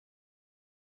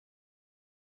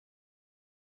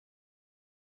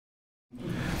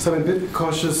So I'm a bit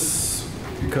cautious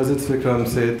because it's Vikram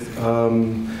Seth,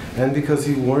 and because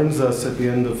he warns us at the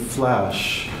end of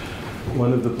Flash,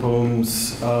 one of the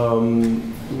poems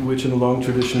which in a long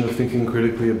tradition of thinking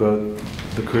critically about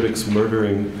the critic's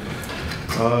murdering,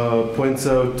 points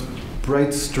out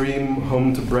bright stream,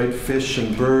 home to bright fish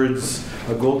and birds,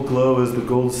 a gold glow as the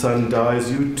gold sun dies.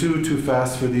 You too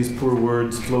fast for these poor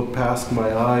words, float past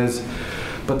my eyes.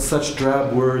 But such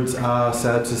drab words,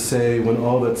 sad to say, when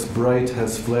all that's bright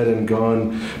has fled and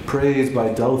gone, praised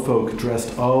by dull folk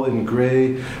dressed all in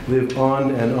grey, live on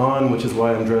and on, which is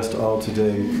why I'm dressed all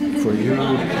today for you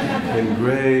in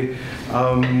grey.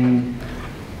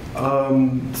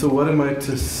 So what am I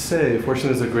to say?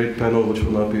 Fortunately, there's a great panel which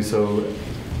will not be so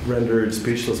rendered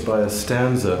speechless by a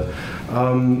stanza.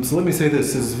 So let me say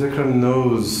this, as Vikram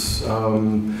knows,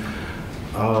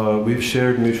 we've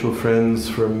shared mutual friends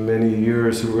for many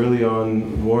years who early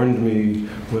on warned me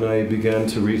when I began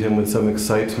to read him with some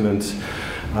excitement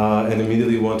and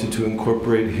immediately wanted to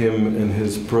incorporate him and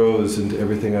his prose into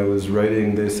everything I was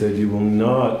writing. They said, "You will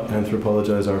not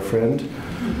anthropologize our friend."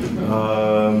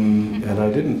 And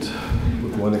I didn't,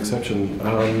 with one exception.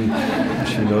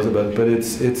 She knows about it. But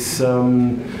it's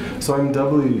so I'm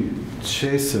doubly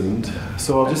chastened.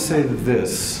 So I'll just say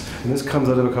this. And this comes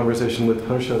out of a conversation with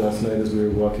Harsha last night as we were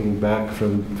walking back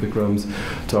from Vikram's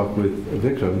talk with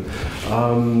Vikram.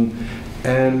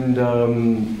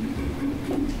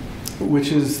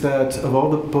 Which is that of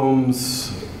all the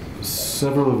poems,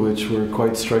 several of which were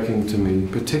quite striking to me,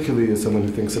 particularly as someone who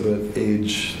thinks about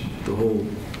age, the whole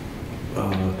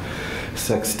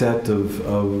sextet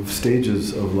of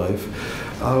stages of life.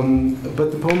 But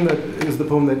the poem that is the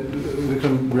poem that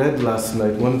Vikram read last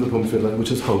night, one of the poems read last night,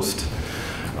 which is Host.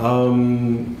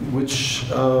 Which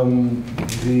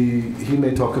he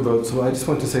may talk about. So I just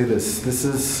want to say this. This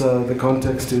is, the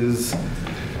context is,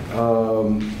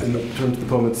 in terms of the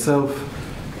poem itself.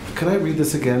 Can I read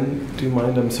this again? Do you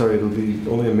mind? I'm sorry, it'll be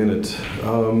only a minute.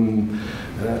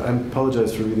 I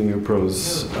apologize for reading your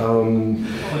prose.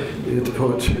 It's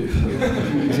poetry.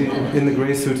 See, in the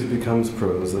gray suit it becomes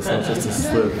prose. That's not just a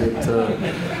slip.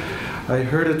 I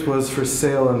heard it was for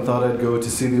sale and thought I'd go to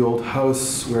see the old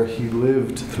house where he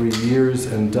lived 3 years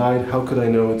and died. How could I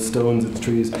know its stones, its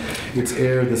trees, its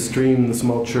air, the stream, the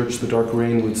small church, the dark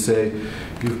rain would say,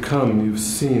 "You've come, you've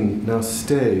seen, now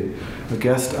stay." A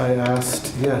guest I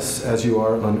asked, yes, as you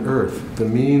are on earth. The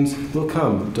means will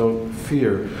come, don't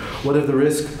fear. What of the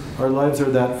risk? Our lives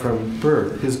are that from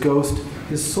birth. His ghost,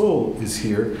 his soul is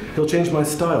here. He'll change my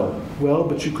style. Well,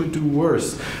 but you could do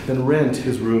worse than rent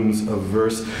his rooms of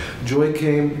verse. Joy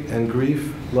came and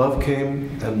grief, love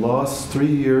came and loss. 3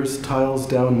 years, tiles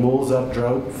down, moles up,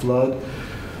 drought, flood.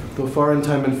 Though far in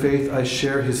time and faith I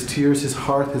share his tears, his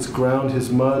hearth, his ground,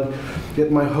 his mud, yet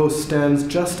my host stands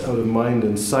just out of mind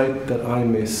and sight that I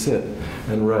may sit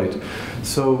and write.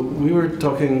 So we were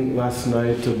talking last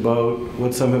night about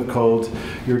what some have called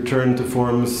your turn to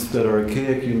forms that are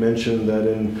archaic. You mentioned that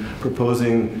in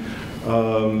proposing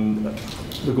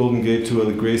The Golden Gate to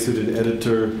a gray-suited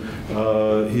editor,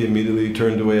 he immediately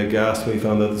turned away aghast when he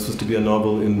found that this was to be a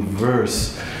novel in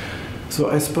verse. So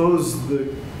I suppose the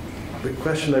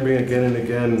question I bring again and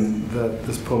again that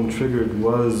this poem triggered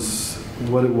was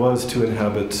what it was to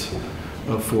inhabit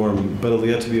a form, but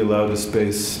yet to be allowed a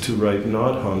space to write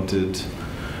not haunted.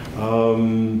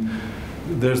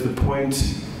 There's the point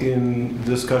in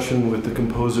discussion with the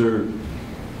composer,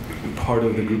 part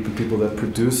of the group of people that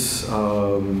produce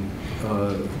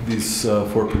these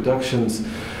 4 productions,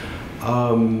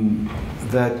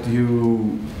 that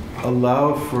you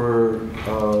allow for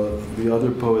the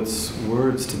other poet's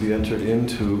words to be entered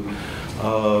into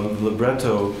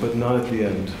libretto, but not at the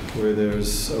end, where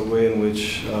there's a way in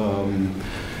which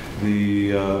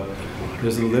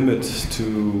there's a limit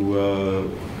to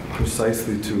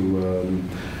precisely to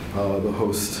the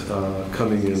host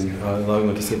coming in, allowing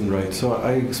them to sit and write. So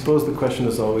I suppose the question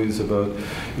is always about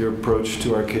your approach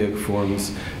to archaic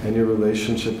forms and your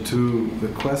relationship to the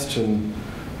question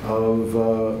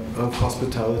of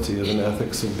hospitality, of an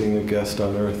ethics of being a guest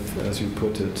on earth, as you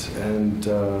put it, and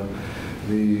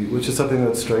which is something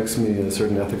that strikes me, a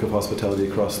certain ethic of hospitality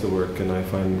across the work, and I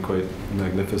find quite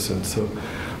magnificent. So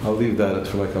I'll leave that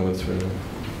for my comments for now.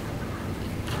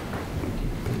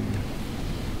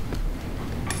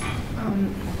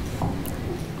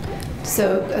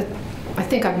 I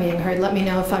think I'm being heard. Let me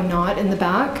know if I'm not in the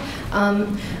back.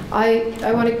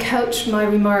 I want to couch my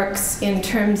remarks in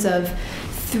terms of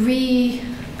 3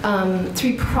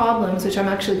 three problems, which I'm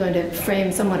actually going to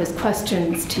frame somewhat as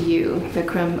questions to you,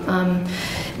 Vikram,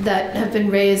 that have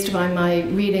been raised by my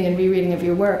reading and rereading of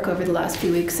your work over the last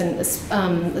few weeks, and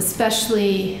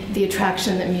especially the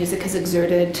attraction that music has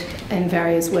exerted in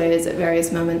various ways at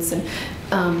various moments, and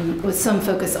with some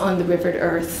focus on the Rivered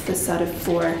Earth, the set of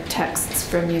 4 texts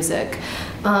for music.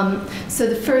 So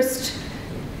the first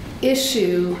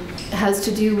issue has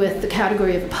to do with the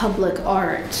category of public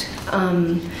art,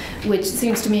 which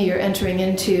seems to me you're entering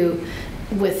into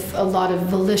with a lot of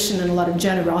volition and a lot of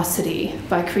generosity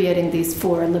by creating these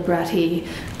 4 libretti,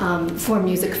 4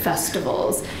 music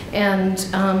festivals. And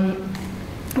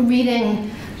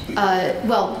reading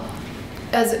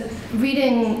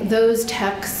those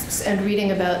texts and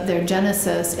reading about their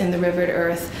genesis in the Rivered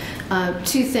Earth,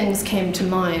 2 things came to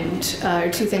mind,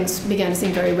 or 2 things began to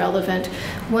seem very relevant.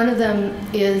 One of them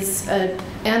is an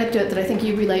anecdote that I think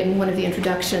you relate in one of the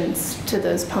introductions to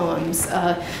those poems,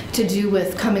 to do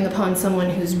with coming upon someone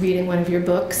who's reading one of your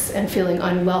books and feeling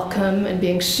unwelcome and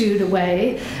being shooed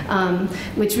away,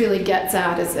 which really gets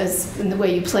at, as in the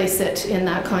way you place it in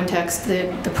that context,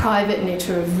 the private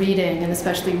nature of reading, and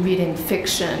especially reading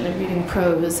fiction and reading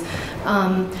prose.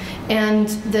 And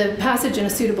the passage in A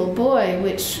Suitable Boy,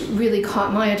 which really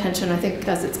caught my attention, I think,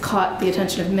 as it's caught the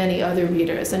attention of many other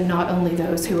readers, and not only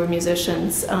those who were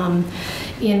musicians,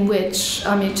 in which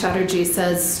Amit Chatterjee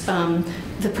says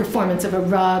the performance of a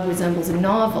rag resembles a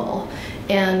novel.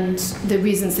 And the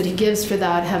reasons that he gives for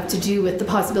that have to do with the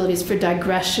possibilities for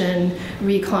digression,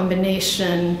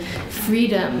 recombination,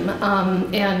 freedom,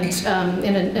 and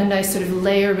in a nice sort of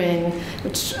layering,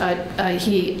 which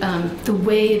the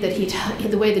way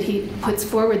that he puts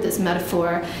forward this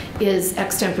metaphor is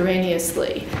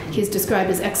extemporaneously. He's described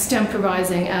as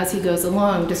extemporizing as he goes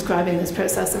along, describing this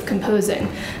process of composing.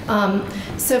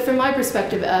 So from my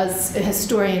perspective as a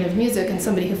historian of music and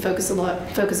somebody who focuses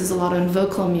a lot on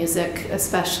vocal music,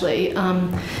 especially,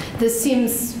 this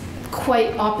seems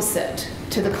quite opposite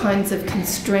to the kinds of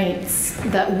constraints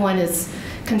that one is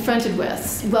confronted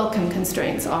with, welcome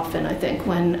constraints often, I think,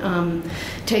 when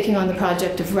taking on the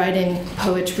project of writing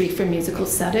poetry for musical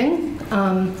setting.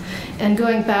 And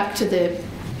going back to the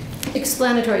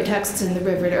explanatory texts in the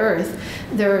Rivered Earth,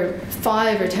 there are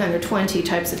 5 or 10 or 20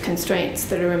 types of constraints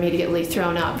that are immediately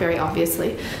thrown out very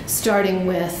obviously, starting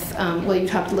with, well, you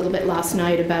talked a little bit last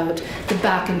night about the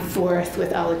back and forth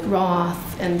with Alec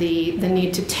Roth and the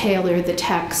need to tailor the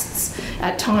texts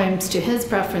at times to his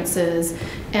preferences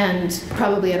and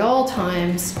probably at all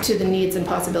times to the needs and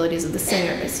possibilities of the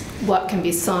singers. What can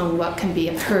be sung, what can be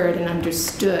heard and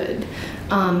understood.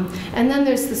 And then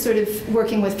there's the sort of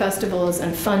working with festivals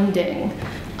and funding,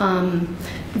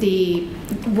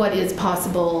 what is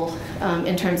possible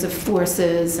in terms of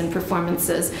forces and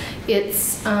performances. It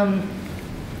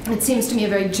seems to me a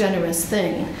very generous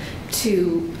thing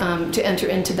to enter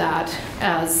into that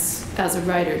as a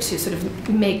writer, to sort of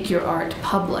make your art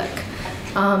public.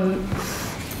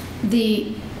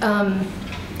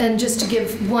 And just to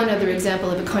give one other example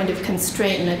of a kind of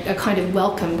constraint and a kind of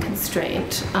welcome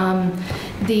constraint,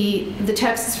 the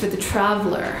texts for The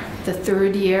Traveler, the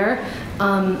 3rd year,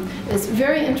 is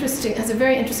very interesting. Has a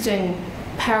very interesting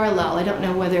parallel. I don't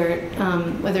know whether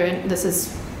this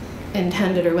is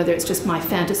intended or whether it's just my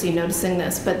fantasy noticing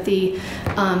this, but the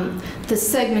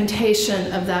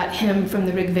segmentation of that hymn from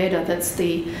the Rig Veda, that's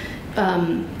the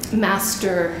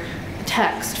master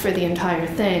text for the entire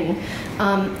thing,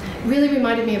 really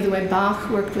reminded me of the way Bach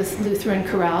worked with Lutheran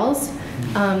chorales,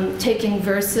 taking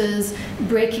verses,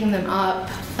 breaking them up,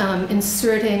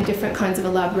 inserting different kinds of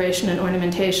elaboration and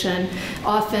ornamentation,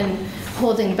 often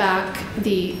holding back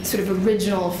the sort of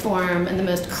original form and the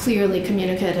most clearly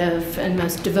communicative and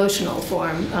most devotional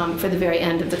form for the very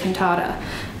end of the cantata.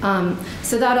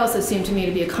 So that also seemed to me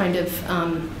to be a kind of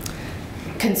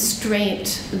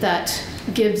constraint that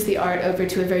gives the art over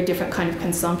to a very different kind of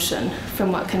consumption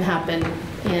from what can happen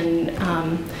in,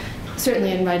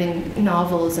 certainly in writing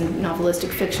novels and novelistic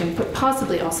fiction, but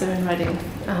possibly also in writing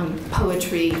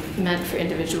poetry meant for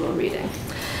individual reading.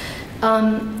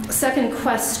 Second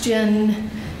question,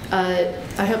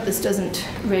 I hope this doesn't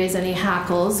raise any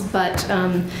hackles, but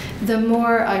the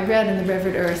more I read in The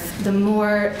Rivered Earth, the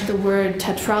more the word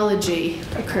tetralogy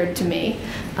occurred to me.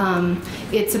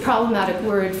 It's a problematic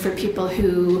word for people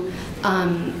who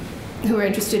are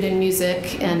interested in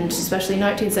music, and especially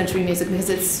 19th century music, because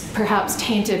it's perhaps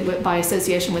tainted by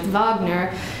association with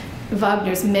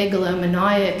Wagner's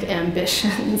megalomaniac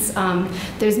ambitions.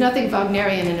 There's nothing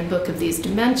Wagnerian in a book of these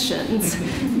dimensions,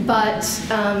 but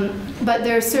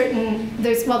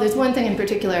there's one thing in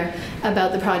particular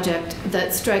about the project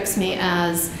that strikes me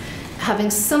as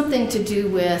having something to do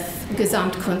with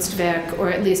Gesamtkunstwerk, or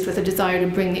at least with a desire to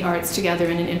bring the arts together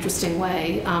in an interesting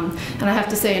way. And I have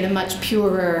to say, in a much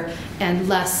purer and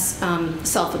less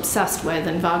self-obsessed way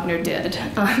than Wagner did.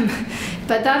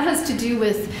 But that has to do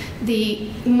with the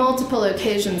multiple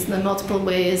occasions and the multiple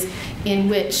ways in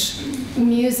which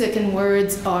music and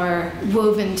words are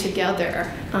woven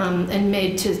together and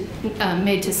made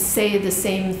to say the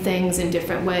same things in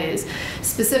different ways.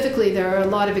 Specifically, there are a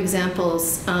lot of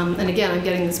examples, and again, I'm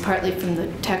getting this partly from the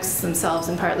texts themselves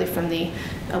and partly from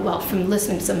from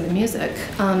listening to some of the music,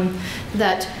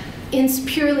 that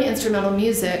purely instrumental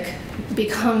music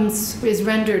is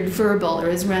rendered verbal, or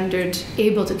is rendered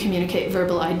able to communicate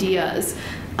verbal ideas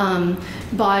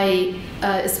by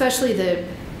especially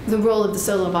the role of the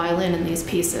solo violin in these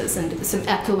pieces, and some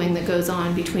echoing that goes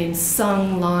on between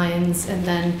sung lines and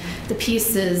then the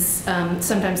pieces,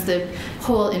 sometimes the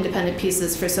whole independent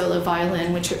pieces for solo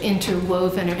violin, which are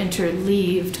interwoven or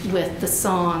interleaved with the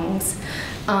songs.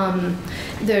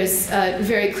 There's a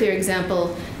very clear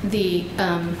example, the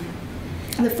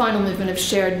final movement of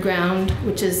Shared Ground,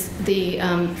 which is the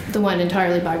one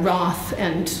entirely by Roth,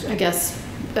 and I guess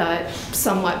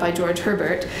somewhat by George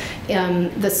Herbert,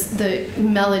 the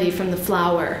melody from The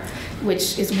Flower,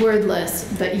 which is wordless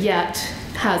but yet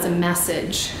has a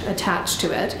message attached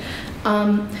to it.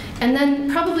 And then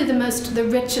probably the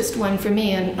richest one for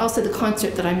me, and also the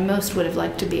concert that I most would have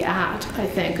liked to be at, I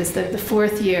think, is the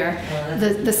fourth year,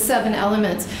 the 7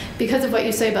 elements. Because of what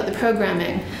you say about the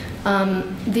programming,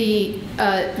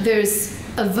 there's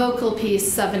a vocal piece,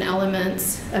 7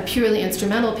 elements, a purely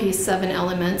instrumental piece, 7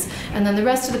 elements, and then the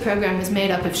rest of the program was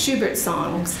made up of Schubert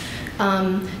songs.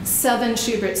 7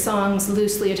 Schubert songs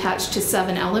loosely attached to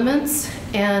 7 elements,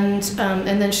 and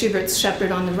then Schubert's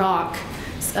Shepherd on the Rock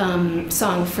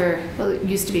song for, well, it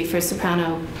used to be for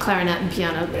soprano, clarinet, and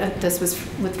piano. This was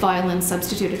with violin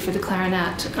substituted for the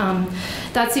clarinet.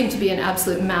 That seemed to be an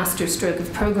absolute masterstroke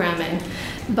of programming,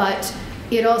 but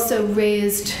it also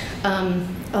raised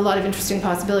a lot of interesting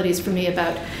possibilities for me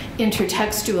about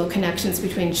intertextual connections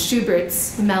between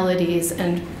Schubert's melodies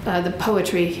and the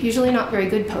poetry, usually not very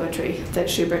good poetry, that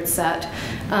Schubert set.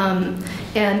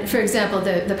 And for example,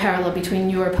 the parallel between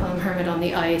your poem Hermit on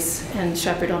the Ice and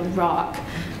Shepherd on the Rock.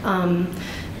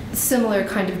 Similar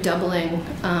kind of doubling,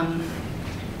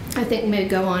 I think, may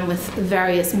go on with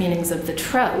various meanings of the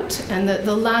trout. And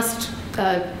the last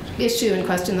issue and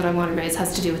question that I want to raise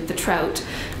has to do with the trout,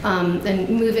 and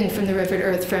moving from the rivered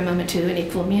earth for a moment to an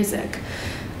equal music.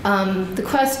 The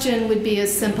question would be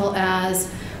as simple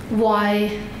as,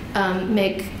 why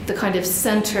make the kind of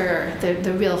center,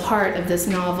 the real heart of this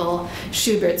novel,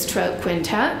 Schubert's Trout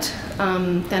Quintet?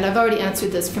 And I've already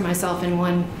answered this for myself in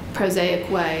one prosaic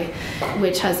way,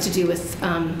 which has to do with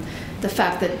the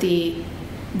fact that the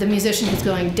musician who's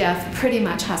going deaf pretty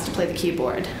much has to play the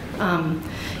keyboard.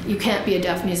 You can't be a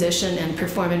deaf musician and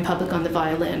perform in public on the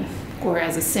violin or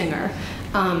as a singer.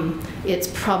 It's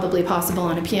probably possible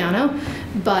on a piano,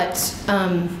 but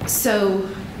so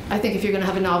I think if you're going to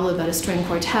have a novel about a string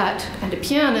quartet and a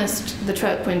pianist, the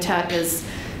Trout Quintet is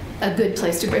a good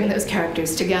place to bring those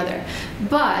characters together.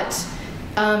 But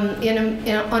on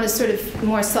a sort of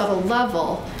more subtle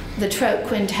level, the Trout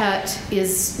Quintet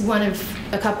is one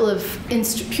of a couple of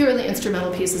purely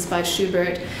instrumental pieces by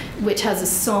Schubert, which has a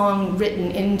song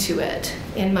written into it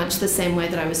in much the same way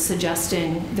that I was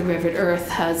suggesting the Rivered Earth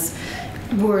has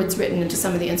words written into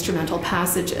some of the instrumental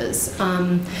passages.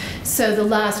 So the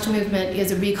last movement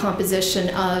is a recomposition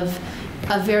of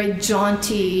a very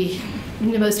jaunty,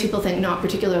 most people think not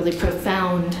particularly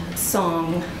profound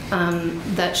song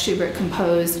that Schubert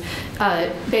composed,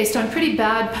 based on pretty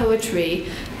bad poetry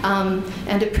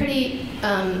and a pretty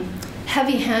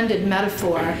heavy-handed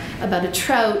metaphor about a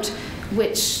trout,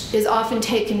 which is often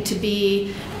taken to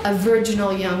be a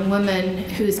virginal young woman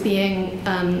who's being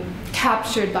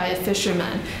captured by a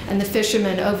fisherman. And the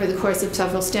fisherman, over the course of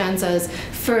several stanzas,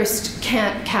 first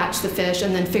can't catch the fish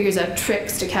and then figures out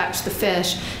tricks to catch the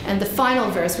fish. And the final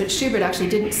verse, which Schubert actually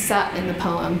didn't set in the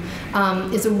poem,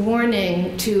 is a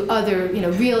warning to other,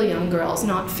 real young girls,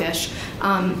 not fish,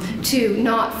 to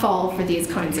not fall for these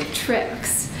kinds of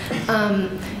tricks.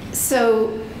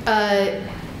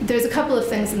 There's a couple of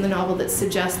things in the novel that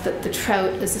suggest that the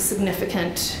trout is a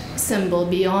significant symbol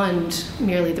beyond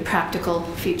merely the practical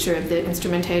feature of the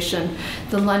instrumentation.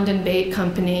 The London Bait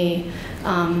Company,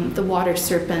 the water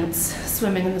serpents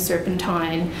swimming in the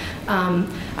Serpentine.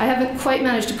 I haven't quite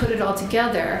managed to put it all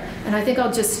together, and I think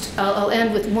I'll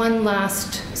end with one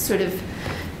last sort of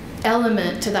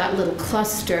element to that little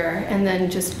cluster, and then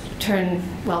just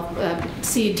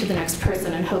cede to the next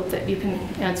person and hope that you can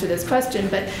answer this question.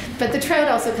 But the trout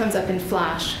also comes up in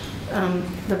Flash,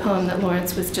 the poem that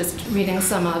Lawrence was just reading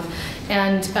some of.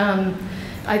 And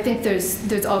I think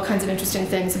there's all kinds of interesting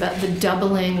things about the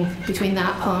doubling between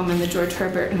that poem and the George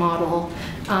Herbert model.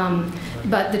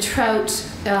 But the trout,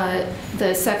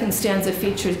 the second stanza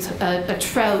features a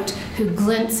trout who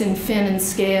glints in fin and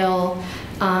scale,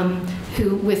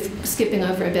 who, with skipping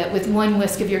over a bit, with one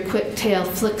whisk of your quick tail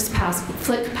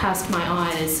flick past my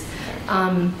eyes.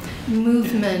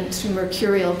 Movement,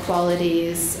 mercurial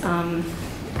qualities. I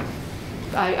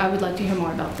would like to hear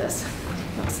more about this.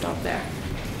 I'll stop there.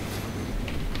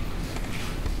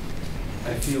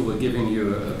 I feel we're giving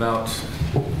you about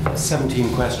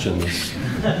 17 questions.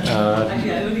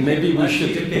 Maybe we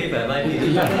should. Paper.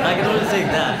 I can only say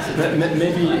that.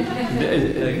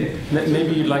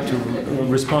 Maybe you'd like to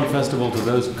respond first of all to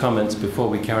those comments before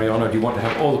we carry on, or do you want to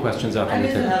have all the questions out on the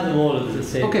table? I have them all at the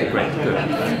same time. Okay, great, good.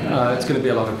 It's going to be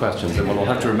a lot of questions, and we'll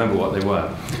have to remember what they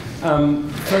were.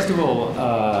 First of all,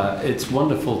 it's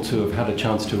wonderful to have had a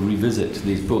chance to revisit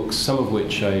these books, some of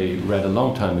which I read a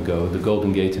long time ago, The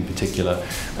Golden Gate in particular,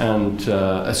 and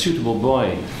A Suitable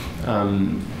Boy.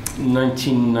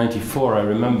 1994, I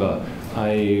remember,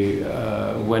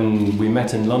 when we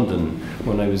met in London,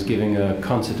 when I was giving a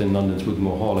concert in London's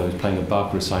Wigmore Hall, I was playing a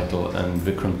Bach recital, and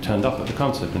Vikram turned up at the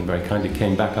concert and very kindly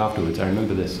came back afterwards. I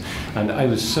remember this. And I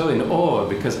was so in awe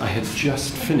because I had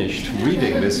just finished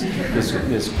reading this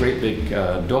great big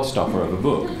doorstopper of a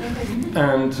book.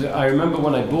 And I remember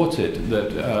when I bought it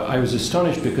that I was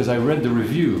astonished because I read the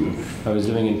review. I was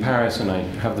living in Paris, and I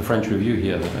have the French review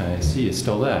here that I see is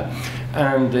still there.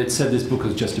 And it said this book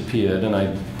has just appeared, and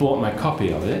I bought my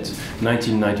copy of it,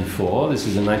 1994. This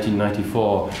is a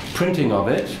 1994 printing of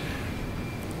it.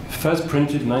 First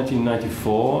printed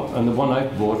 1994, and the one I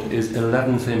bought is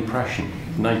 11th impression,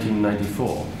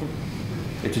 1994.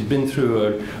 It had been through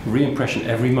a reimpression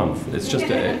every month. It's just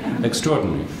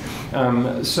extraordinary.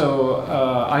 So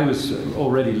I was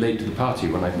already late to the party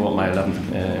when I bought my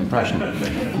 11th impression.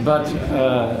 But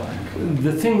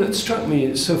the thing that struck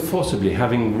me so forcibly,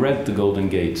 having read The Golden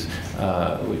Gate,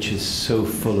 which is so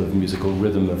full of musical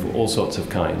rhythm of all sorts of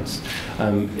kinds,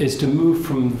 is to move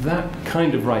from that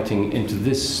kind of writing into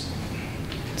this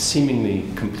seemingly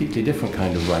completely different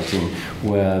kind of writing,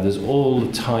 where there's all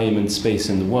the time and space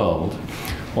in the world.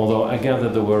 Although I gather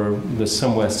there's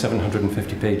somewhere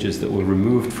 750 pages that were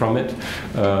removed from it.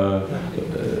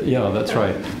 Yeah, that's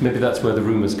right. Maybe that's where the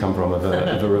rumors come from of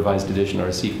a revised edition or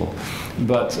a sequel.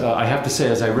 But I have to say,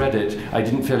 as I read it, I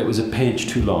didn't feel it was a page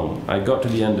too long. I got to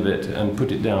the end of it and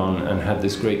put it down and had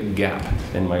this great gap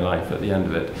in my life at the end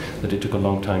of it that it took a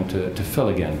long time to fill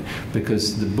again,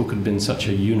 because the book had been such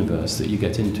a universe that you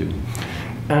get into.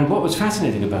 And what was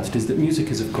fascinating about it is that music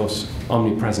is, of course,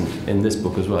 omnipresent in this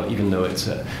book as well, even though it's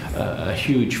a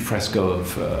huge fresco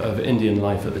of Indian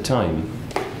life at the time.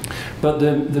 But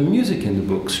the music in the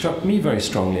book struck me very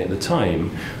strongly at the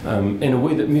time, in a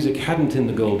way that music hadn't in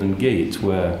The Golden Gate,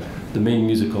 where the main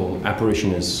musical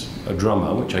apparition is a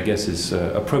drummer, which I guess is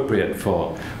appropriate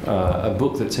for a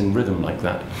book that's in rhythm like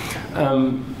that.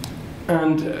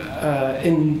 And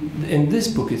in this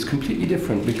book, it's completely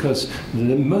different, because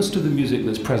most of the music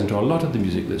that's present, or a lot of the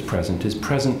music that's present, is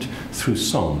present through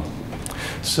song.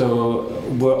 So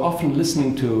we're often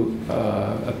listening to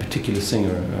a particular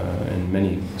singer, in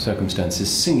many circumstances,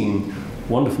 singing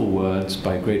wonderful words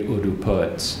by great Urdu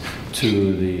poets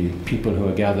to the people who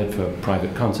are gathered for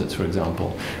private concerts, for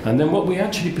example. And then what we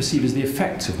actually perceive is the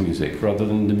effects of music, rather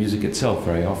than the music itself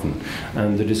very often.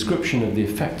 And the description of the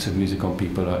effects of music on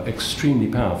people are extremely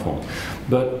powerful.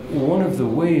 But one of the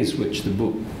ways which the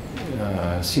book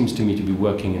seems to me to be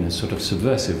working in a sort of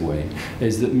subversive way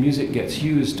is that music gets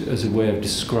used as a way of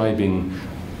describing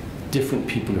different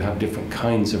people who have different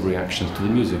kinds of reactions to the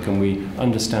music, and we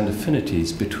understand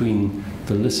affinities between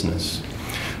the listeners.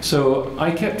 So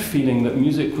I kept feeling that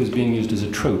music was being used as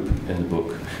a trope in the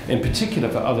book, in particular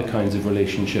for other kinds of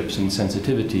relationships and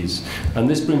sensitivities. And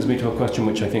this brings me to a question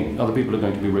which I think other people are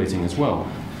going to be raising as well,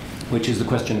 which is the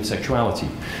question of sexuality.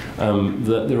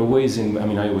 That there are ways in, I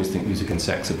mean, I always think music and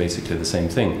sex are basically the same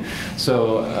thing.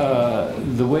 So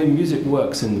the way music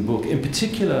works in the book, in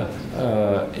particular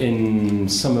in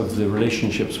some of the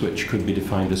relationships which could be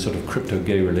defined as sort of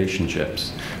crypto-gay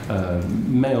relationships,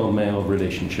 male-male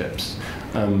relationships,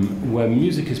 where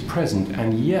music is present,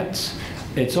 and yet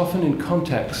it's often in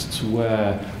contexts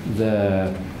where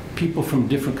the people from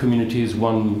different communities,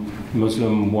 one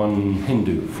Muslim, one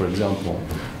Hindu, for example.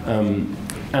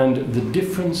 And the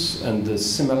difference and the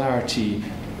similarity,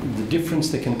 the difference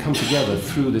that can come together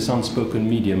through this unspoken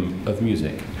medium of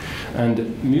music.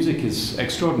 And music is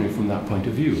extraordinary from that point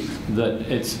of view,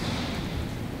 that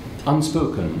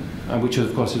unspoken, which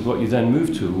of course is what you then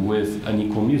move to with an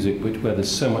equal music, where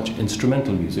there's so much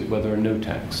instrumental music, where there are no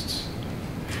texts.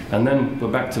 And then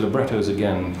we're back to librettos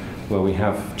again, where we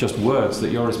have just words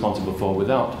that you're responsible for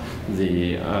without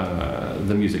the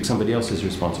music. Somebody else is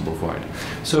responsible for it.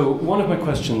 So one of my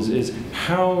questions is,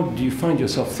 how do you find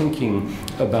yourself thinking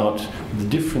about the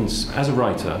difference as a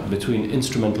writer between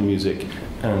instrumental music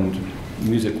and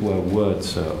music where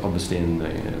words are obviously in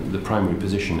the primary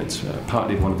position? It's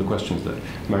partly one of the questions that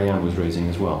Marianne was raising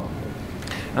as well.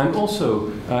 And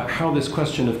also how this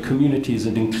question of communities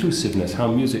and inclusiveness, how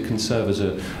music can serve as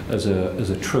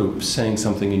a trope, saying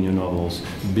something in your novels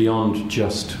beyond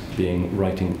just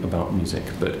writing about music,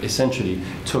 but essentially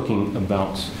talking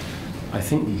about, I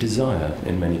think, desire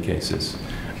in many cases,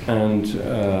 and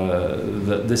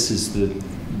that this is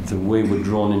the way we're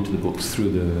drawn into the books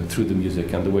through the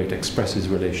music and the way it expresses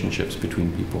relationships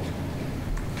between people.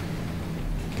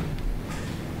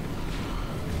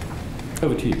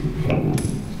 Over to you.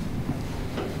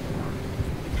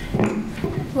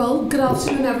 Well, good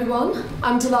afternoon, everyone.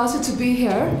 I'm delighted to be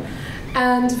here.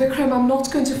 And Vikram, I'm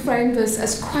not going to frame this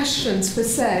as questions per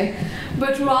se,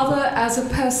 but rather as a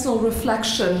personal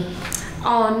reflection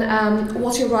on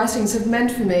what your writings have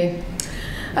meant for me.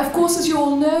 Of course, as you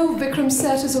all know, Vikram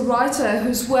Seth is a writer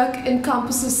whose work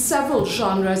encompasses several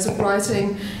genres of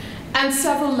writing and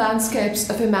several landscapes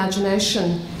of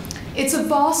imagination. It's a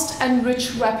vast and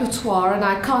rich repertoire, and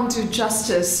I can't do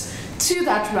justice to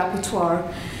that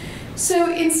repertoire.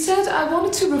 So instead, I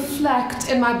wanted to reflect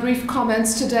in my brief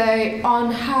comments today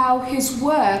on how his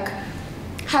work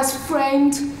has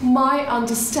framed my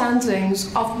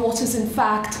understandings of what is in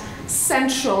fact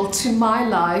central to my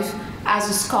life as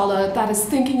a scholar, that is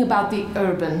thinking about the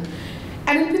urban.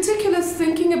 And in particular,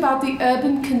 thinking about the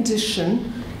urban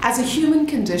condition as a human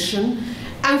condition,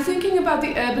 and thinking about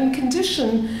the urban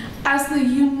condition as the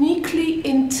uniquely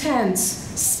intense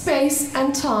space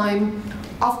and time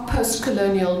of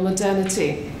post-colonial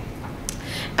modernity.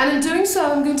 And in doing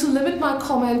so, I'm going to limit my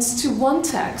comments to one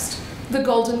text, The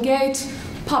Golden Gate,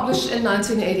 published in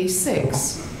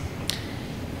 1986.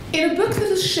 In a book that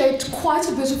has shaped quite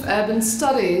a bit of urban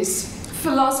studies,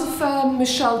 philosopher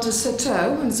Michel de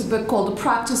Certeau, and it's a book called The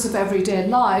Practice of Everyday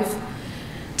Life,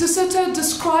 de Certeau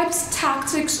describes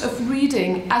tactics of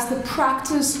reading as the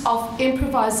practice of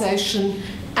improvisation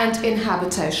and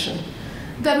inhabitation.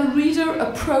 That a reader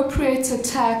appropriates a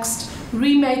text,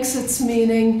 remakes its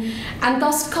meaning, and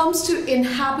thus comes to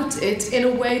inhabit it in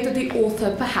a way that the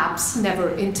author perhaps never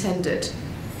intended.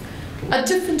 A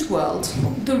different world,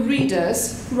 the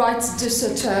reader's, writes de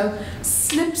Certeau,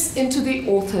 slips into the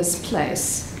author's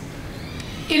place.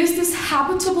 It is this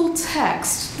habitable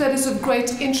text that is of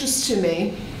great interest to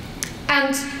me,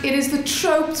 and it is the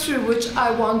trope through which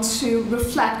I want to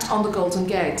reflect on the Golden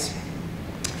Gate.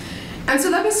 And so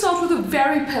let me start with a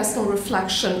very personal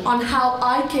reflection on how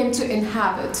I came to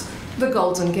inhabit the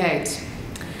Golden Gate.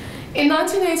 In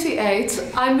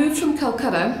 1988, I moved from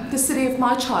Calcutta, the city of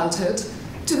my childhood,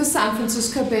 to the San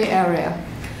Francisco Bay Area,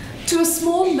 to a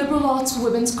small liberal arts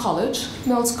women's college,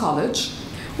 Mills College,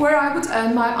 where I would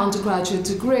earn my undergraduate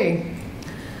degree.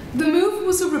 The move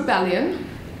was a rebellion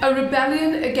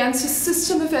against a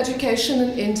system of education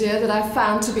in India that I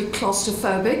found to be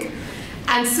claustrophobic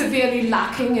and severely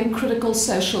lacking in critical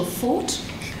social thought.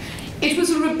 It was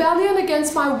a rebellion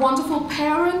against my wonderful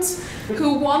parents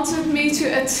who wanted me to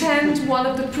attend one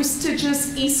of the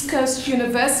prestigious East Coast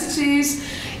universities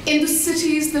in the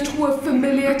cities that were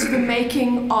familiar to the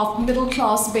making of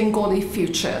middle-class Bengali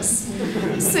futures.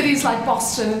 Cities like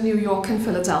Boston and New York and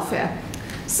Philadelphia.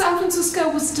 San Francisco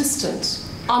was distant,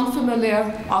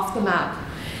 unfamiliar, off the map.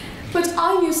 But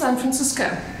I knew San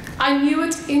Francisco. I knew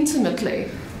it intimately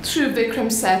through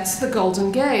Vikram Seth's The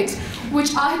Golden Gate,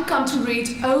 which I had come to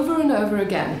read over and over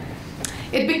again.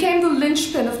 It became the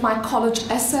linchpin of my college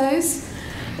essays.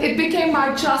 It became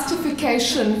my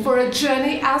justification for a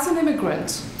journey as an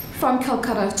immigrant from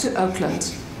Calcutta to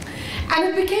Oakland. And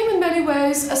it became in many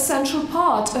ways a central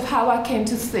part of how I came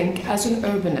to think as an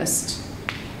urbanist.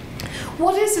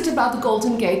 What is it about the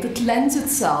Golden Gate that lends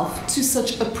itself to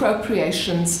such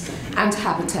appropriations and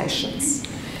habitations?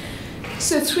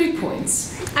 So 3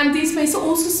 points, and these may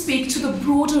also speak to the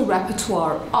broader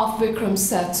repertoire of Vikram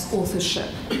Seth's authorship.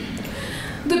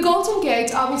 The Golden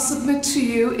Gate, I will submit to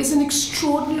you, is an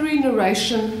extraordinary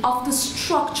narration of the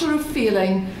structure of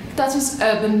feeling that is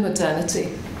urban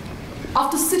modernity, of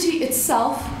the city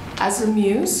itself as a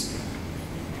muse.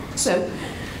 So,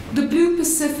 the blue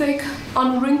Pacific,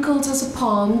 unwrinkled as a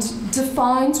pond,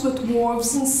 defines with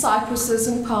wharves and cypresses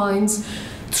and pines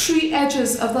 3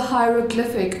 edges of the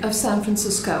hieroglyphic of San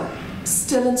Francisco,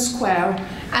 still and square,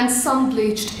 and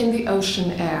sun-bleached in the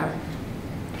ocean air.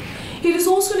 It is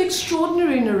also an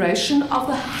extraordinary narration of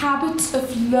the habits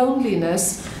of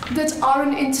loneliness that are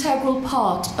an integral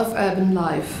part of urban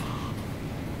life.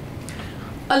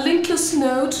 A linkless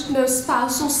node, no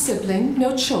spouse or sibling,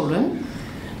 no children,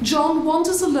 John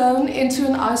wanders alone into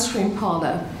an ice cream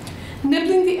parlor,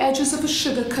 nibbling the edges of a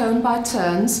sugar cone by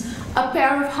turns. A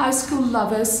pair of high school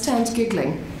lovers stand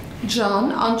giggling.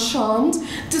 John, uncharmed,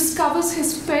 discovers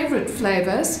his favorite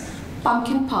flavors,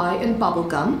 pumpkin pie and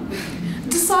bubblegum,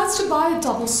 decides to buy a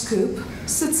double scoop,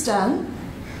 sits down,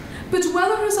 but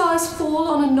whether his eyes fall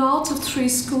on a knot of 3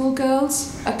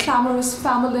 schoolgirls, a clamorous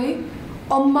family,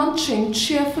 or munching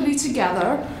cheerfully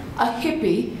together a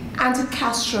hippie and a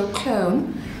Castro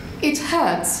clone, it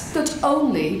hurts that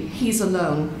only he's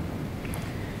alone.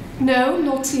 No,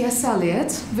 not T.S. Eliot,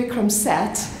 Vikram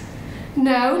Seth.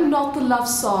 No, not the love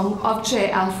song of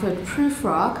J. Alfred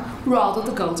Prufrock, rather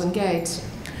the Golden Gate.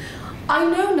 I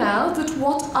know now that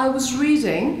what I was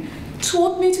reading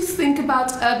taught me to think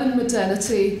about urban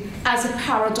modernity as a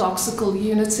paradoxical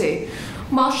unity,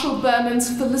 Marshall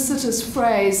Berman's felicitous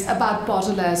phrase about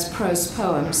Baudelaire's prose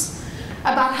poems,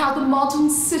 about how the modern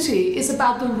city is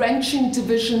about the wrenching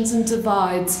divisions and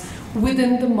divides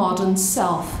within the modern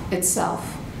self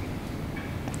itself.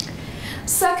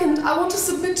 Second, I want to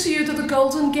submit to you that the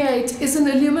Golden Gate is an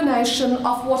illumination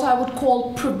of what I would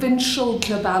call provincial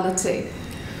globality.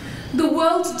 The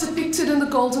world depicted in the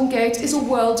Golden Gate is a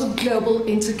world of global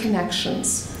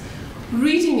interconnections.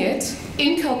 Reading it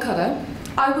in Calcutta,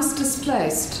 I was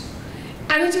displaced.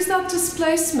 And it is that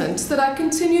displacement that I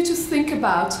continue to think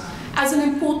about as an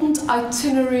important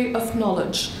itinerary of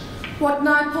knowledge, what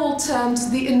Naipaul termed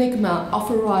the enigma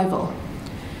of arrival.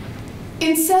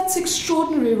 In Seth's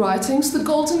extraordinary writings, the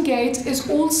Golden Gate is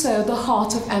also the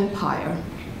heart of empire.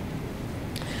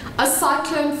 A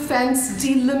cyclone fence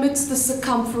delimits the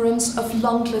circumference of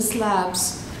lungless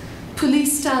labs.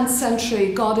 Police stand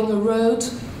sentry guarding a road,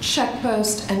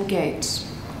 checkpost, and gate.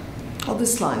 Or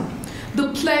this line,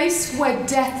 the place where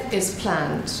death is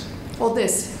planned. Or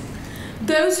this,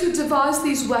 those who devise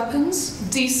these weapons,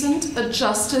 decent,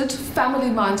 adjusted,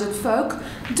 family-minded folk,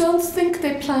 don't think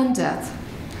they plan death.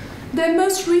 Their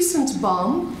most recent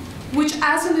bomb, which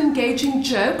as an engaging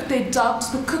joke they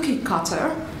dubbed the cookie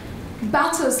cutter,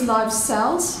 batters live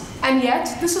cells, and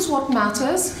yet, this is what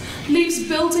matters, leaves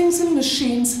buildings and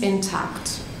machines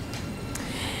intact.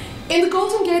 In the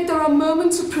Golden Gate, there are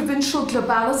moments of provincial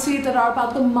globality that are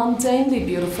about the mundanely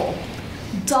beautiful.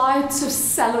 Diets of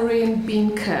celery and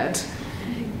bean curd,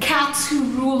 cats who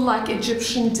rule like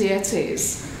Egyptian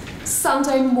deities,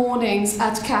 Sunday mornings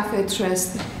at Café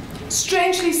Triste,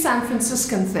 strangely San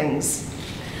Franciscan things.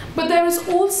 But there is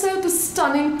also the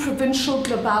stunning provincial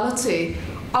globality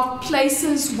of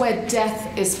places where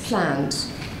death is planned.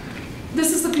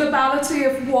 This is the globality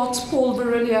of what Paul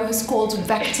Virilio has called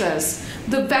vectors,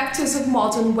 the vectors of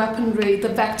modern weaponry, the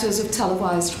vectors of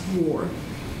televised war.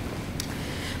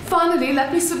 Finally,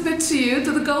 let me submit to you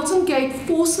that the Golden Gate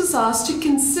forces us to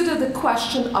consider the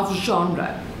question of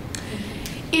genre.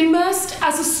 Immersed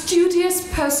as a studious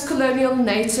post-colonial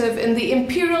native in the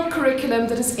imperial curriculum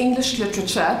that is English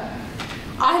literature,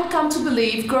 I had come to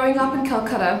believe, growing up in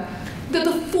Calcutta, that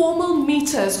the formal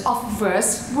meters of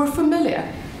verse were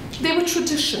familiar. They were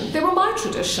tradition. They were my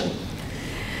tradition.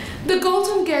 The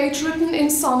Golden Gate, written in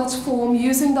sonnet form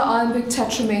using the iambic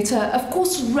tetrameter, of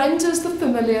course renders the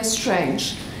familiar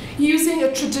strange, using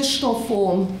a traditional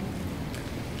form,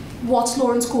 what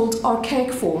Lawrence called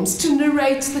archaic forms, to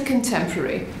narrate the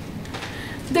contemporary.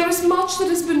 There is much that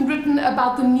has been written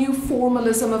about the new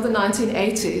formalism of the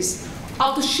 1980s,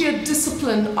 of the sheer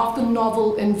discipline of the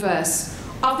novel in verse,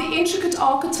 of the intricate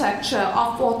architecture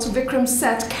of what Vikram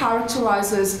Seth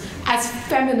characterizes as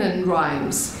feminine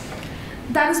rhymes.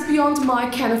 That is beyond my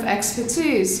ken of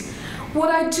expertise. What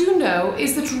I do know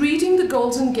is that reading the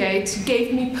Golden Gate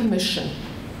gave me permission.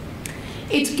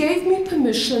 It gave me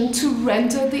permission to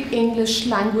render the English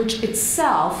language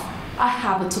itself a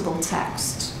habitable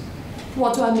text.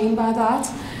 What do I mean by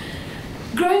that?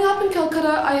 Growing up in Calcutta,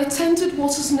 I attended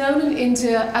what is known in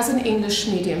India as an English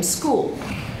medium school.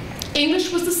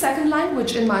 English was the second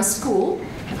language in my school,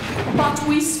 but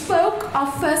we spoke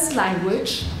our first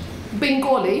language,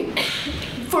 Bengali,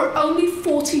 for only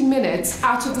 40 minutes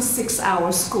out of the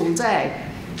 6-hour school day.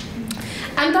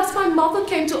 And thus my mother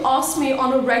came to ask me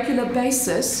on a regular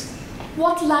basis,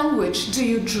 what language do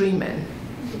you dream in?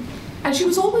 And she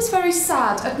was always very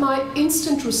sad at my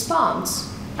instant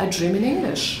response, I dream in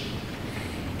English.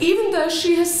 Even though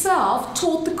she herself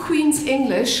taught the Queen's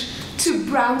English to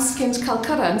brown-skinned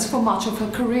Calcuttans for much of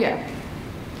her career.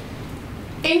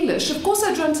 English. Of course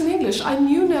I dreamt in English. I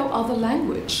knew no other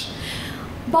language.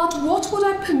 But what would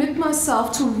I permit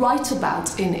myself to write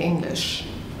about in English?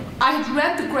 I had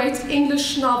read the great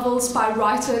English novels by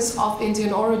writers of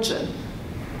Indian origin,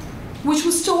 which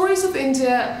were stories of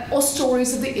India or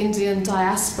stories of the Indian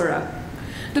diaspora.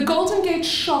 The Golden Gate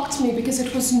shocked me because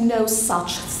it was no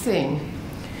such thing.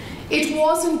 It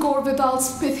was, in Gore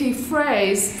Vidal's pithy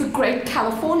phrase, the great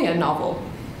California novel.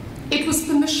 It was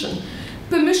permission.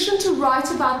 Permission to write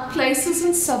about places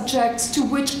and subjects to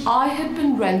which I had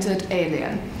been rendered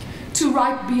alien. To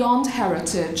write beyond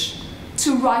heritage.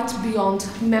 To write beyond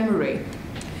memory.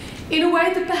 In a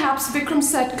way that perhaps Vikram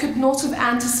Seth could not have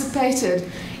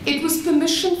anticipated, it was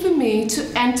permission for me to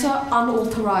enter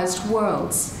unauthorized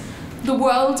worlds. The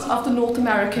world of the North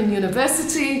American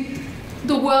University,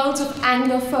 the world of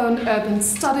Anglophone urban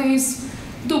studies,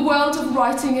 the world of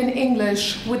writing in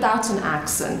English without an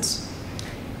accent.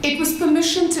 It was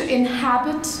permission to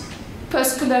inhabit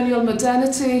post-colonial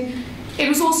modernity. It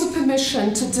was also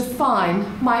permission to define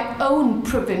my own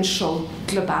provincial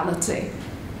globality.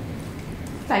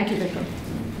 Thank you, Vikram.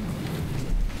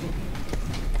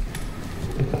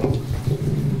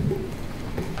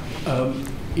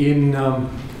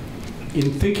 In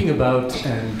thinking about,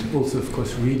 and also of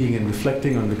course reading and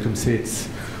reflecting on Vikram Seth's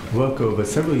work over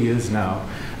several years now,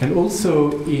 and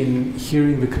also in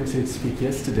hearing Vikram Seth speak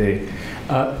yesterday,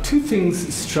 two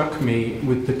things struck me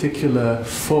with particular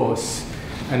force,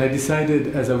 and I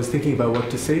decided as I was thinking about what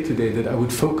to say today that I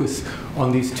would focus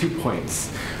on these 2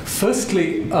 points.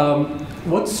 Firstly,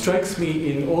 what strikes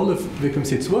me in all of Vikram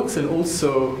Seth's works, and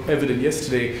also evident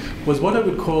yesterday, was what I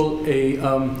would call a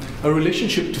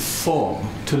relationship to form,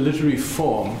 to literary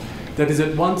form, that is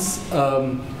at once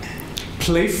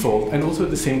playful and also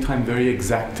at the same time very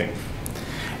exacting.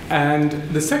 And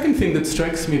the second thing that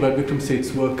strikes me about Vikram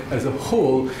Seth's work as a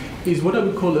whole is what I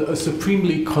would call a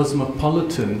supremely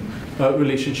cosmopolitan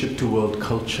relationship to world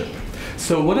culture.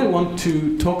 So what I want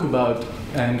to talk about,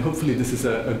 and hopefully this is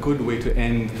a good way to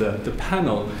end the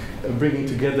panel, bringing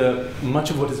together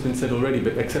much of what has been said already,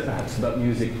 but except perhaps about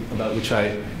music, about which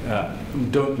I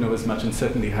don't know as much and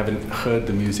certainly haven't heard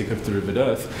the music of the Rivered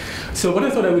Earth. So what I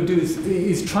thought I would do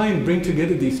is try and bring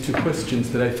together these two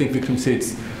questions that I think Vikram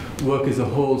Seth's work as a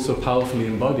whole so powerfully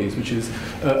embodies, which is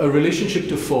a relationship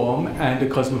to form and a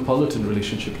cosmopolitan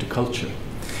relationship to culture.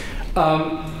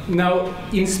 Now,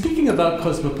 in speaking about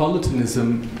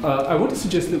cosmopolitanism, I want to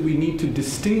suggest that we need to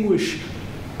distinguish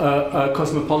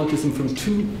cosmopolitanism from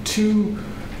two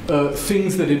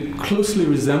things that it closely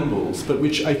resembles, but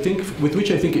with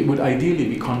which I think it would ideally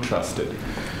be contrasted.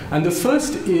 And the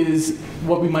first is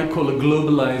what we might call a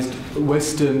globalized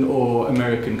Western or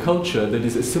American culture that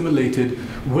is assimilated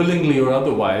willingly or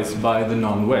otherwise by the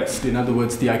non-West. In other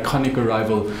words, the iconic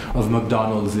arrival of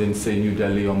McDonald's in, say, New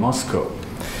Delhi or Moscow.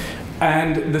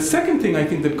 And the second thing I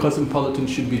think that cosmopolitan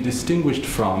should be distinguished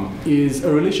from is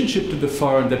a relationship to the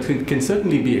foreign that can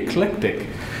certainly be eclectic,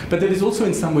 but that is also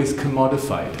in some ways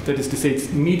commodified. That is to say,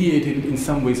 it's mediated in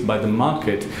some ways by the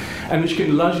market, and which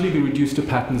can largely be reduced to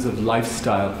patterns of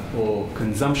lifestyle or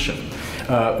consumption.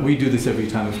 We do this every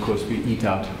time, of course, we eat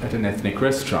out at an ethnic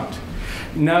restaurant.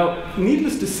 Now,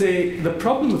 needless to say, the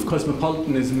problem of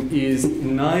cosmopolitanism is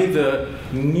neither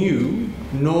new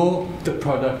nor the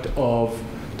product of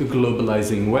the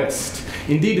globalizing West.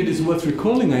 Indeed, it is worth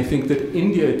recalling, I think, that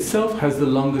India itself has the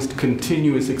longest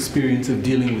continuous experience of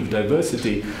dealing with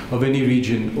diversity of any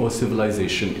region or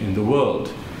civilization in the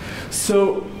world.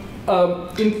 So,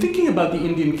 in thinking about the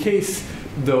Indian case,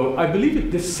 though, I believe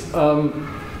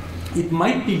it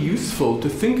might be useful to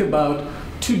think about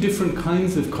two different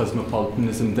kinds of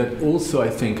cosmopolitanism that also, I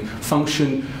think,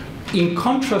 function in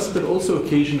contrast but also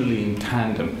occasionally in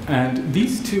tandem. And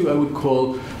these two I would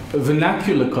call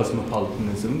vernacular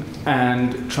cosmopolitanism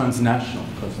and transnational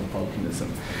cosmopolitanism.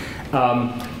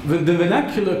 The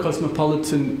vernacular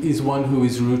cosmopolitan is one who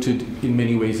is rooted in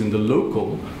many ways in the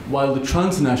local, while the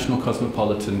transnational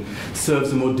cosmopolitan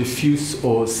serves a more diffuse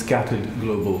or scattered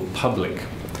global public.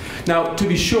 Now, to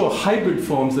be sure, hybrid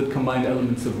forms that combine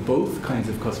elements of both kinds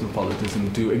of cosmopolitanism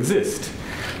do exist.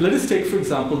 Let us take, for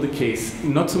example, the case,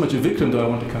 not so much of Vikram, though I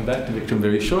want to come back to Vikram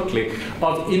very shortly,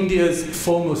 of India's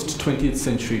foremost 20th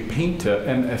century painter,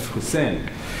 M.F. Hussain,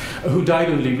 who died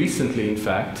only recently, in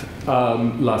fact,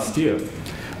 last year.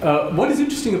 What is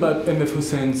interesting about M.F.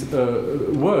 Hussain's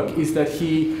work is that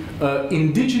he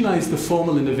indigenized the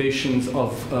formal innovations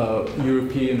of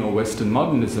European or Western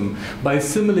modernism by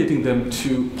assimilating them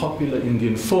to popular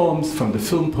Indian forms, from the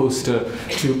film poster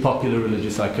to popular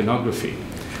religious iconography.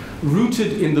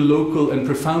 Rooted in the local and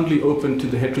profoundly open to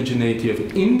the heterogeneity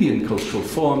of Indian cultural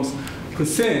forms,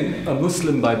 Hussein, a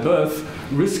Muslim by birth,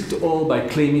 risked all by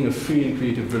claiming a free and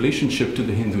creative relationship to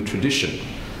the Hindu tradition.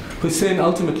 Hussein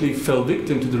ultimately fell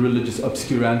victim to the religious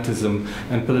obscurantism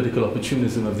and political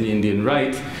opportunism of the Indian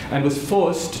right and was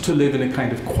forced to live in a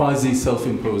kind of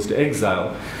quasi-self-imposed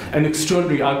exile, an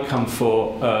extraordinary outcome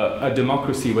for a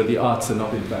democracy where the arts are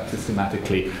not in fact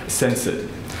systematically censored.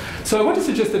 So I want to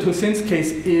suggest that Hussein's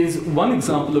case is one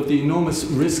example of the enormous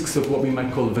risks of what we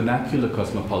might call vernacular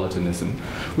cosmopolitanism,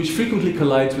 which frequently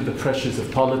collides with the pressures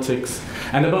of politics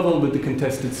and above all with the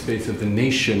contested space of the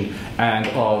nation and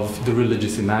of the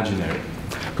religious imaginary.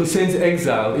 Hussein's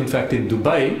exile, in fact, in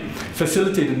Dubai,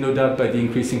 facilitated no doubt by the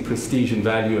increasing prestige and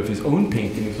value of his own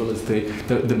painting, as well as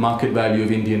the market value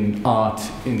of Indian art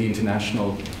in the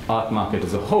international art market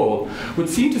as a whole, would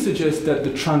seem to suggest that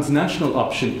the transnational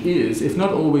option is, if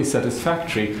not always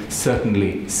satisfactory,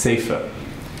 certainly safer.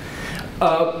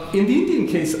 In the Indian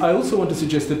case, I also want to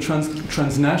suggest that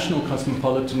transnational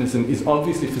cosmopolitanism is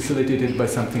obviously facilitated by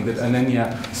something that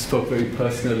Ananya spoke very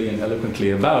personally and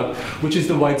eloquently about, which is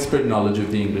the widespread knowledge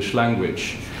of the English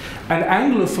language. An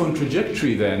Anglophone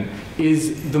trajectory, then,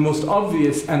 is the most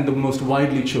obvious and the most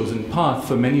widely chosen path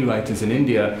for many writers in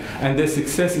India, and their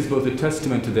success is both a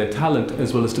testament to their talent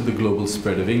as well as to the global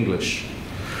spread of English.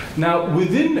 Now,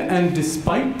 within and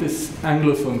despite this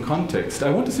Anglophone context, I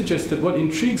want to suggest that what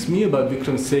intrigues me about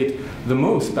Vikram Seth the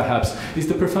most, perhaps, is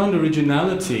the profound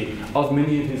originality of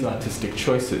many of his artistic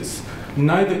choices.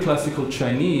 Neither classical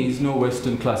Chinese nor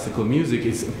Western classical music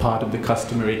is a part of the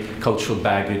customary cultural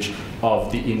baggage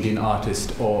of the Indian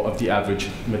artist or of the average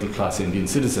middle-class Indian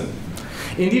citizen.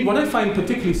 Indeed, what I find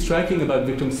particularly striking about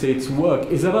Vikram Seth's work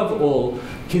is, above all,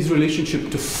 his relationship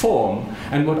to form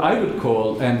and what I would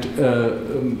call, and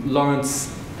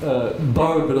Lawrence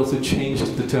borrowed but also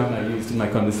changed the term I used in my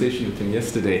conversation with him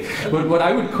yesterday, but what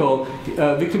I would call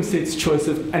Vikram Seth's choice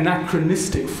of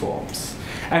anachronistic forms.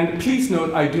 And please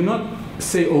note, I do not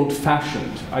say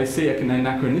old-fashioned. I say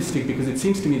anachronistic because it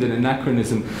seems to me that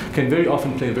anachronism can very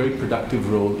often play a very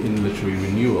productive role in literary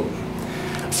renewal.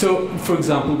 So, for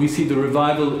example, we see the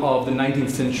revival of the 19th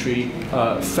century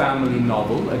family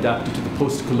novel adapted to the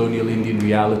post-colonial Indian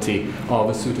reality of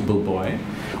A Suitable Boy,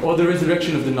 or the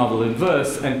resurrection of the novel in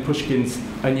verse and Pushkin's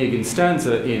Onegin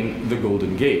stanza in The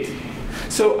Golden Gate.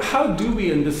 So how do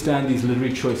we understand these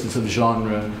literary choices of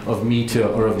genre, of meter,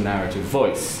 or of narrative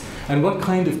voice? And what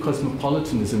kind of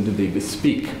cosmopolitanism do they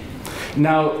bespeak?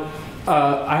 Now,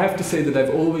 I have to say that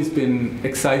I've always been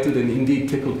excited and indeed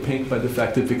tickled pink by the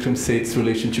fact that Vikram Seth's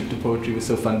relationship to poetry was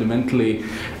so fundamentally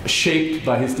shaped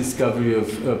by his discovery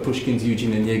of Pushkin's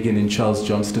Eugene and Onegin in Charles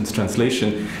Johnston's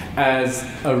translation. As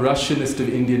a Russianist of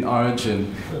Indian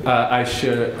origin, I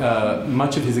share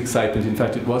much of his excitement. In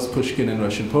fact, it was Pushkin and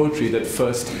Russian poetry that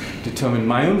first determined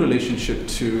my own relationship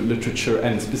to literature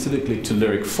and specifically to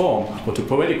lyric form or to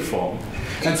poetic form.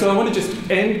 And so I want to just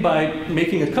end by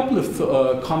making a couple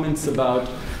of comments about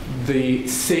the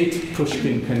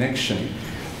Seth-Pushkin connection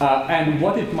and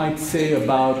what it might say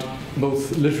about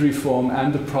both literary form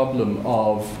and the problem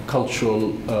of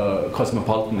cultural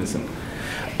cosmopolitanism.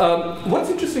 What's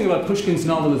interesting about Pushkin's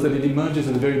novel is that it emerges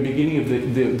at the very beginning of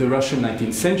the Russian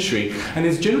 19th century and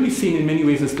is generally seen in many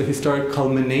ways as the historic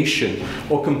culmination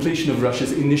or completion of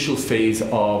Russia's initial phase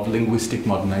of linguistic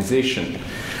modernization.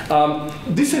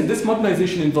 This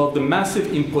modernization involved the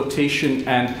massive importation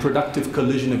and productive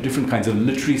collision of different kinds of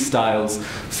literary styles,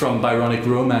 from Byronic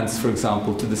romance, for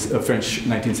example, to this French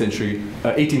 18th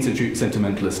century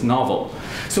sentimentalist novel.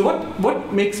 So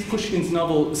what makes Pushkin's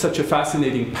novel such a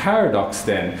fascinating paradox,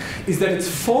 then, is that its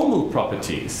formal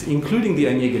properties, including the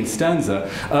Onegin stanza,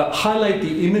 highlight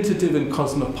the imitative and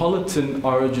cosmopolitan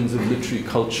origins of literary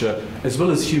culture, as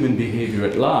well as human behavior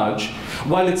at large,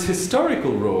 while its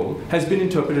historical role has been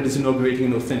interpreted as inaugurating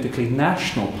an authentically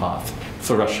national path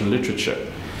for Russian literature.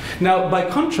 Now, by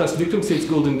contrast, Vikram Seth's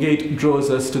Golden Gate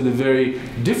draws us to the very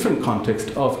different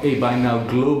context of a by now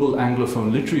global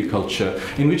Anglophone literary culture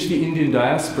in which the Indian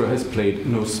diaspora has played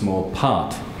no small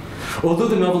part. Although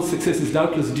the novel's success is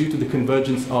doubtless due to the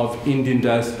convergence of Indian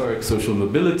diasporic social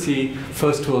mobility,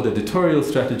 First World editorial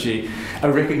strategy,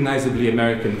 a recognizably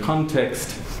American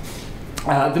context,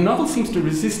 the novel seems to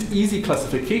resist easy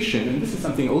classification, and this is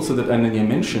something also that Ananya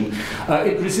mentioned.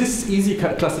 It resists easy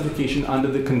classification under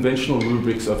the conventional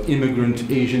rubrics of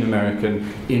immigrant, Asian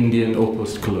American, Indian, or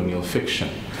post-colonial fiction.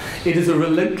 It is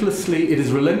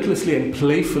relentlessly and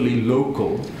playfully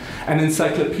local, an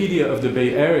encyclopedia of the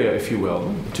Bay Area, if you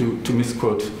will, to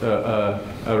misquote a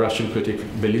Russian critic,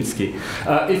 Belinsky,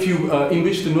 in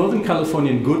which the Northern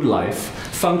Californian good life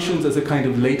functions as a kind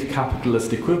of late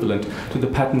capitalist equivalent to the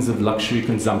patterns of luxury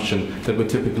consumption that were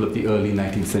typical of the early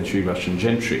 19th century Russian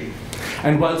gentry.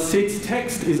 And while Seth's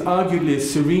text is arguably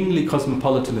as serenely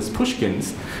cosmopolitan as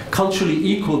Pushkin's, culturally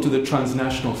equal to the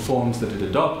transnational forms that it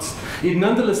adopts, it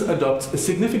nonetheless adopts a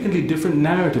significantly different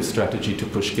narrative strategy to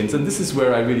Pushkin's, and this is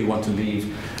where I really want to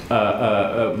leave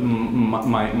my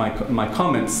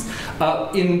comments.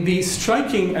 In the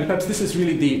striking, and perhaps this is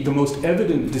really the most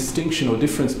evident distinction or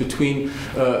difference between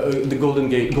the Golden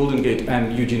Gate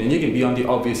and Eugene Onegin, beyond the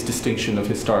obvious distinction of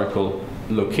historical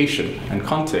location and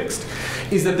context,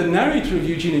 is that the narrator of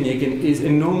Eugene Onegin is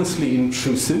enormously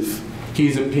intrusive.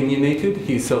 He's opinionated,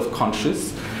 he's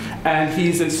self-conscious, and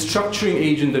he's a structuring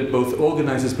agent that both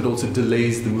organizes but also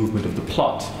delays the movement of the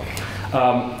plot.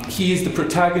 He is the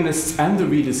protagonist's and the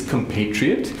reader's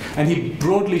compatriot, and he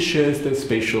broadly shares their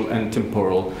spatial and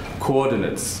temporal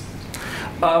coordinates.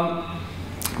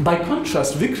 By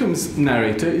contrast, Vikram's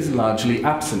narrator is largely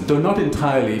absent, though not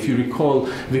entirely. If you recall,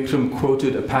 Vikram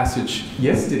quoted a passage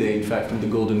yesterday, in fact, from the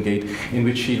Golden Gate, in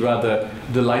which he rather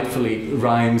delightfully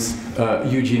rhymes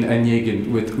Eugene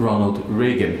Onegin with Ronald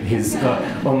Reagan, his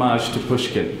homage to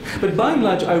Pushkin. But by and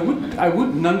large, I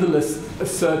would nonetheless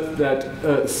assert that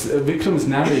Vikram's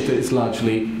narrator is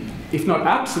largely, if not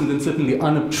absent, then certainly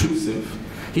unobtrusive.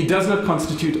 He does not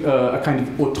constitute a kind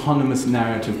of autonomous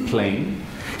narrative plane.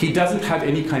 He doesn't have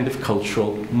any kind of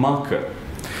cultural marker.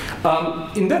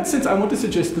 In that sense, I want to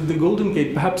suggest that the Golden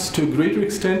Gate, perhaps to a greater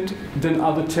extent than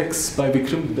other texts by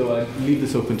Vikram, though I leave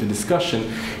this open to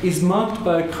discussion, is marked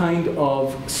by a kind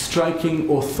of striking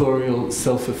authorial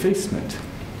self-effacement,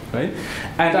 right?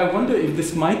 And I wonder if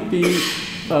this might be,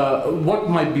 what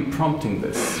might be prompting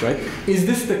this, right? Is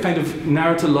this the kind of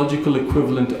narratological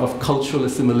equivalent of cultural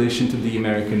assimilation to the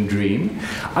American dream?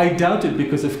 I doubt it,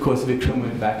 because of course Vikram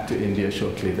went back to India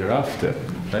shortly thereafter,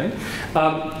 right?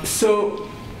 So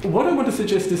what I want to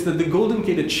suggest is that the Golden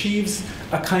Gate achieves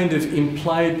a kind of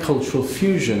implied cultural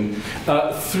fusion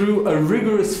through a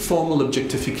rigorous formal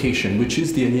objectification, which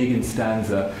is the Onegin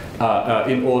stanza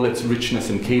in all its richness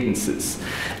and cadences.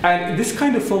 And this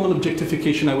kind of formal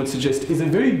objectification, I would suggest, is a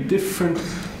very different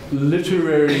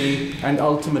literary and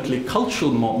ultimately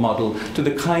cultural model to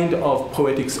the kind of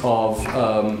poetics of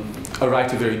a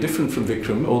writer very different from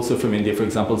Vikram, also from India, for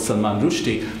example, Salman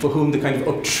Rushdie, for whom the kind of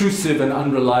obtrusive and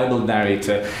unreliable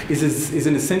narrator is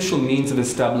an essential means of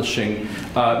establishing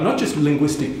not just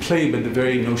linguistic play, but the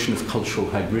very notion of cultural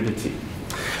hybridity.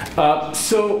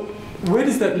 So where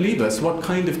does that leave us? What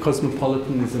kind of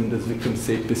cosmopolitanism does Vikram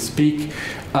Seth bespeak?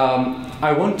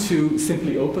 I want to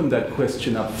simply open that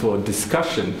question up for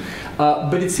discussion,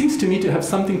 but it seems to me to have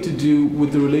something to do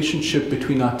with the relationship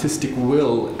between artistic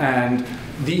will and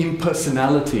the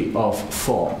impersonality of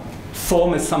form.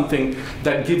 Form is something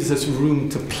that gives us room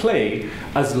to play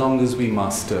as long as we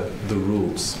master the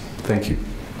rules. Thank you.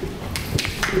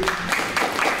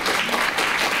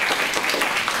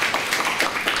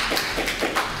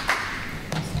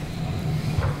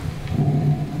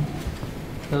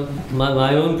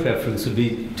 My own preference would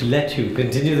be to let you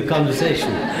continue the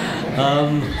conversation.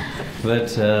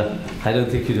 But I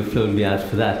don't think you'd have flown me out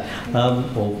for that,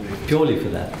 or purely for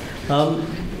that.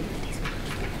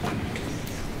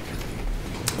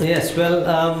 Yes, well,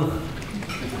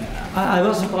 I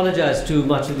must apologize to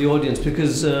much of the audience,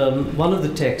 because one of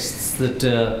the texts that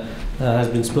has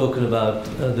been spoken about,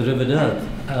 The Rivered Earth,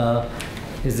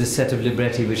 is this set of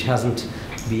libretti which hasn't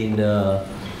been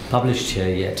published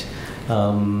here yet.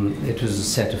 It was a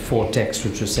set of 4 texts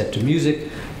which were set to music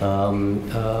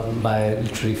by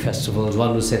literary festivals.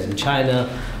 One was set in China,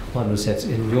 one was set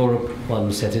in Europe, one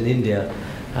was set in India,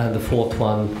 and the 4th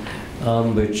one,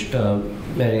 which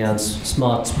Marianne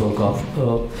Smart spoke of,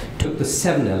 took the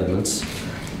 7 elements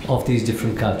of these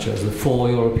different cultures. The 4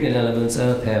 European elements: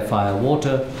 earth, air, fire,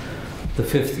 water. The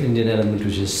 5th Indian element,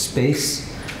 which is space.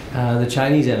 And the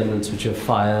Chinese elements, which are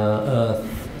fire, earth,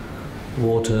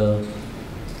 water,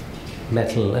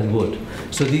 metal, and wood.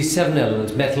 So these 7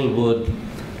 elements, metal, wood,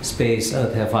 space,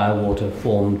 earth, air, fire, water,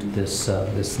 formed the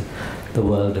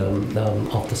world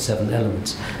of the 7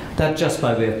 elements. That just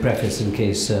by way of preface, in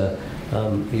case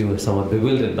you were somewhat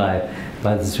bewildered by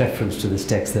this reference to this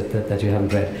text that you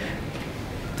haven't read.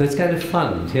 So it's kind of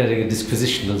fun hearing a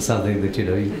disquisition on something that you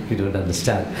don't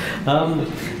understand.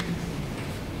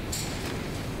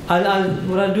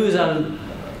 What I'll do is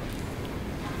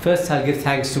first I'll give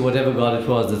thanks to whatever God it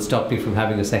was that stopped me from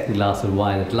having a second glass of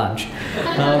wine at lunch.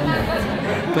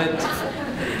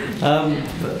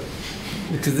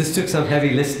 Because this took some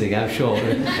heavy listening, I'm sure.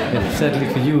 Certainly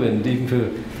for you, and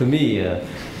even for me,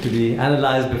 to be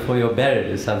analysed before you're buried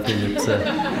is something that's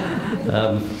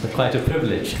quite a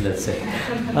privilege, let's say.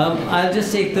 I'll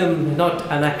just take them not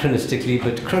anachronistically,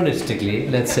 but chronistically,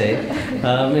 let's say,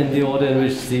 in the order in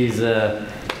which these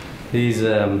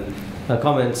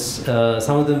comments,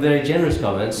 some of them very generous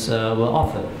comments, were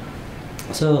offered.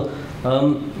 So,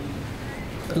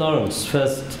 Lawrence,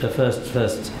 first,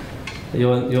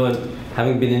 you're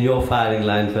having been in your firing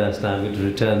line first, I'm going to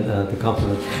return the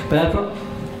compliment. But I'll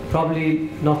probably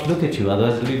not look at you,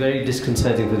 otherwise it'll be very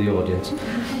disconcerting for the audience.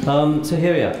 So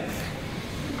here we are.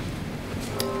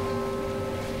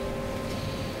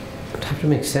 I have to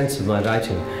make sense of my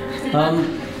writing.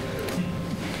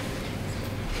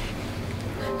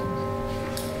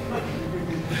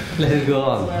 Let it go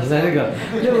on. Let it go.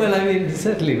 No, well, I mean,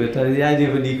 certainly, but the idea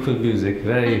of an equal music,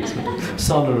 very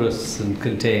sonorous and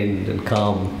contained and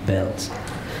calm bells.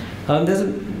 There's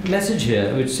a message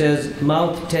here which says,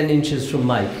 mouth 10 inches from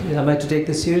mic. Am I to take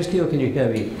this seriously, or can you hear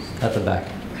me at the back?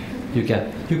 You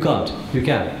can. You can't. You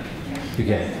can. You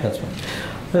can. That's fine.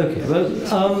 Okay, well,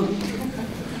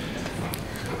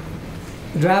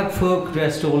 drab folk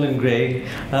dressed all in grey.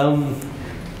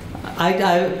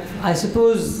 I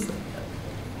suppose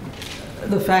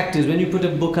the fact is, when you put a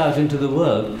book out into the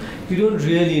world, you don't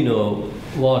really know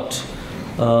what's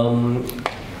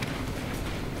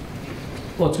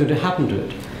going to happen to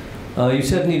it. You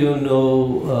certainly don't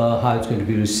know how it's going to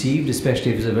be received,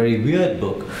 especially if it's a very weird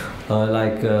book,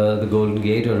 like The Golden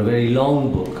Gate, or a very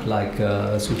long book, like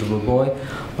A Suitable Boy.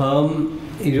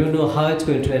 You don't know how it's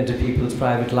going to enter people's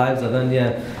private lives.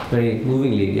 Adanya very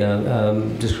movingly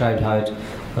described how it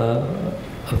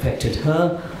affected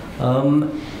her.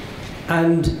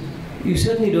 And you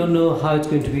certainly don't know how it's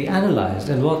going to be analyzed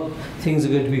and what things are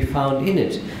going to be found in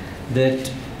it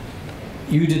that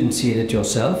you didn't see in it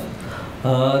yourself,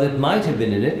 that might have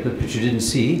been in it, but which you didn't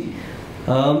see,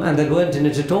 and that weren't in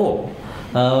it at all.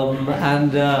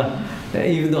 Even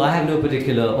though I have no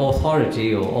particular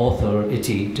authority or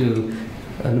authority to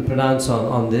pronounce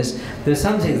on this, there's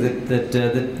some things that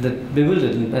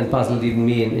bewildered and puzzled even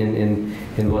me in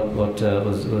what was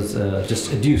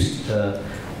just adduced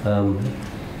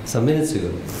some minutes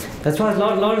ago. As far as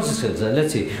Lawrence is concerned,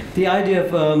 let's see. The idea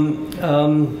of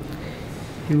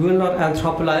you will not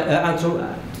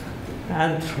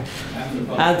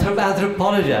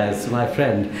anthropologize, my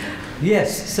friend.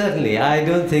 Yes, certainly. I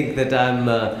don't think that I'm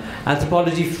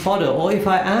anthropology fodder, or if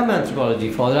I am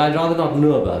anthropology fodder, I'd rather not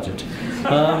know about it.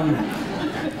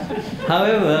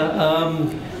 However,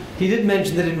 he did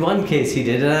mention that in one case he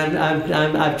did, and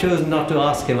I've chosen not to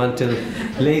ask him until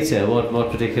later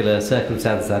what particular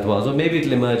circumstance that was, or maybe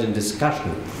it'll emerge in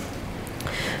discussion.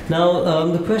 Now,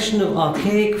 the question of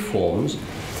archaic forms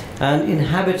and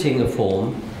inhabiting a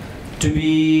form to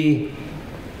be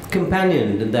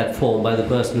companioned in that form by the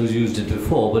person who's used it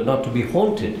before, but not to be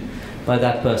haunted by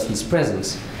that person's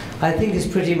presence, I think is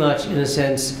pretty much, in a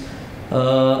sense,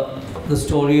 the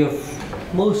story of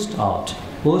most art,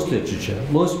 most literature,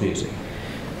 most music.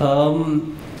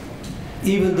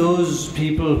 Even those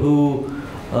people who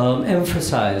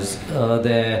emphasize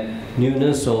their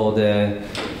newness or their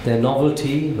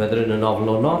novelty, whether in a novel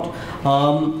or not,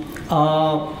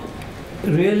 are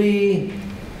really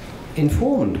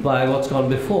informed by what's gone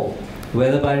before,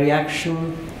 whether by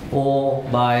reaction or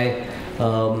by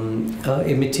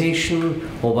imitation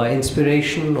or by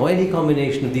inspiration or any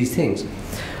combination of these things.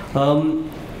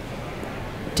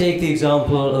 Take the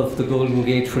example of the Golden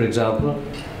Gate, for example.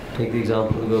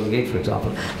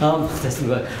 Doesn't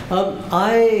work.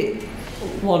 I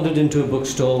wandered into a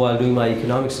bookstore while doing my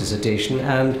economics dissertation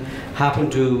and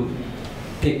happened to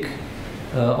pick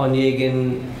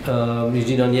Onegin,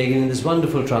 Eugene Onegin, in this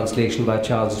wonderful translation by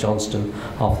Charles Johnston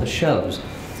off the shelves.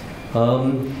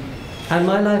 And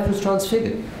my life was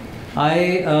transfigured.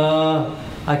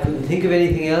 I couldn't think of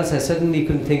anything else. I certainly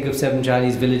couldn't think of 7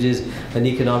 Chinese villages, an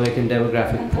economic and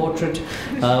demographic portrait.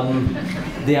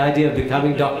 The idea of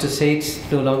becoming Dr.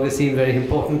 Seth no longer seemed very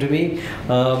important to me.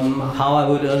 How I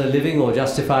would earn a living or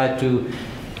justify it to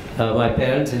my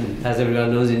parents, and as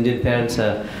everyone knows, Indian parents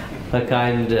are a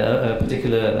kind,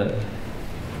 particular,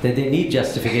 they need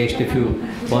justification if you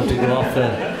want to go off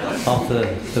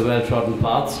the well-trodden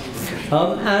paths.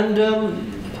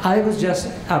 I was just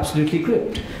absolutely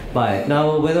gripped by it.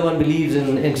 Now, whether one believes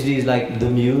in entities like the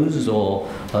muse or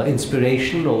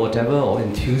inspiration or whatever, or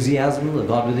enthusiasm, the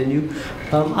God within you,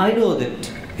 I know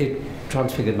that it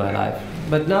transfigured my life.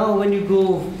 But now when you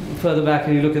go further back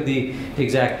and you look at the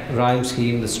exact rhyme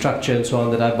scheme, the structure and so on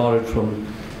that I borrowed from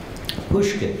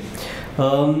Pushkin,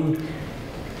 2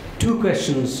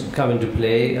 questions come into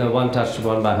play, one touched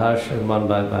upon by Harsh and one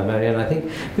by Marianne, I think,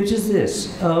 which is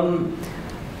this.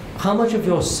 How much of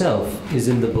yourself is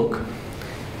in the book?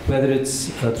 whether it's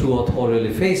through authorial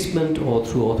effacement or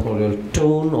through authorial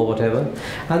tone or whatever.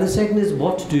 And the second is,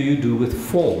 what do you do with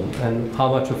form, and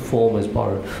how much of form is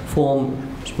borrowed? Form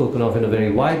spoken of in a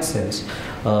very wide sense,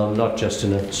 not just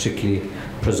in a strictly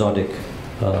prosodic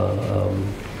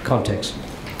context.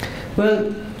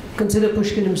 Well, consider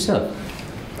Pushkin himself.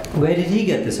 Where did he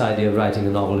get this idea of writing a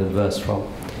novel in verse from?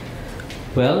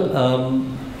 Well,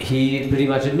 he pretty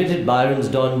much admitted Byron's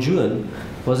Don Juan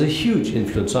was a huge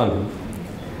influence on him.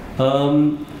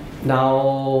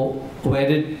 Now, where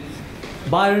did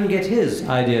Byron get his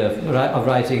idea of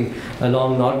writing a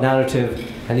long narrative?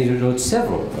 And he wrote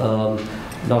several,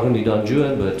 not only Don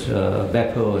Juan, but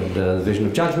Beppo and The Vision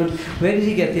of Judgment. Where did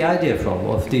he get the idea from,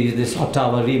 of this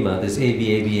ottava rima, this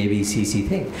A-B-C-C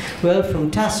thing? Well, from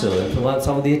Tasso and from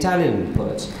some of the Italian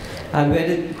poets. And where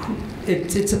did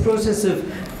it's a process of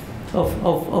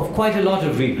quite a lot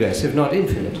of regress, if not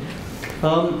infinite.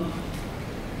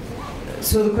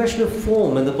 So the question of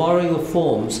form and the borrowing of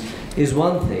forms is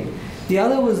one thing. The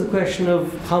other was the question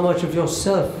of how much of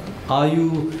yourself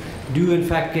do you in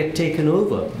fact get taken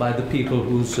over by the people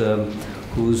whose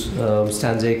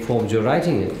stanzaic forms you're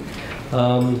writing in?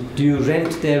 Do you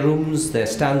rent their rooms, their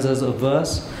stanzas of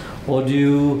verse, or do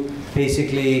you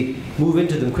basically move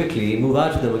into them quickly, move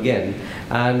out of them again,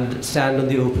 and stand on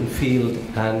the open field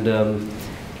and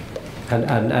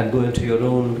go into your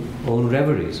own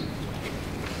reveries?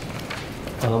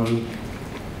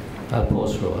 I'll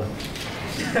pause for a while.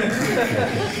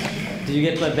 Okay. Did you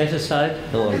get my better side?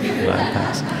 Oh,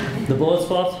 thanks. The bald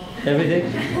spot?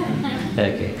 Everything?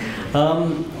 Okay.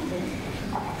 I'm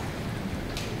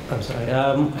sorry.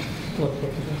 What was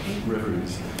that?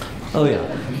 Reveries. Oh yeah,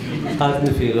 out in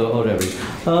the field or reverie.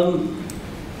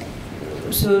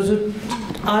 So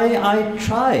I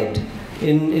tried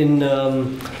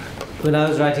when I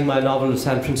was writing my novel of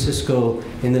San Francisco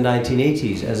in the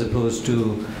 1980s, as opposed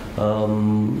to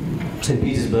St.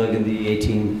 Petersburg in the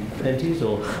 1820s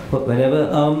or whenever,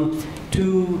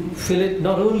 to fill it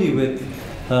not only with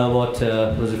what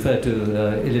was referred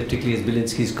to elliptically as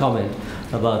Belinsky's comment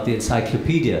about the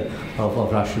encyclopedia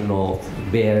of Russian or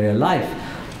Bay Area life,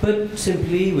 but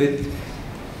simply with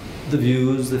the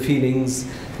views, the feelings,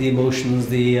 the emotions,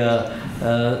 the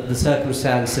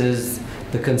circumstances,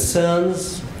 the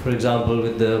concerns. For example,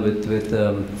 with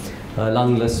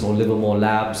lungless or Livermore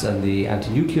Labs and the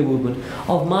anti-nuclear movement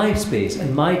of my space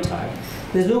and my time.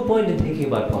 There's no point in thinking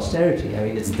about posterity. I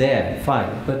mean, it's there, fine.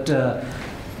 But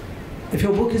if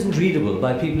your book isn't readable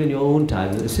by people in your own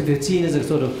time, if it's seen as a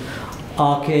sort of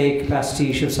archaic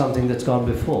pastiche of something that's gone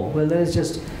before, well, then it's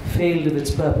just failed of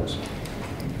its purpose.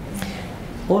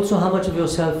 Also, how much of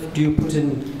yourself do you put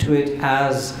into it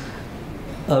as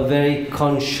a very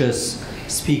conscious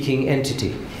speaking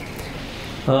entity?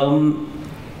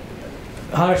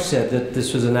 Harsh said that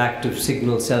this was an act of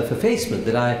signal self-effacement,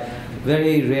 that I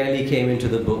very rarely came into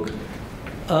the book.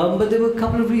 But there were a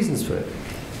couple of reasons for it.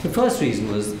 The first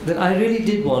reason was that I really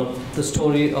did want the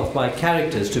story of my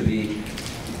characters to be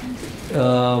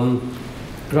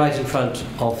right in front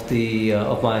of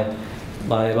of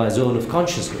my zone of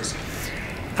consciousness.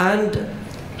 And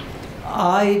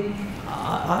I'm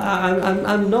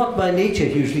not by nature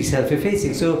hugely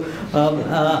self-effacing, so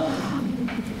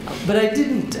but I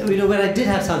didn't, when I did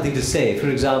have something to say, for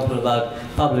example, about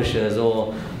publishers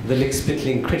or the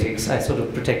lick-spittling critics, I sort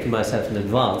of protected myself in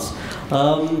advance.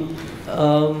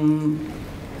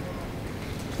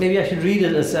 Maybe I should read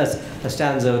it as a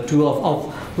stanza or two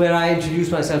of where I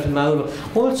introduce myself in my own book.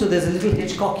 Also, there's a little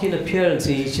Hitchcockian appearance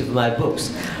in each of my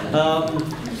books.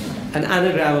 An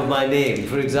anagram of my name.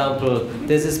 For example,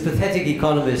 there's this pathetic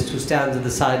economist who stands at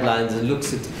the sidelines and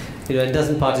looks at, and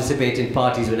doesn't participate in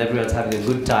parties when everyone's having a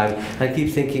good time, and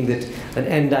keeps thinking that an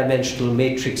n-dimensional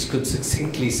matrix could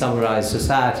succinctly summarize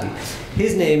society.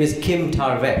 His name is Kim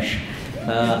Tarvesh,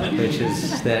 which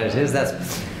is, there it is. That's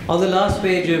on the last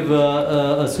page of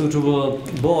A Suitable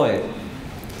Boy.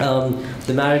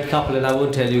 The married couple, and I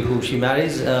won't tell you who she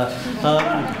marries,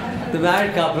 the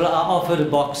married couple are offered a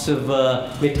box of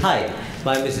mithai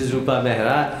by Mrs. Rupa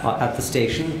Mehra at the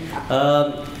station,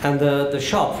 and the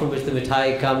shop from which the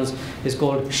mithai comes is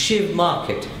called Shiv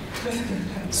Market,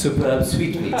 superb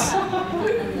sweetmeats.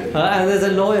 And there's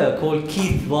a lawyer called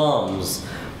Keith Worms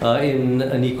in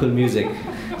Unequal Music.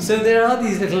 So there are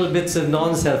these little bits of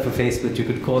non-self-effacement, you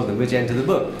could call them, which enter the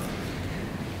book.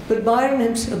 But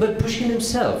Pushkin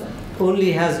himself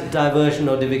only has diversion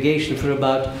or divagation for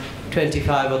about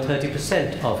 25 or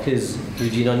 30% of his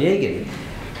Eugene Onegin,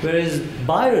 whereas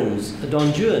Byron's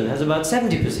Don Juan has about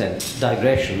 70%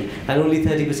 digression and only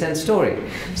 30% story.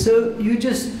 So you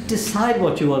just decide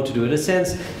what you want to do. In a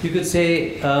sense, you could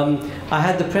say, I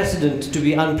had the precedent to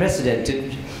be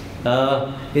unprecedented,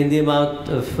 in the amount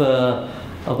of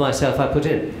myself I put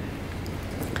in.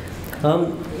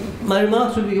 My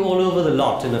remarks will be all over the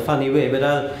lot in a funny way, but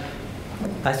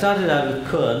I started out with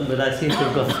Kern, but I seem to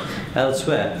have gone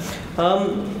elsewhere.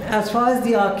 As far as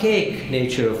the archaic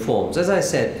nature of forms, as I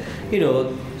said,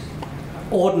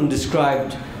 Auden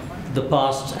described the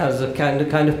past as a kind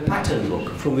of pattern book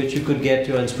from which you could get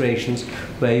your inspirations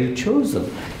where you chose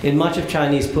them. In much of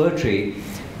Chinese poetry,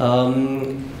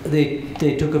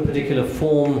 they took a particular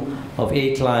form of an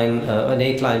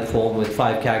 8-line form with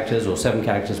 5 characters or 7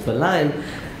 characters per line,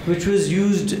 which was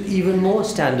used even more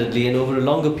standardly and over a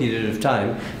longer period of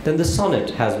time than the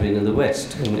sonnet has been in the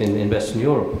West, in Western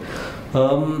Europe.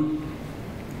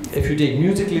 If you take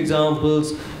musical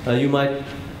examples, you might,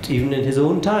 even in his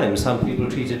own time, some people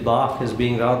treated Bach as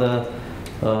being rather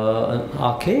an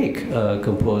archaic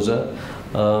composer,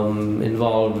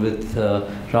 involved with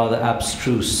rather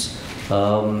abstruse,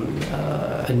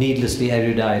 needlessly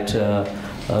erudite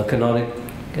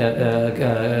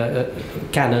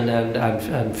canon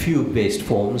and fugue-based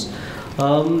forms.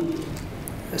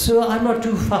 So I'm not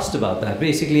too fussed about that.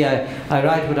 Basically, I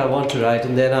write what I want to write,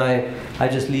 and then I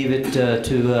just leave it to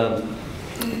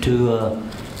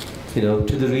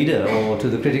the reader or to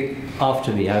the critic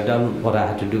after me. I've done what I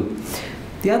had to do.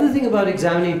 The other thing about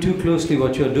examining too closely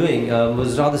what you're doing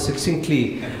was rather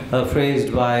succinctly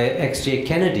phrased by X.J.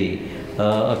 Kennedy,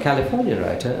 a California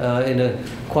writer, in a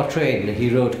quatrain he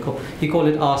wrote. He called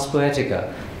it Ars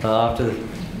Poetica,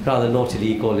 rather naughtily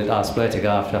he called it Ars Poetica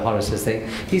after Horace's thing.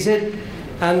 He said,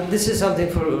 and this is something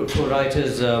for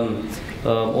writers, and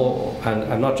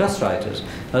not just writers,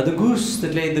 the goose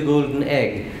that laid the golden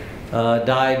egg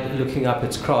died looking up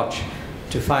its crotch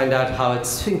to find out how its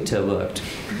sphincter worked.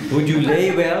 Would you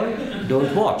lay well?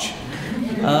 Don't watch.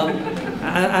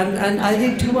 And I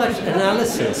think too much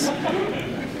analysis.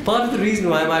 Part of the reason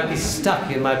why I might be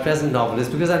stuck in my present novel is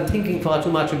because I'm thinking far too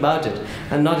much about it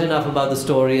and not enough about the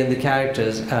story and the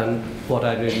characters and what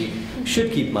I really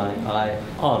should keep my eye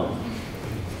on.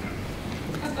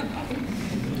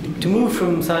 To move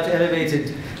from such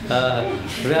elevated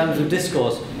realms of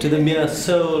discourse to the mere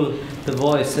soul, the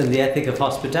voice, and the ethic of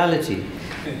hospitality,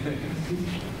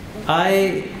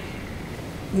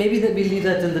 maybe that we leave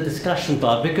that to the discussion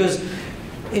part, because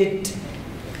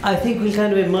I think will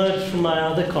kind of emerge from my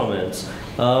other comments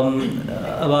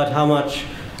about how much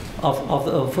of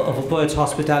a poet's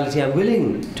hospitality I'm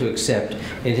willing to accept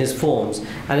in his forms,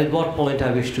 and at what point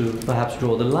I wish to perhaps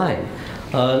draw the line.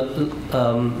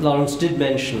 Lawrence did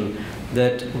mention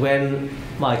that when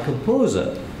my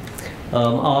composer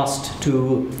asked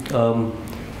to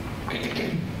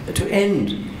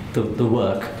end the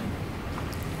work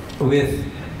with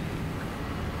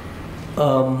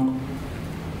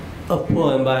a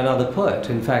poem by another poet,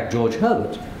 in fact George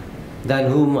Herbert,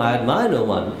 than whom I admire no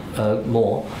one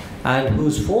more, and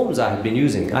whose forms I had been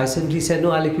using, I simply said,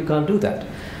 no, Alec, you can't do that.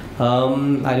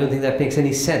 I don't think that makes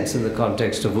any sense in the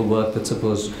context of a work that's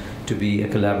supposed to be a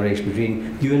collaboration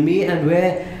between you and me, and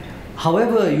where,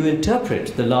 however you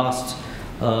interpret the last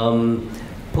poem,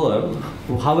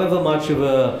 however much of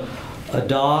a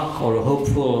dark or a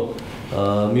hopeful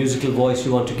musical voice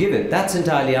you want to give it, that's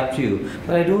entirely up to you.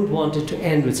 But I don't want it to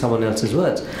end with someone else's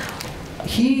words.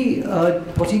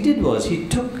 What he did was he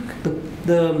took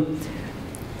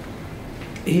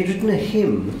he'd written a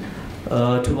hymn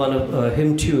a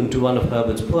hymn tune to one of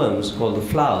Herbert's poems called The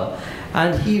Flower,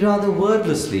 and he rather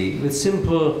wordlessly, with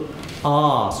simple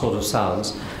sort of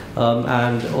sounds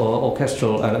and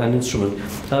orchestral and instrument,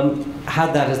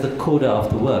 had that as the coda of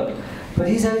the work. But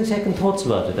he's having second thoughts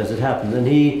about it as it happened, and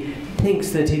he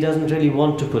thinks that he doesn't really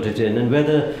want to put it in, and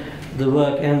whether the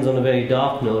work ends on a very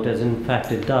dark note, as in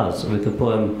fact it does, with a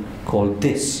poem called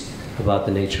This, about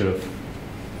the nature of,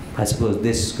 I suppose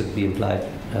this could be implied,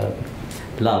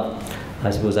 love. I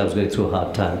suppose I was going through a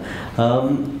hard time.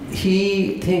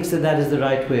 He thinks that that is the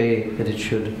right way that it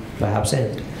should perhaps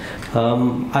end.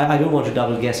 I don't want to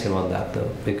double guess him on that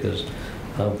though, because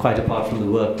quite apart from the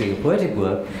work being a poetic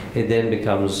work, it then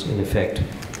becomes in effect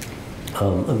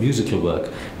a musical work,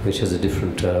 which is a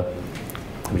different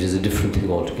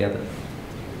thing altogether.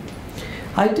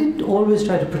 I did always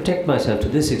try to protect myself to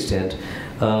this extent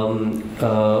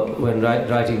when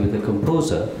writing with a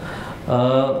composer,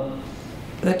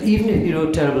 that even if he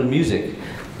wrote terrible music,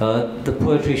 the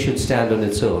poetry should stand on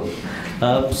its own.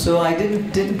 So I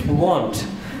didn't want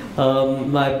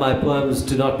my poems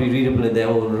to not be readable in their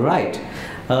own right.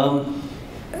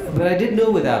 But I did know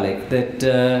with Alec that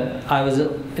I was,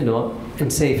 in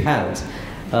safe hands.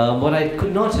 What I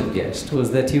could not have guessed was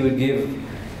that he would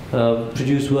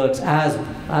produce works as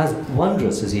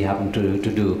wondrous as he happened to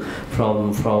do,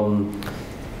 from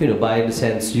by in a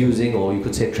sense using, or you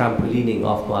could say trampolining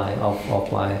off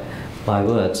my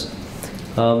words.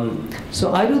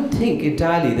 So I don't think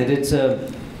entirely that it's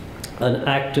an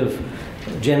act of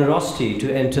generosity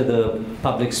to enter the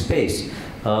public space,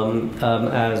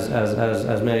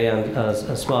 as Marianne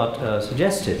Smart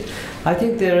suggested. I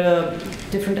think there are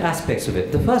different aspects of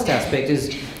it. The first aspect is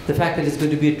the fact that it's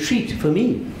going to be a treat for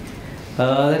me.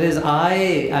 That is, I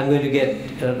am going to get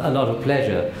a lot of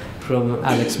pleasure from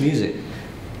Alec's music.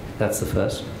 That's the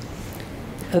first.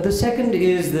 The second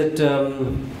is that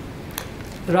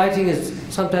writing is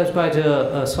sometimes quite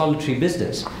a solitary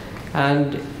business,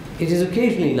 and it is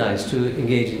occasionally nice to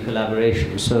engage in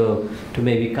collaboration, so to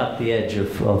maybe cut the edge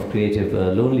of creative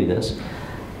loneliness.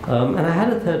 And I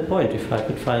had a third point, if I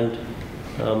could find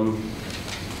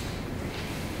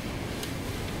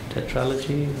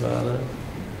tetralogy, rather,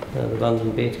 the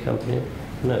London Bait Company,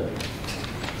 no.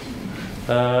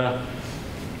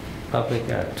 Public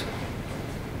Act.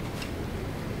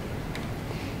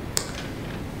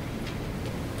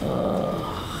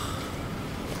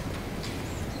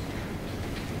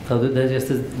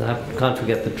 I can't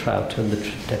forget the trout and the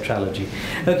tetralogy.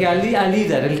 Okay, I'll leave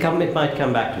that. It might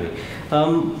come back to me.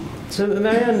 So,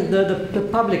 Marianne, the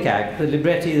public act, the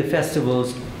libretti, the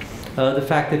festivals, the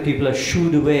fact that people are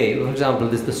shooed away. For example,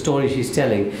 the story she's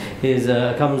telling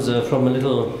comes from a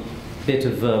little bit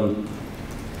of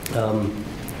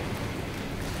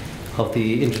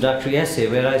the introductory essay,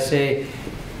 where I say,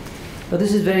 well,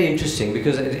 this is very interesting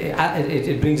because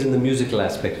it brings in the musical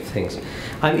aspect of things.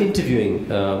 I'm interviewing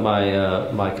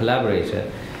my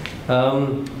collaborator.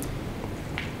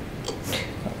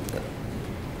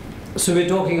 So we're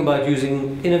talking about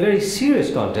using, in a very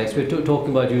serious context, we're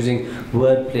talking about using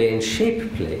wordplay and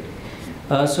shape play.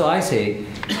 So I say,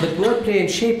 but wordplay and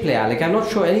shape play, Alec, I'm not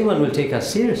sure anyone will take us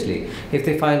seriously if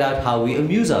they find out how we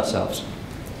amuse ourselves.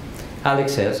 Alec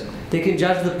says, they can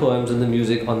judge the poems and the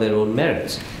music on their own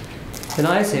merits. And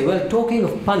I say, well, talking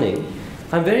of punning,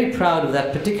 I'm very proud of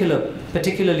that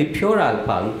particularly puerile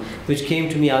pun which came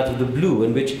to me out of the blue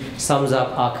and which sums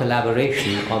up our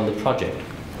collaboration on the project.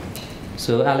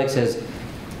 So Alex says,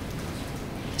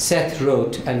 Seth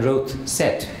wrote and wrote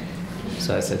Set.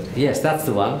 So I said, yes, that's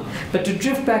the one. But to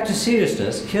drift back to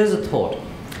seriousness, here's a thought.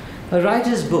 A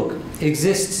writer's book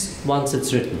exists once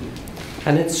it's written,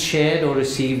 and it's shared or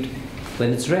received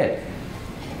when it's read.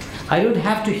 I don't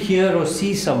have to hear or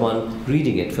see someone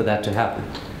reading it for that to happen.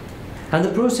 And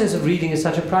the process of reading is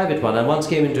such a private one. I once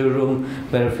came into a room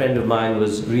where a friend of mine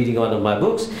was reading one of my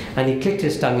books, and he clicked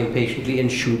his tongue impatiently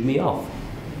and shooed me off.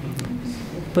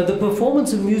 But the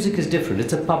performance of music is different.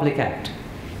 It's a public act.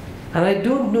 And I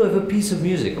don't know if a piece of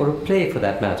music, or a play for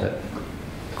that matter,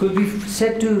 could be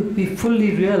said to be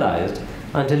fully realized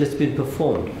until it's been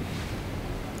performed.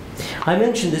 I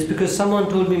mention this because someone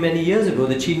told me many years ago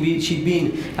that she'd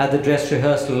been at the dress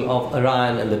rehearsal of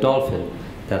Orion and the Dolphin,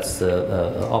 that's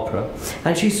the opera,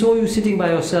 and she saw you sitting by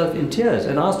yourself in tears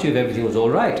and asked you if everything was all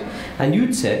right. And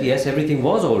you'd said, yes, everything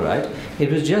was all right. It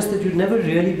was just that you'd never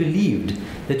really believed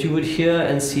that you would hear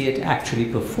and see it actually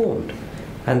performed.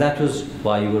 And that was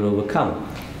why you were overcome.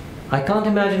 I can't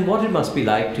imagine what it must be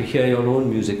like to hear your own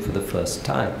music for the first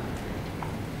time.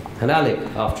 And Alec,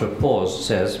 after a pause,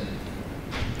 says,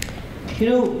 you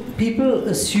know, people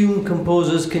assume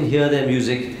composers can hear their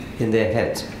music in their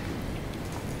heads.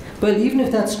 Well, even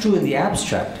if that's true in the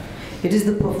abstract, it is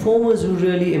the performers who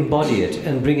really embody it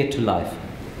and bring it to life,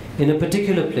 in a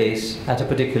particular place, at a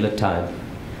particular time.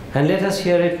 And let us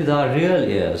hear it with our real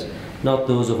ears, not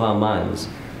those of our minds.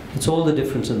 It's all the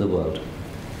difference in the world.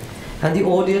 And the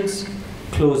audience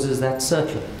closes that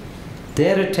circle.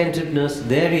 Their attentiveness,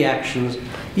 their reactions,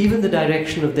 even the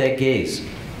direction of their gaze.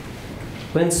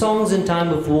 When Songs in Time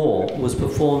of War was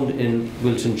performed in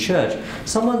Wilton Church,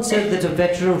 someone said that a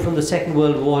veteran from the Second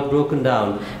World War had broken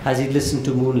down as he listened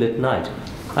to Moonlit Night.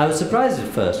 I was surprised at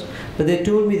first, but they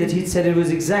told me that he'd said it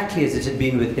was exactly as it had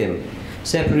been with him,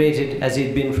 separated as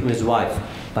he'd been from his wife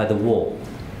by the war.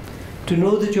 To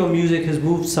know that your music has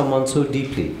moved someone so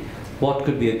deeply, what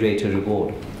could be a greater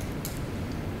reward?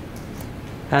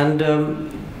 And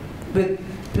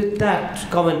with that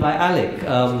comment by Alec,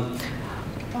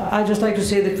 I'd just like to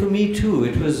say that for me too,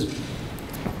 it was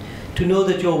to know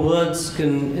that your words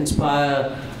can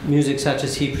inspire music such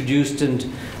as he produced, and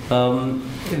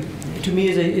to me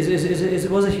it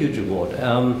was a huge reward.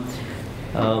 And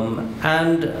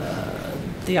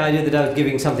the idea that I was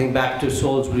giving something back to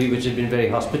Salisbury, which had been very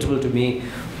hospitable to me,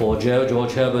 or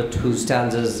George Herbert, whose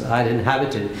stanzas I'd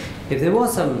inhabited, if there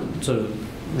was some sort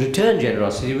of return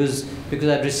generosity, it was because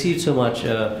I'd received so much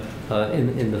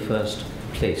in the first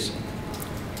place.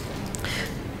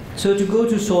 So to go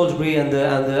to Salisbury and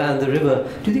the river,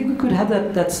 do you think we could have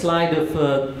that slide of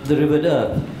the rivered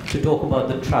earth to talk about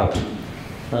the trout?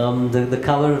 The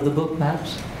cover of the book,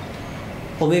 perhaps?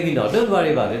 Or maybe not. Don't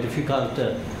worry about it if you can't.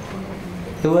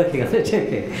 You're working on it.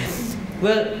 Okay.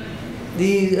 Well,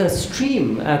 the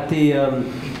stream at the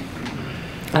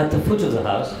foot of the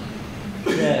house,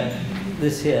 there,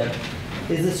 this here,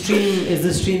 is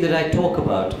the stream that I talk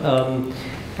about.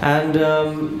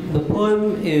 The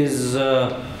poem is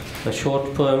a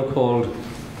short poem called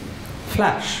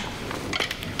Flash.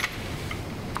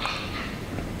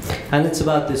 And it's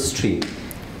about this stream.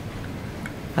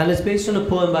 And it's based on a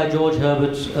poem by George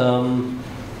Herbert,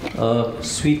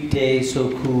 Sweet day,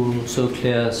 so cool, so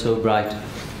clear, so bright,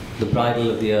 the bridle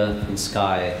of the earth and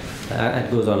sky. And it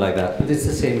goes on like that, but it's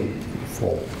the same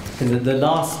form. In the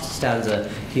last stanza,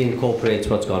 he incorporates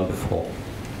what's gone before.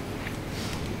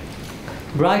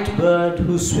 Bright bird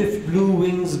whose swift blue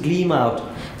wings gleam out,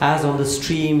 as on the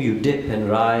stream you dip and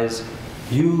rise,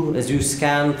 you, as you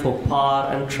scan for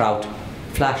par and trout,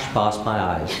 flash past my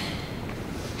eyes.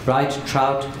 Bright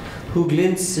trout, who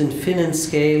glints in fin and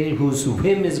scale, whose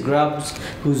whim is grubs,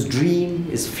 whose dream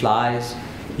is flies,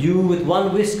 you, with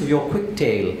one whisk of your quick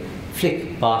tail,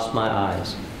 flick past my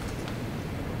eyes.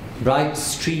 Bright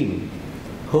stream,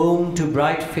 home to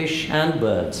bright fish and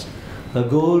birds, a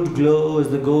gold glow as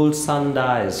the gold sun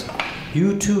dies.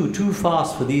 You too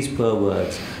fast for these poor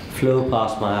words, flow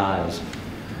past my eyes.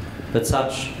 But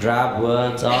such drab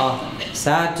words are,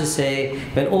 sad to say,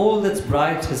 when all that's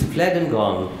bright has fled and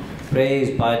gone,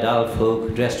 praised by dull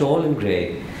folk, dressed all in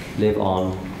grey, live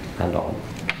on and on.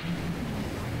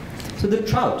 So the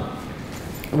trout.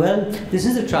 Well, this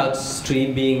is a trout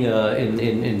stream being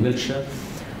in Wiltshire,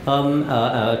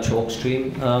 a chalk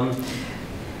stream.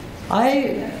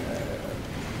 I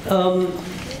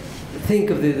think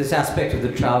of this aspect of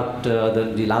the trout,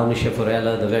 the launische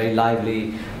Forelle, the very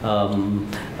lively,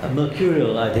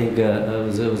 mercurial, I think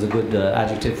was a good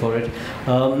adjective for it,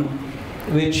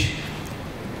 which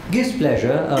gives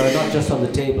pleasure, not just on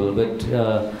the table, but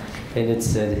in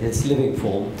its living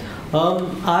form.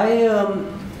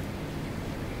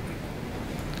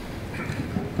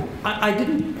 I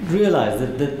didn't realize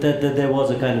that there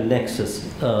was a kind of nexus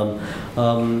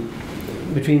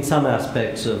between some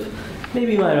aspects of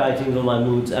maybe my writing or my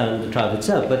moods and the trout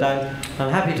itself, but I'm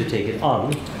happy to take it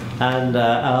on. And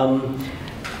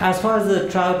as far as the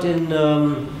trout in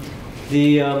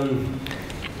the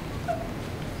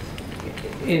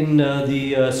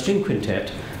string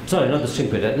quintet, sorry, not the string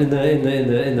quintet, in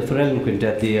the Forellen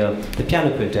quintet, the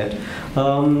piano quintet,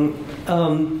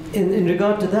 in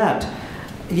regard to that,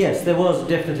 yes, there was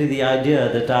definitely the idea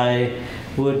that I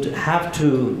would have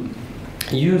to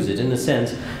use it in a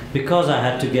sense because I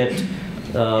had to get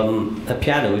a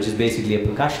piano, which is basically a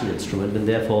percussion instrument and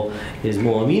therefore is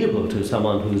more amenable to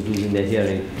someone who's losing their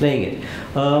hearing playing it.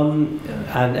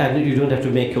 And you don't have to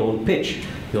make your own pitch,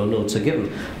 your notes are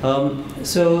given.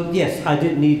 So yes, I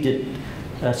did need it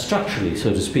structurally,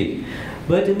 so to speak.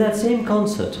 But in that same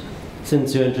concert,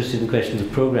 since you're interested in questions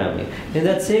of programming, in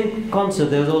that same concert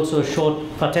there was also a short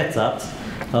quartettsatz,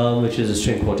 which is a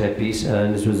string quartet piece,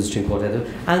 and this was a string quartet.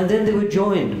 And then they were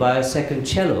joined by a second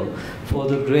cello for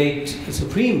the great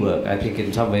supreme work, I think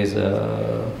in some ways,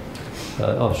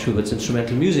 of Schubert's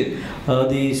instrumental music,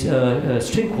 the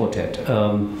string quartet,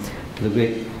 the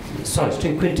great,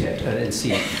 string quintet in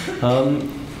C.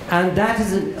 And that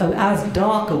is as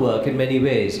dark a work in many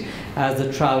ways as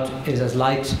the trout is as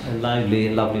light and lively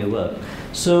and lovely a work.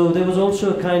 So there was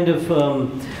also a kind of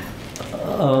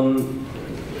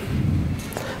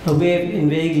a way of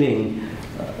inveigling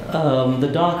the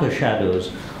darker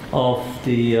shadows of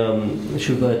the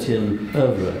Schubertian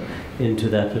oeuvre into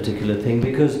that particular thing,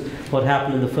 because what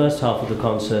happened in the first half of the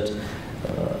concert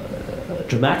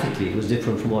dramatically was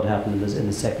different from what happened in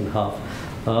the second half.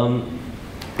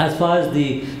 As far as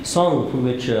the song from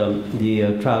which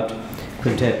the Trout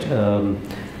Quintet,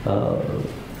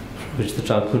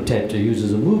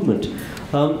 uses a movement,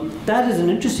 that is an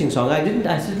interesting song. I didn't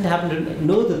happen to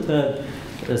know the third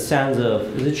stanza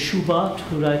of, is it Schubert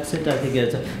who writes it? I think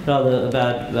it's rather a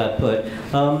bad poet.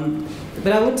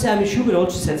 But I would say, I mean, Schubert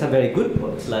also said some very good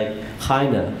poets like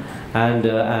Heine and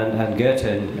Goethe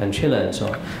and Schiller and so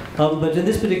on. But in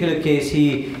this particular case,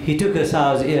 he took a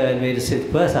sow's ear and made a synth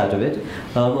verse out of it.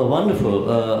 A wonderful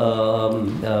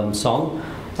song.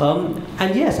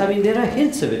 And yes, I mean, there are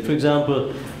hints of it. For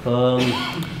example,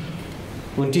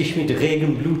 Und ich mit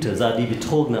regem Blute sah die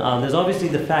betrogene Arm. There's obviously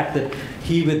the fact that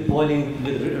he with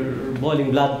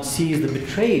boiling blood sees the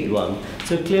betrayed one.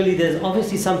 So clearly there's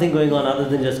obviously something going on other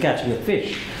than just catching a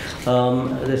fish.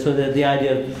 So the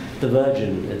idea of the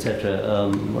Virgin, etc.,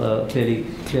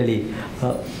 clearly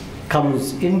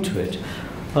comes into it.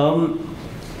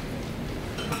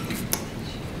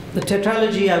 The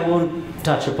tetralogy I won't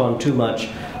touch upon too much.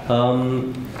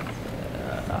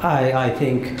 I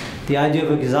think the idea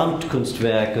of a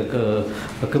Gesamtkunstwerk,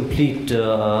 a complete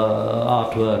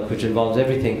artwork which involves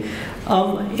everything,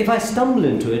 if I stumble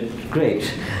into it,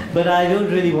 great. But I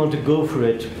don't really want to go for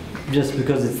it just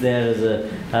because it's there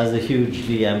as a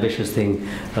hugely ambitious thing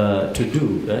to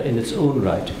do in its own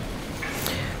right.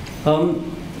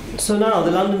 So now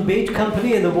the London Bait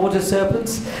Company and the Water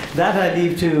Serpents, that I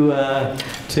leave to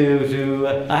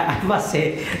I must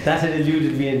say that had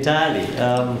eluded me entirely.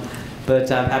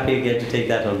 But I'm happy again to take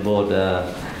that on board.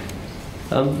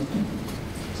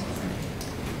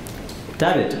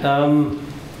 David,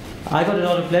 I got a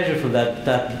lot of pleasure from that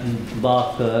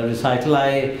Bach recital.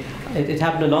 It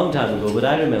happened a long time ago, but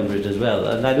I remember it as well.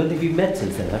 And I don't think we've met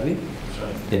since then, have we?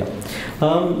 Yeah.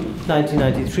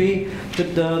 1993,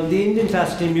 the Indian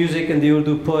classical music and the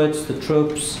Urdu poets, the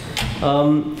tropes.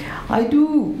 I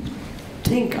do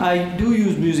think I do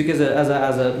use music as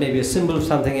a maybe a symbol of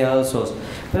something else,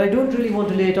 but I don't really want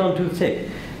to lay it on too thick.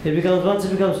 Once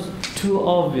it becomes too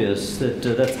obvious that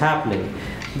that's happening,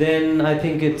 then I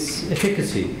think its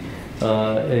efficacy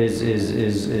is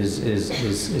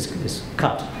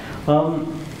cut.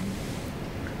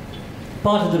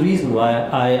 Part of the reason why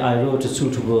I wrote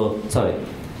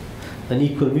an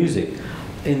equal music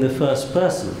in the first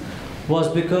person was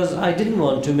because I didn't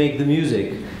want to make the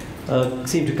music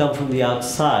seem to come from the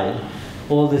outside.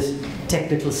 All this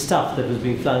technical stuff that was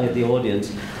being flung at the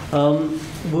audience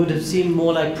would have seemed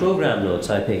more like program notes,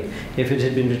 I think, if it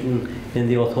had been written in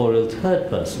the authorial third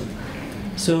person.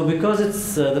 So because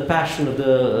it's the passion of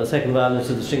the second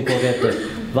violinist of the string quartet,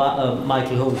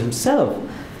 Michael Holmes himself,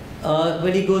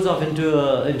 when he goes off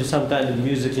into some kind of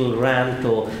musical rant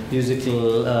or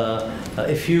musical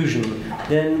effusion,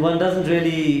 then one doesn't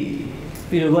really,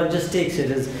 one just takes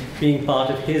it as being part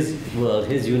of his world,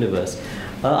 his universe.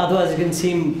 Otherwise, it can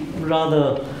seem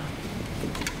rather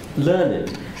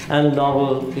learned, and a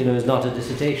novel, is not a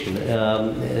dissertation.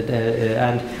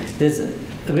 And there's a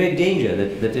great danger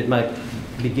that it might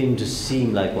begin to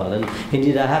seem like one. And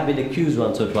indeed, I have been accused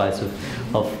once or twice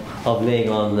of laying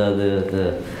on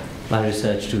my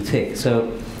research too thick.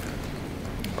 So,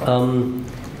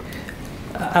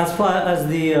 as far as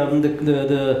the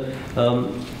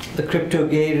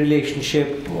crypto-gay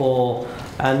relationship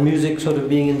and music sort of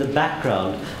being in the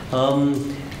background,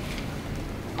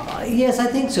 yes, I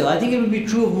think so. I think it would be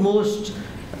true of most,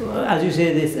 as you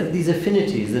say, these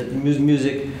affinities that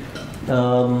music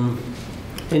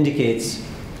indicates.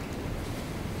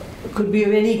 Could be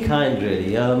of any kind,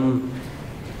 really.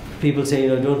 People say,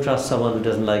 don't trust someone who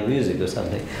doesn't like music or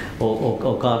something,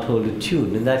 or can't hold a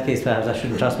tune. In that case, perhaps I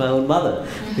shouldn't trust my own mother,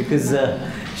 because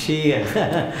she, I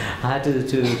had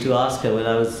to ask her when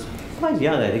I was quite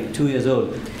young, I think 2 years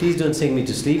old, please don't sing me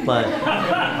to sleep. Kali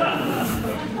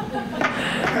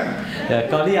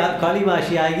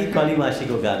Mashi aayegi, Kali Mashi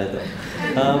ko gaane do.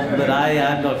 But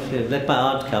I'm not, let my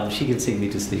aunt come, she can sing me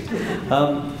to sleep.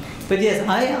 But yes,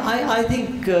 I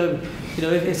think,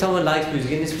 if someone likes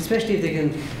music, and especially if they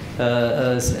can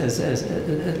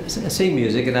sing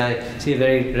music, and I see a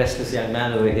very restless young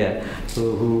man over here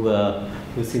who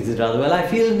sings it rather well, I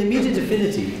feel an immediate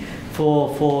affinity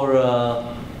for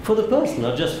the person,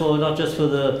 not just for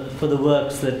the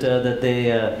works that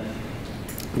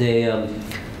they're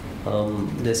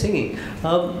singing.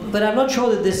 But I'm not sure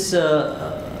that this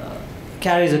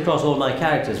carries across all my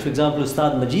characters. For example,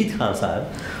 Ustad Majid Khan Sahib,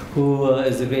 who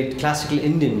is a great classical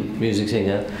Indian music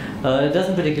singer,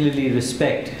 doesn't particularly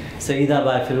respect Sayyida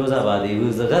Bai Firozabadi, who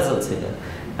is the ghazal singer.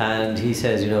 And he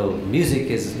says, music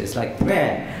is like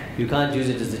prayer. You can't use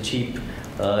it as the cheap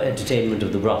entertainment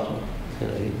of the brothel.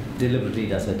 He deliberately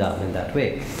does it down in that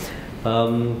way.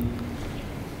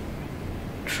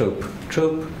 Trope,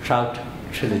 shout,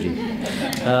 trilogy.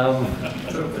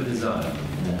 Trope for desire.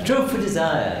 Trope for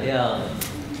desire, yeah.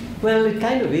 Well, it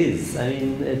kind of is. I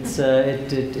mean, it's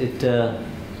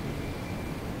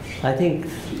I think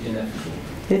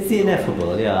it's the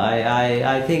ineffable. Yeah,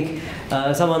 I think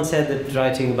someone said that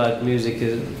writing about music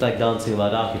is like dancing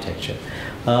about architecture,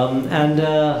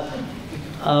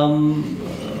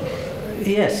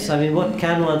 yes. I mean, what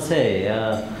can one say?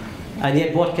 And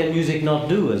yet, what can music not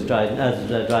do, as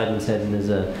Dryden said in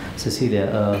his Cecilia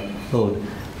ode.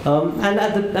 And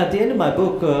at the end of my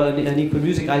book, An Equal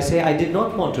Music, I say I did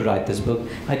not want to write this book.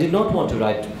 I did not want to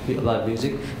write about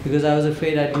music because I was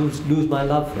afraid I'd lose my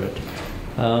love for it.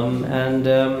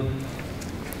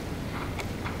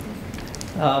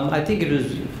 I think it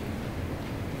was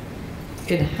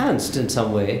enhanced in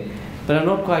some way, but I'm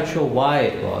not quite sure why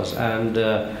it was, and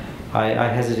I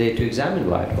hesitate to examine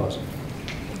why it was.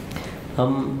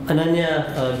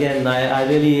 Ananya, again, I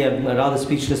really am rather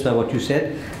speechless by what you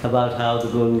said about how the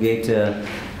Golden Gate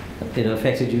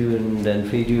affected you and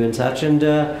freed you and such, and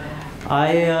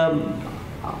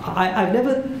I've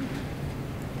never...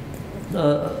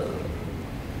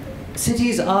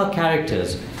 cities are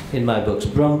characters in my books.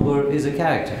 Brahmpur is a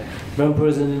character. Brahmpur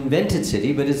is an invented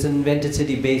city, but it's an invented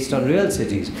city based on real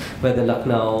cities, whether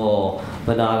Lucknow or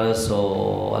Banaras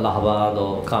or Allahabad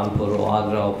or Kanpur or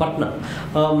Agra or Patna.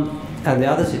 And the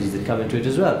other cities that come into it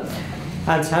as well.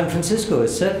 And San Francisco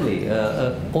is certainly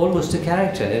almost a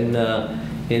character in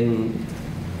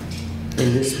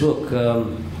this book.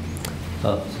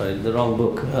 Sorry, the wrong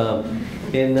book.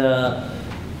 In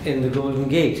the Golden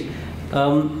Gate.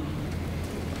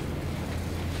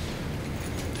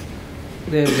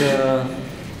 There's a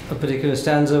particular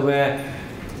stanza where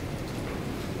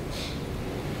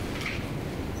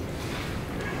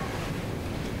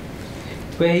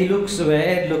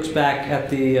Ed looks back at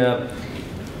the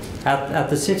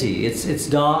city. It's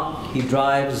dark. He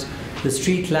drives. The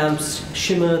street lamps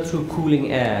shimmer through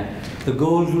cooling air. The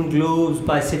golden globes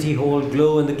by City Hall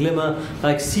glow, and the glimmer,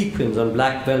 like sequins on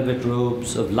black velvet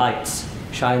robes of lights,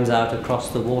 shines out across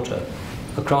the water,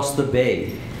 across the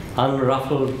bay,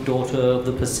 unruffled daughter of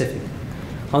the Pacific.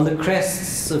 On the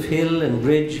crests of hill and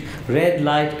bridge, red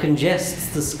light congests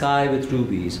the sky with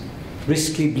rubies.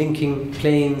 Briskly blinking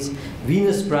planes,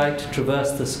 Venus bright,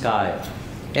 traverse the sky.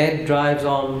 Ed drives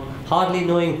on, hardly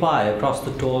knowing why, across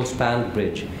the tall spanned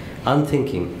bridge.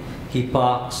 Unthinking, he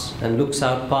parks and looks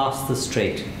out past the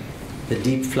strait, the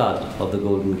deep flood of the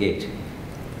Golden Gate.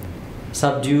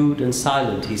 Subdued and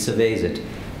silent, he surveys it,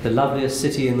 the loveliest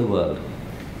city in the world.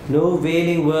 No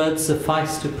veiling words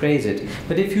suffice to praise it,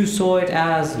 but if you saw it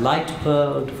as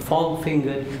light-pearled,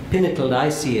 fog-fingered, pinnacled, I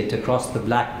see it across the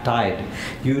black tide,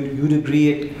 you'd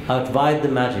agree it outvied the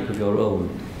magic of your own.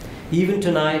 Even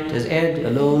tonight, as Ed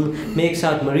alone makes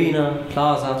out Marina,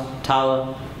 Plaza,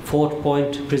 Tower, Fort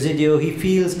Point, Presidio, he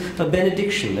feels a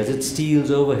benediction as it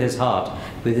steals over his heart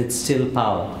with its still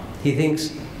power. He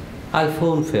thinks, I'll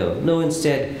phone Phil. No,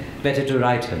 instead, better to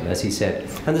write him, as he said.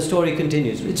 And the story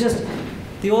continues. It's just,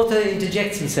 the author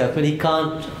interjects himself, but he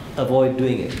can't avoid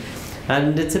doing it.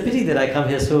 And it's a pity that I come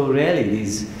here so rarely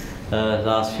these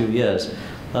last few years.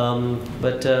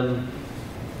 But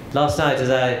last night, as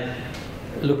I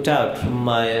looked out from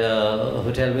my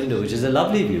hotel window, which is a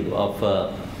lovely view of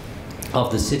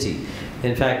the city,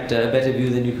 in fact, a better view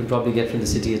than you can probably get from the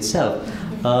city itself,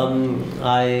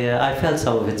 I felt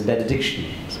some of its benediction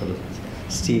sort of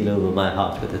steal over my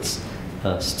heart with its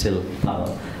still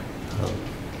power.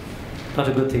 Not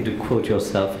a good thing to quote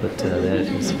yourself, but there it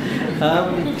is.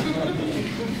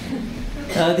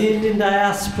 The Indian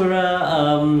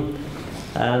diaspora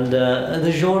and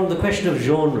the question of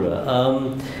genre,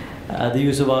 the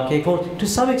use of archaic form. To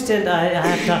some extent, I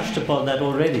have touched upon that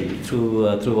already through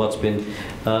what's been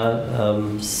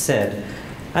said.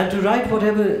 And to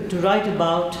write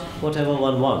about whatever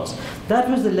one wants. That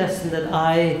was the lesson that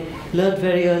I learned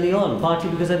very early on, partly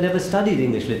because I'd never studied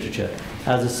English literature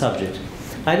as a subject.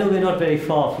 I know we're not very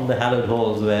far from the hallowed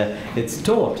halls where it's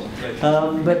taught,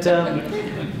 but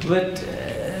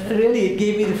really it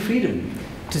gave me the freedom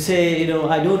to say,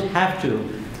 I don't have to.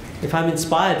 If I'm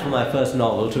inspired for my first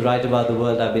novel to write about the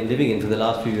world I've been living in for the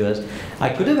last few years, I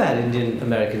could have had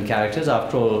Indian-American characters.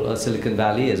 After all, Silicon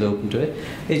Valley is open to it.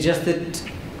 It's just that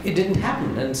it didn't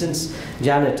happen. And since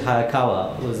Janet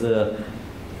Hayakawa was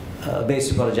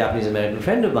based upon a Japanese-American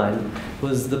friend of mine,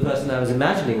 was the person I was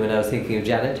imagining when I was thinking of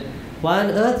Janet, why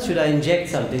on earth should I inject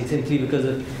something simply because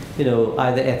of,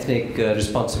 either ethnic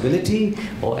responsibility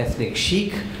or ethnic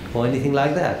chic or anything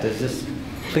like that? It's just,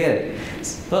 forget it.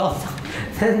 Well,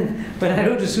 then when I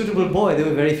wrote A Suitable Boy, there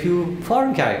were very few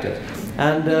foreign characters.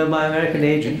 And my American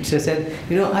agent said,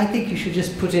 I think you should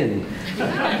just put in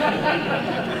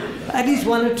at least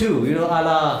one or two, a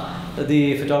la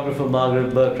the photographer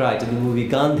Margaret Burkwright in the movie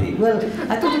Gandhi. Well,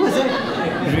 I thought it was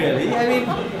really. I mean,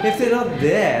 if they're not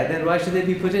there, then why should they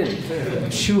be put in?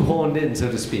 Shoehorned in, so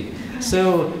to speak.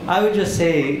 So I would just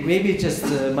say, maybe it's just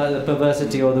the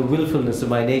perversity or the willfulness of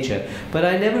my nature, but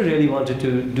I never really wanted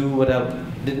to do what I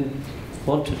didn't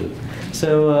want to do.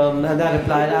 So, and that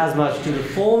applied as much to the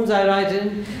forms I write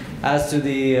in, as to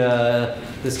the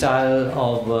style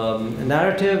of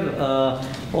narrative,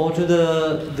 or to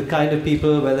the kind of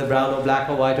people, whether brown or black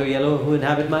or white or yellow, who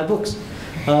inhabit my books.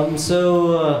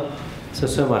 So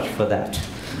much for that.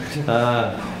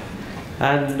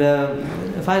 And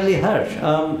finally, Harsh.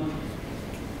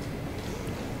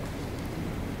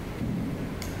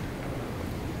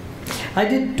 I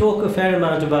did talk a fair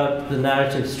amount about the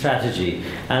narrative strategy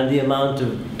and the amount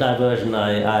of diversion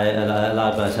I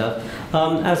allowed myself.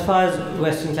 As far as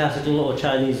Western classical or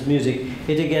Chinese music,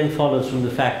 it again follows from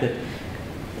the fact that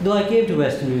though I came to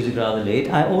Western music rather late,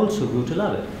 I also grew to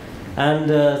love it. And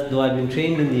though I'd been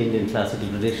trained in the Indian classical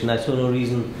tradition, I saw no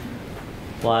reason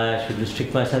why I should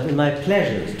restrict myself in my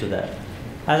pleasures to that.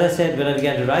 As I said, when I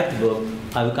began to write the book,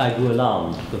 I grew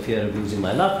alarmed for fear of losing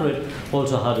my love for it.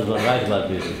 Also, how does one write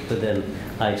about music? But then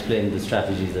I explained the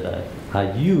strategies that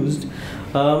I used.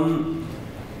 The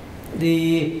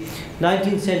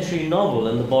 19th century novel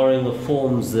and the borrowing of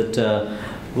forms that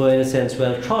were in a sense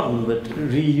well trodden, but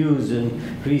reused and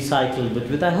recycled, but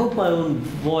with, I hope, my own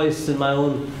voice and my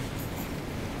own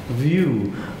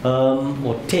view,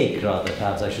 or take rather,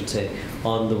 perhaps I should say,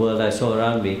 on the world I saw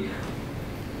around me.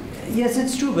 Yes,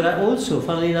 it's true, but I also,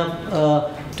 funnily enough,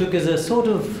 took as a sort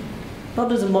of,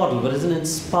 not as a model, but as an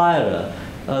inspirer,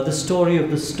 the story of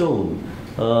the stone,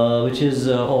 which is,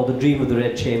 or The Dream of the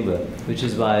Red Chamber, which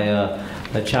is by a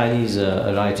Chinese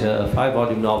writer, a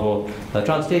 5-volume novel,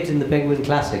 translated in the Penguin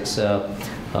Classics by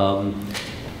a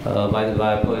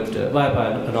poet, by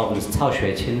a novelist, Cao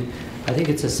Xueqin. I think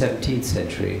it's a 17th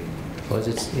century, or is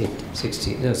it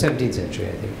 16th? No, 17th century,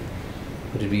 I think.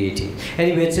 Would it be 18?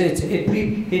 Anyway,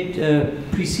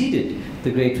 it preceded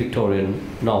the great Victorian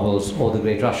novels or the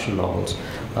great Russian novels,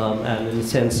 and in a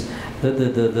sense,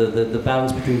 the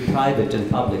balance between private and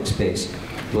public space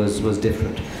was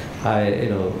different.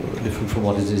 Different from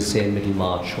what it is, say, in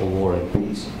Middlemarch or War and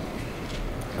Peace.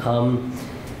 And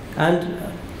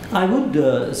I would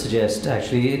suggest,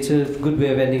 actually, it's a good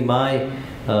way of ending my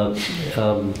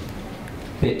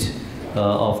bit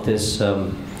of this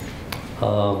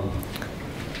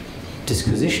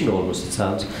disquisition, almost, it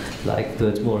sounds like, though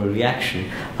it's more a reaction,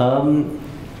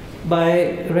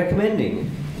 by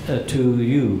recommending to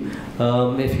you,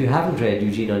 if you haven't read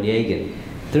Eugene Onegin.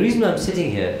 The reason I'm sitting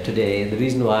here today, and the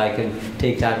reason why I can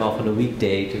take time off on a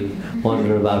weekday to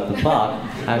wander about the park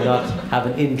and not have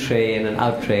an in-tray and an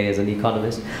out-tray as an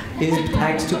economist, is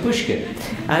thanks to Pushkin.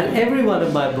 And every one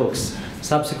of my books,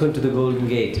 subsequent to The Golden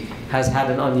Gate, has had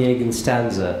an Onegin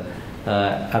stanza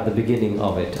at the beginning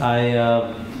of it.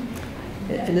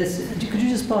 Could you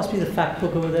just pass me the fact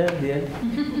book over there at the end?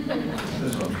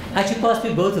 Actually, pass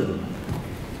me both of them.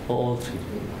 Or all three.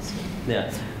 Yeah.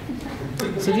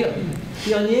 So the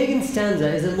Onegin stanza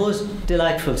is the most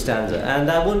delightful stanza, and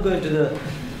I won't go into the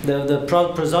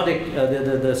prosodic,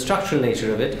 the structural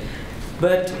nature of it,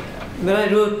 but when I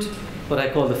wrote what I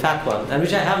call the fat one, and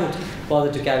which I haven't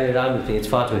bothered to carry around with me, it's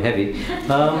far too heavy,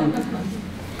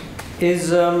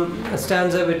 is a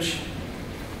stanza which,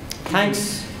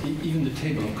 thanks... Even the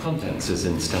table of contents is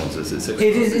in stanzas. It's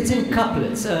in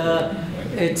couplets.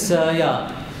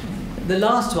 The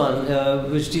last one,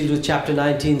 which deals with chapter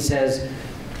 19, says,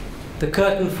 "The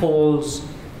curtain falls,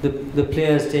 the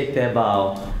players take their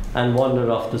bow and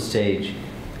wander off the stage,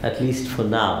 at least for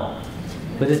now."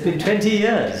 But it's been 20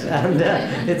 years, and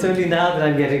it's only now that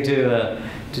I'm getting to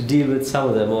deal with some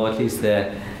of them, or at least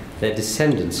their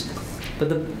descendants. But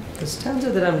the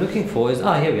stanza that I'm looking for is,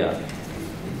 here we are.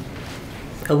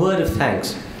 A word of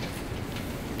thanks.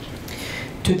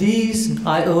 To these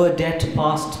I owe a debt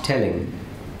past telling,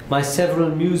 my several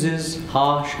muses,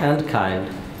 harsh and kind,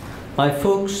 my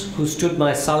folks who stood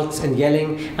my sulks and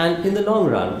yelling, and in the long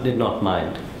run did not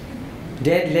mind.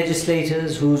 Dead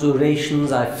legislators whose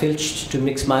orations I filched to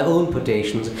mix my own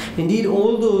potations, indeed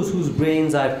all those whose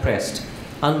brains I've pressed,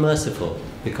 unmerciful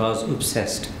because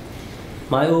obsessed.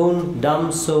 My own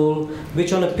dumb soul,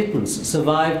 which on a pittance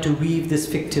survived to weave this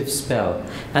fictive spell,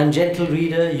 and gentle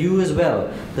reader, you as well,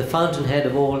 the fountainhead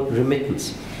of all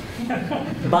remittance.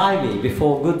 Buy me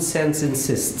before good sense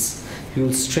insists,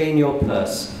 you'll strain your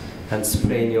purse and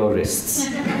sprain your wrists.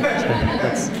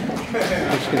 That's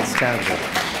Pushkin stanza.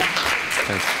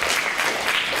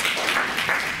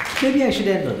 Maybe I should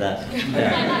end on that.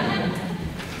 Yeah.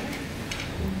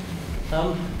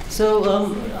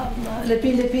 Let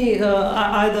me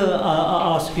either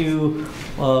ask you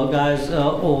guys,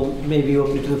 or maybe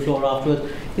open it to the floor afterwards.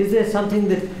 Is there something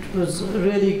that was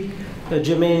really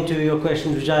germane to your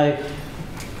questions which I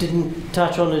didn't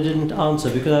touch on or didn't answer?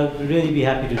 Because I'd really be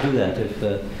happy to do that if,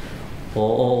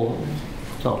 or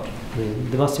not. I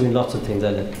mean, there must have been lots of things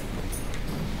I left.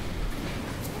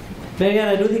 Marianne,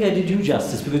 I don't think I did you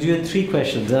justice because you had 3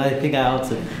 questions and I think I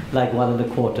answered like 1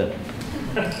 1/4.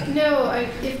 No,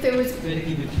 if there was...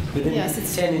 Within yes,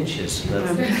 it's 10 inches.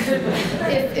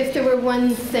 if there were one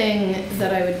thing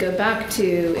that I would go back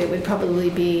to, it would probably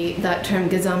be that term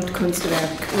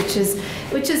Gesamtkunstwerk,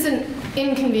 which is an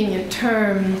inconvenient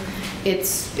term.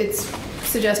 It's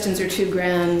suggestions are too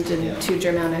grand and too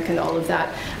Germanic and all of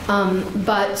that. I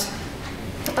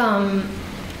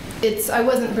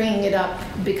wasn't bringing it up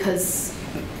because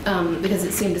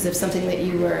it seemed as if something that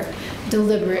you were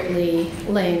deliberately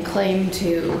laying claim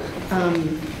to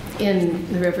in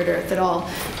the Rivered Earth at all,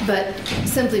 but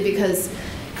simply because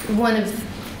one of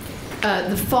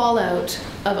the fallout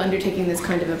of undertaking this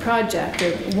kind of a project,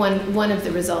 or one of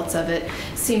the results of it,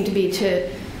 seemed to be to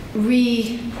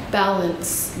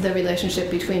rebalance the relationship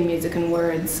between music and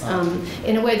words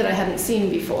in a way that I hadn't seen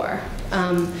before.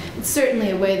 It's certainly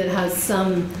a way that has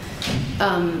some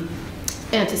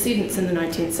antecedents in the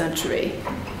 19th century,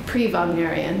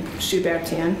 pre-Wagnerian,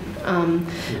 Schubertian,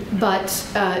 but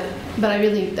I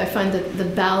find that the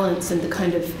balance and the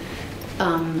kind of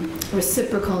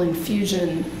reciprocal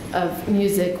infusion of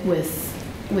music with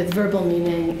verbal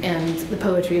meaning and the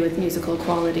poetry with musical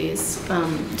qualities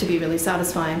to be really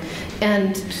satisfying.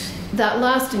 And that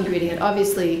last ingredient,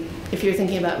 obviously, if you're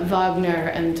thinking about Wagner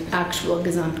and actual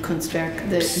Gesamtkunstwerk,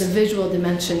 the visual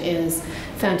dimension is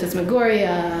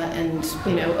phantasmagoria and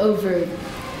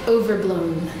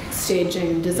overblown staging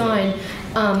and design.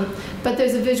 But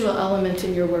there's a visual element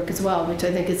in your work as well, which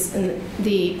I think is in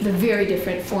the very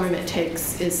different form it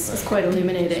takes is quite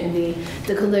illuminating.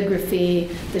 The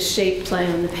calligraphy, the shape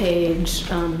play on the page,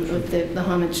 with the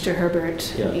homage to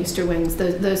Herbert, and Easter Wings,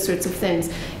 those sorts of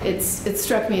things. It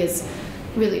struck me as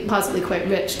really possibly quite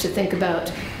rich to think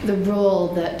about the role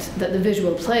that the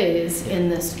visual plays in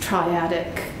this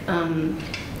triadic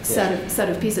set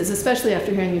of pieces, especially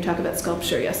after hearing you talk about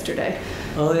sculpture yesterday.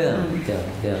 Oh yeah,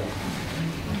 yeah.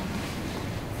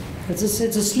 It's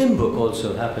a slim book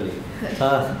also, happily.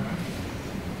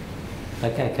 I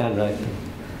can't write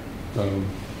them.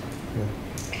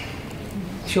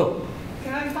 Sure.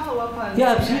 Can I follow up on?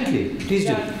 Yeah, absolutely. Please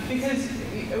do. Because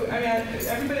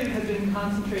everybody has been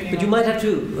concentrating. But you might have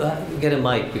to get a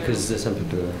mic because there's some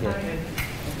people there.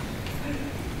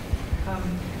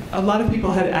 A lot of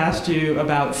people had asked you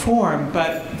about form,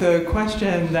 but the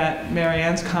question that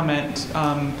Marianne's comment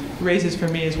raises for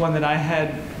me is one that I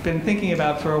had been thinking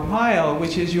about for a while,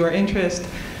 which is your interest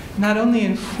not only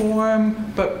in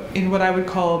form, but in what I would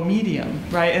call medium,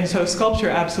 right? And so sculpture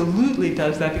absolutely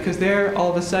does that, because there, all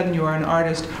of a sudden, you are an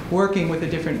artist working with a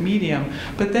different medium.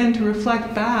 But then to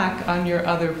reflect back on your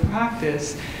other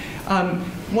practice,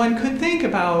 one could think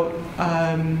about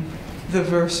the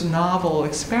verse novel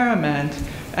experiment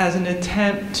as an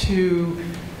attempt to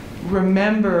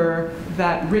remember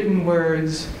that written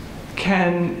words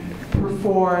can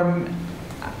perform,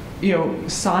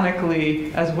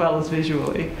 sonically as well as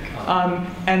visually.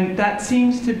 And that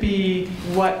seems to be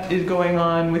what is going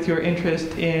on with your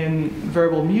interest in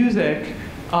verbal music,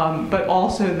 but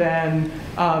also then,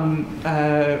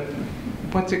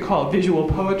 what's it called? Visual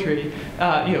poetry,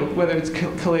 whether it's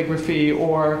calligraphy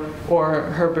or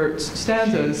Herbert's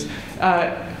stanzas.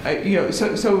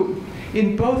 So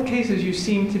in both cases, you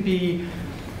seem to be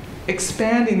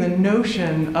expanding the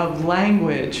notion of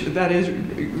language, that is,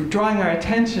 drawing our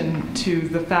attention to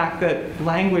the fact that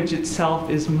language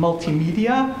itself is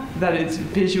multimedia, that it's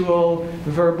visual,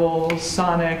 verbal,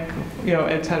 sonic,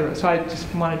 etc. So I just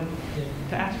wanted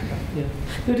to ask you that. Yeah.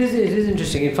 It is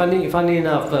interesting. And funny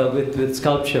enough, with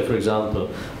sculpture, for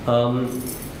example,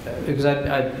 because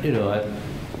I've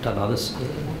done other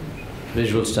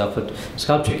visual stuff, but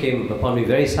sculpture came upon me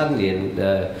very suddenly and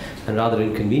rather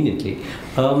inconveniently.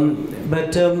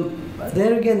 But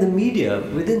there again, the media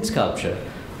within sculpture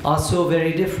are so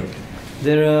very different.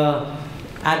 There are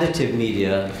additive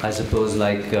media, I suppose,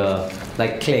 like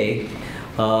clay,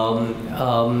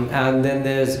 and then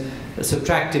there's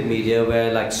subtractive media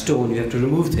where, like stone, you have to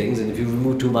remove things, and if you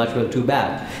remove too much, well, too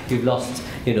bad. You've lost,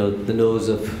 the nose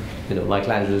of,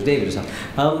 Michelangelo's David or something.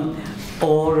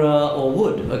 Or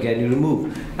wood, again, you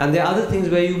remove. And there are other things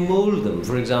where you mold them,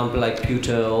 for example, like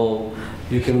pewter, or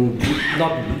you can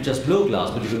not just blow glass,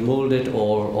 but you can mold it,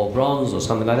 or bronze, or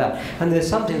something like that. And there's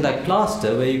something like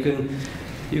plaster where you can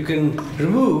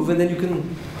remove and then you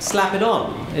can slap it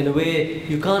on in a way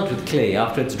you can't with clay.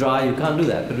 After it's dry, you can't do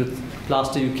that, but with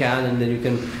plaster you can, and then you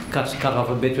can cut off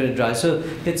a bit when it dries. So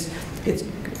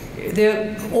there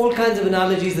are all kinds of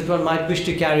analogies that one might wish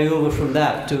to carry over from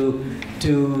that to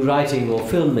writing or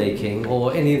filmmaking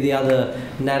or any of the other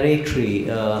narratory,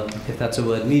 if that's a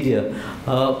word, media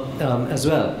as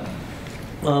well.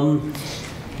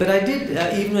 But I did,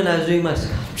 even when I was doing my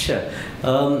sculpture,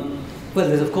 well,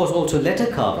 there's of course also letter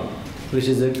carving, which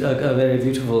is a very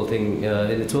beautiful thing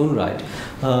in its own right,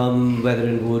 whether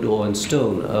in wood or in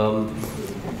stone.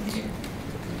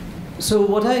 So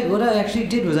what I actually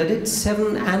did was I did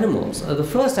 7 animals. The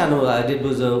first animal I did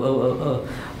was a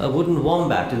wooden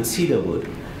wombat in cedar wood,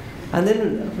 And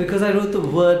then, because I wrote the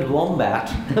word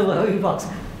wombat,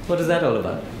 what is that all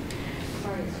about?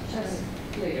 Sorry, just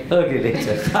later. Okay,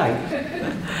 later, fine.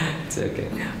 It's okay.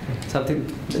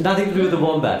 Nothing to do with the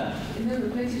wombat. No, the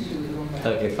place is to do with the wombat.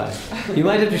 Okay, fine. You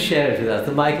might have to share it with us.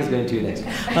 The mic is going to you next.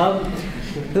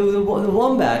 The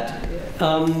wombat,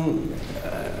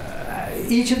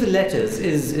 each of the letters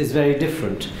is very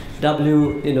different.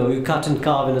 W, you cut and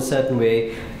carve in a certain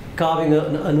way. Carving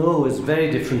an O is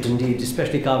very different indeed,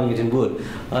 especially carving it in wood,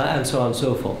 and so on and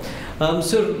so forth.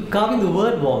 So carving the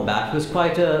word wombat was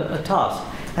quite a task.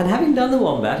 And having done the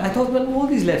wombat, I thought, well, all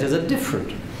these letters are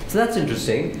different. So that's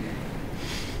interesting.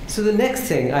 So the next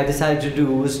thing I decided to do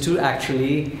was to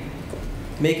actually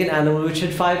make an animal which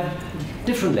had 5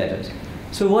 different letters.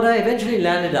 So what I eventually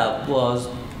landed up was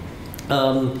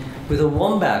with a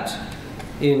wombat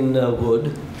in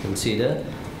wood, in cedar,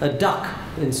 a duck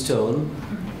in stone,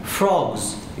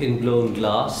 frogs in blown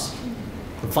glass,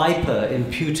 a viper in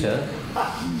pewter,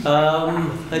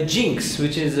 a jinx,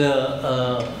 which is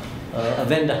a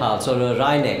Venderhals or a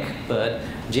wryneck bird,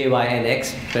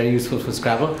 J-Y-N-X, very useful for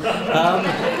Scrabble,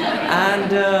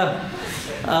 and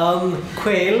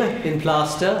quail in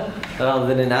plaster rather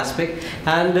than in aspic,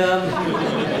 and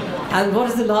what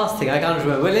is the last thing? I can't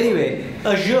remember. Well, anyway,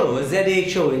 a zhou, a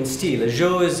Z-H-O in steel. A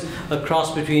zhou is a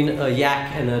cross between a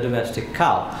yak and a domestic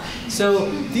cow. So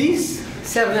these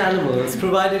 7 animals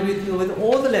provided with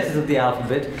all the letters of the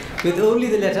alphabet, with only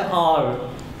the letter R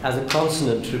as a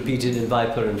consonant repeated in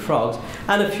viper and frogs,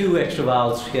 and a few extra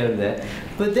vowels here and there.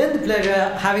 But then the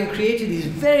pleasure, having created these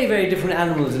very, very different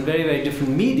animals in very, very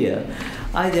different media,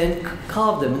 I then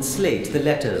carved them in slate, the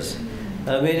letters.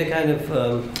 Made a kind of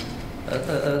a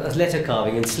letter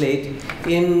carving in slate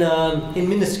in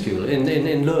minuscule, in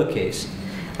lowercase.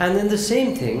 And then the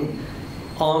same thing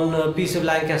on a piece of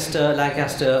Lancaster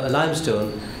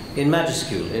limestone in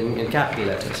majuscule, in capital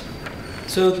letters.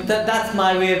 So that's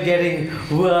my way of getting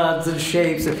words and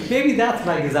shapes. Maybe that's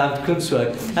my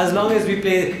Gesamtkunstwerk. As long as we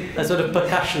play a sort of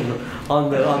percussion on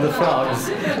the frogs,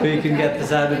 we can get the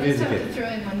sound of music in. Throw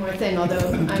in one more thing,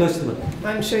 although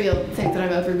I'm sure you'll think that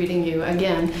I'm overreading you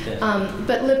again. Yeah.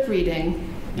 But lip reading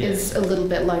is a little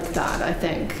bit like that, I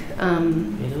think.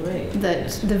 In a way.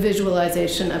 That the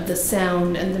visualization of the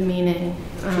sound and the meaning.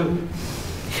 True.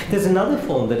 There's another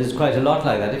form that is quite a lot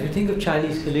like that. If you think of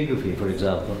Chinese calligraphy, for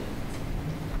example,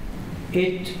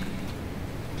 it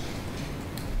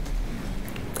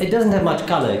doesn't have much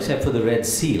color except for the red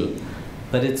seal,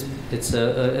 but it's an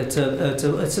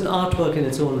artwork in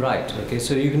its own right. Okay,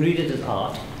 so you can read it as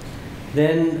art.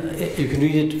 Then you can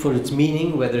read it for its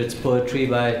meaning, whether it's poetry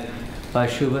by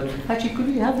Schubert. Actually, could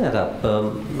we have that up,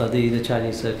 the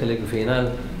Chinese calligraphy?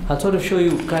 And I'll sort of show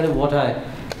you kind of what I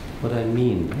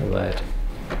mean by it.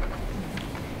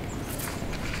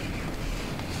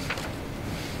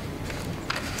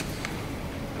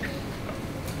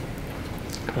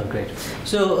 Oh, great.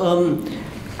 So,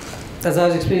 as I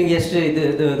was explaining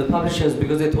yesterday, the publishers,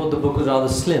 because they thought the book was rather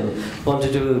slim,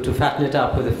 wanted to fatten it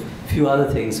up with a few other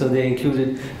things. So they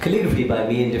included calligraphy by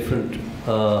me in different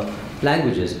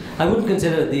languages. I wouldn't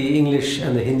consider the English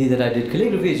and the Hindi that I did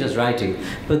calligraphy as just writing,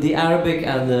 but the Arabic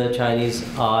and the Chinese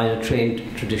are in a trained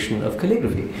tradition of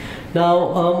calligraphy.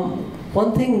 Now,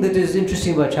 one thing that is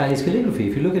interesting about Chinese calligraphy,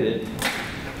 if you look at it,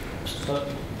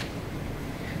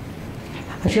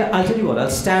 actually, I'll tell you what, I'll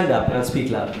stand up and I'll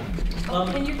speak loud.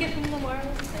 Can you give him the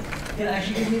wireless thing? Yeah,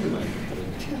 actually give me the mic.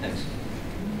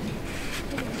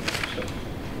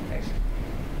 Thanks.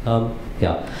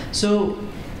 Yeah. So,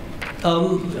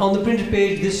 on the printed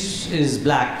page, this is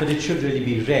black, but it should really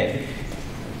be red.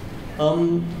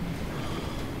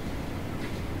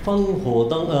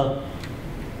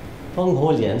 烽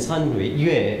火连三蕊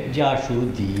月家书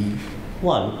第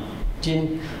万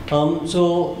金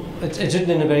so it's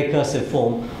written in a very cursive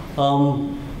form,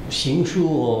 行书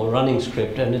or running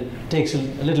script, and it takes a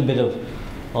little bit of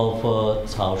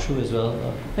草书 as well.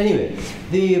 Anyway,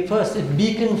 the first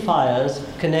beacon fires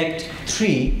connect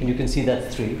 3, and you can see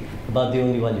that's 3, about the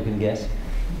only one you can guess.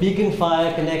 Beacon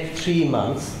fire connect 3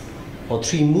 months, or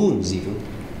 3 moons even,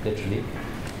 literally.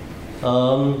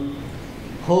 Home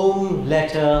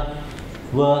letter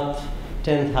worth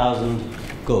 10,000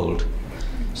 gold.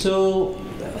 So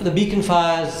the beacon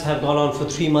fires have gone on for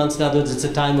 3 months. In other words, it's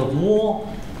a time of war,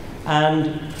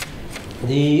 and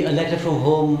a letter from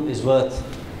home is worth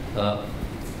a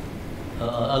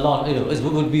lot.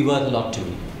 Would be worth a lot to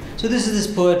me. So this is this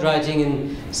poet writing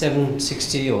in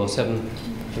 760 or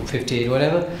 758,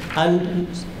 whatever, and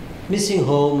missing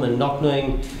home and not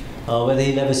knowing whether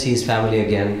he'll ever see his family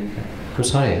again. I'm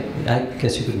sorry, I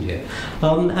guess you couldn't hear.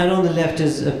 And on the left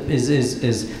is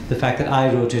the fact that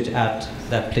I wrote it at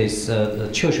that place, the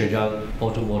Church,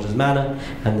 Autumn Waters Manor,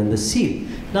 and then the seal.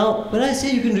 Now, when I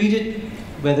say you can read it,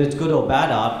 whether it's good or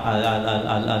bad art,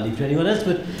 I'll leave to anyone else,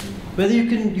 but whether you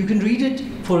can read it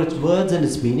for its words and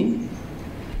its meaning,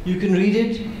 you can read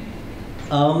it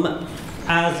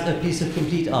as a piece of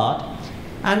complete art,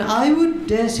 and I would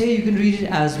dare say you can read it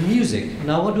as music.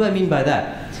 Now, what do I mean by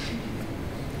that?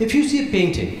 If you see a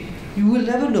painting, you will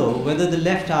never know whether the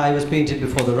left eye was painted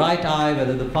before the right eye,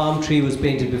 whether the palm tree was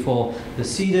painted before the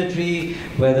cedar tree,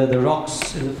 whether the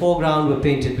rocks in the foreground were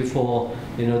painted before,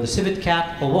 the civet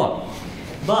cat, or what.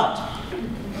 But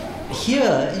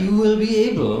here you will be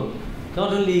able,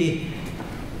 not only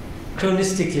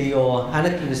chronistically or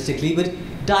anachronistically, but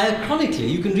diachronically,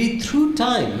 you can read through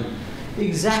time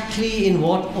exactly in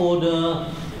what order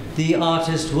the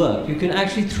artist worked. You can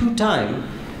actually, through time,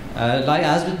 like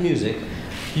as with music,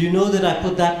 you know that I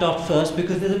put that dot first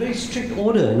because there's a very strict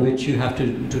order in which you have to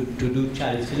do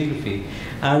Chinese calligraphy.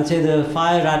 And say the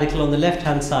fire radical on the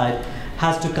left-hand side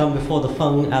has to come before the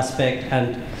feng aspect,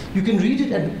 and you can read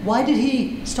it. And why did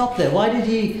he stop there? Why did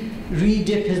he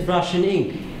re-dip his brush in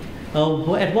ink?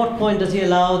 At what point does he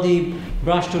allow the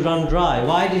brush to run dry?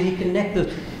 Why did he connect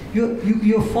the...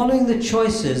 You're following the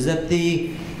choices that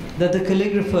the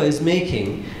calligrapher is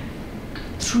making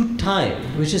through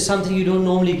time, which is something you don't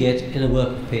normally get in a work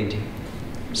of painting.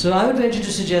 So I would venture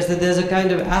to suggest that there's a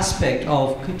kind of aspect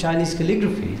of Chinese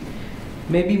calligraphy,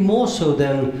 maybe more so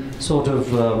than sort of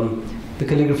the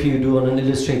calligraphy you do on an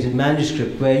illustrated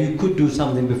manuscript, where you could do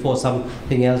something before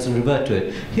something else and revert to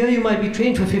it. Here you might be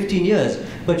trained for 15 years,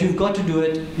 but you've got to do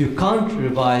it, you can't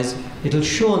revise, it'll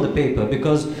show on the paper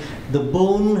because the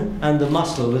bone and the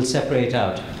muscle will separate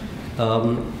out.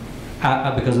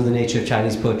 Because of the nature of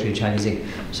Chinese poetry and Chinese ink.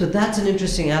 So that's an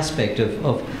interesting aspect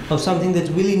of something that's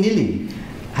willy-nilly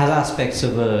has aspects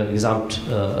of a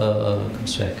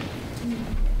Gesamtkunstwerk.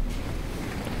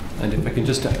 And if I can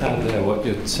just add there, what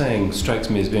you're saying strikes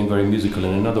me as being very musical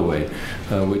in another way,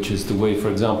 which is the way, for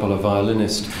example, a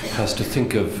violinist has to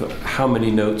think of how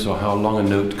many notes or how long a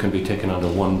note can be taken under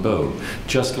one bow.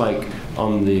 Just like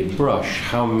on the brush,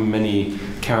 how many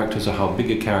characters or how big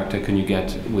a character can you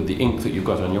get with the ink that you've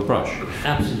got on your brush?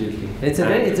 Absolutely. It's a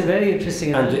very interesting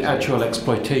analogy. And the actual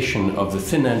exploitation of the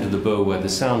thin end of the bow where the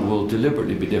sound will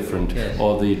deliberately be different, yes,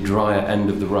 or the drier end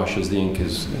of the brush as the ink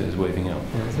is waving out.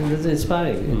 Yes, it's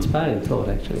inspiring thought,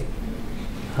 actually.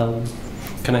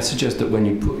 Can I suggest that when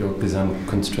you put your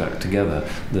Gesamtkunstwerk together,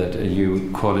 that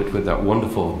you call it with that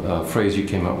wonderful phrase you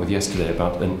came up with yesterday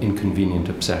about an inconvenient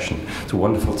obsession? It's a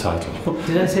wonderful title.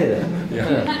 Did I say that?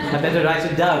 Yeah. I better write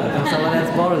it down if someone else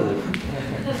borrows it.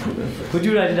 Could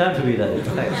you write it down for me, then?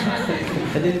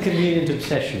 An inconvenient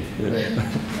obsession.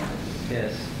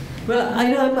 Yes. Well, I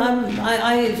know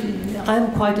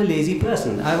I'm quite a lazy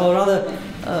person, or rather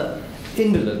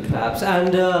indolent, perhaps,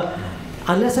 and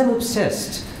unless I'm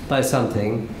obsessed by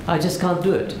something, I just can't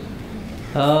do it.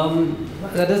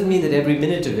 That doesn't mean that every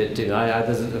minute of it,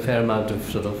 there's a fair amount of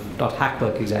sort of, not hack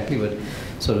work exactly, but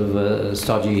sort of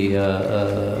stodgy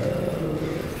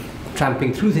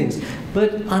tramping through things.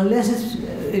 But unless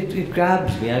it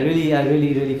grabs me, I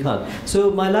really can't.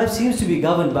 So my life seems to be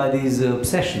governed by these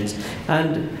obsessions,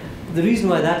 and the reason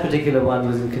why that particular one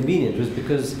was inconvenient was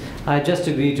because I just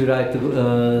agreed to write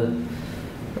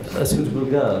a suitable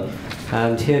girl.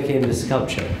 And here came the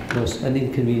sculpture. It was an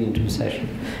inconvenient obsession.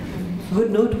 Good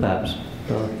note, perhaps.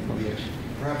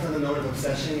 Perhaps on the note of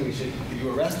obsession, we should give you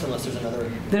a rest unless there's another...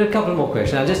 There are a couple more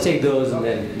questions. I'll just take those and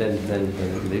then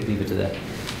leave it to that.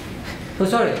 Oh,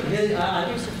 sorry.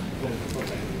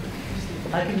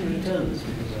 I can return this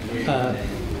because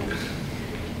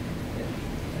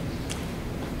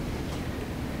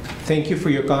Thank you for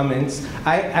your comments.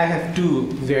 I have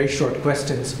two very short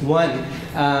questions. One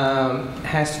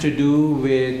has to do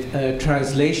with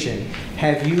translation.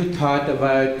 Have you thought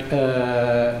about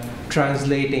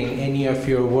translating any of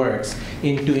your works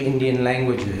into Indian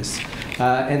languages?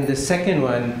 And the second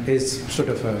one is sort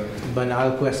of a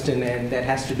banal question, and that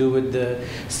has to do with the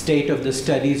state of the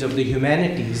studies of the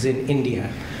humanities in India.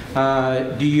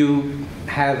 Do you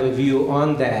have a view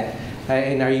on that,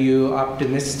 and are you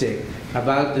optimistic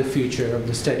about the future of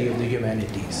the study of the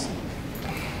humanities?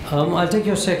 I'll take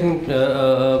your second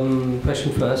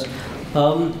question first.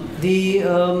 I'm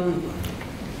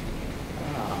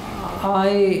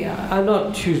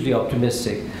not hugely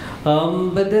optimistic,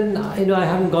 but then I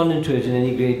haven't gone into it in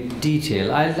any great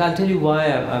detail. I'll tell you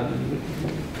why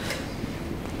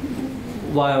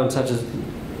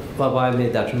I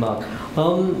made that remark.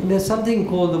 There's something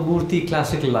called the Murthy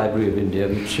Classical Library of India,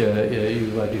 which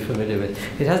you might be familiar with.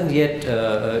 It hasn't yet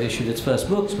issued its first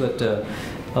books, but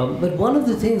one of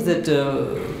the things that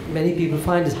many people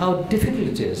find is how difficult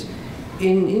it is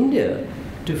in India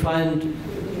to find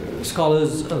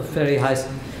scholars of very high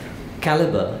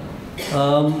caliber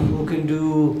who can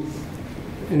do,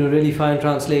 really fine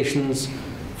translations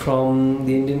from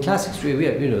the Indian classics.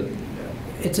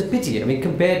 It's a pity. I mean,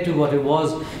 compared to what it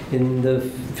was in the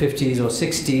 50s or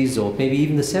 60s or maybe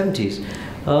even the 70s.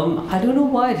 I don't know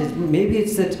why it is. Maybe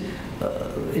it's that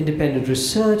independent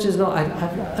research is not. I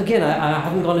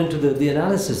haven't gone into the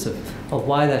analysis of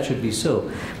why that should be so.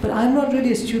 But I'm not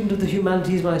really a student of the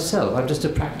humanities myself. I'm just a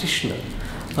practitioner.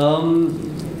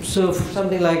 So for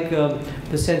something like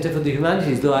the Center for the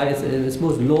Humanities, though it's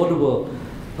most laudable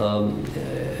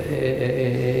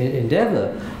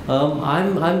endeavor,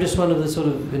 I'm just one of the sort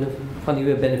of, funny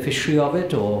way, beneficiary of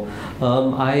it, or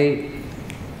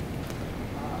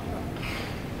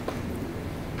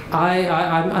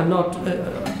I'm not,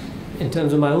 in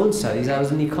terms of my own studies, I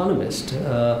was an economist,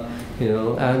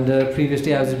 and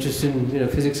previously I was interested in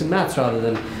physics and maths rather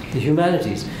than the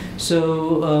humanities.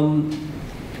 So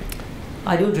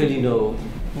I don't really know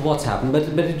what's happened, but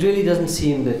it really doesn't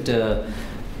seem that.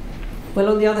 Well,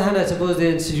 on the other hand, I suppose there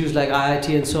are institutes like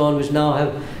IIT and so on, which now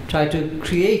have tried to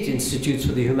create institutes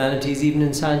for the humanities, even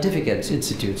in scientific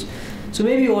institutes. So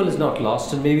maybe all is not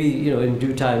lost, and maybe in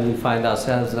due time we'll find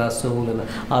ourselves and our soul and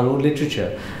our own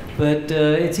literature. But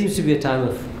it seems to be a time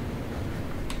of,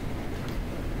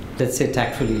 let's say,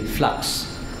 tactfully flux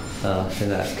in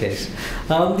that case.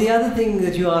 The other thing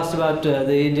that you asked about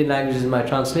the Indian languages in my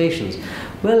translations,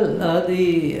 well,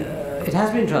 it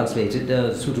has been translated,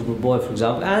 Suitable Boy, for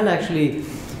example, and actually,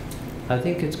 I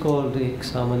think it's called the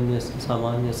Samanya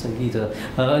Sangeeta,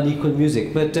 Unequal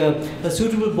Music. But A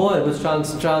Suitable Boy was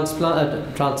translated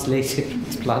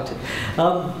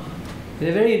in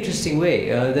a very interesting way.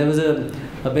 There was a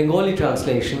Bengali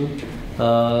translation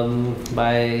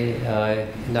by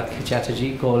Nakhi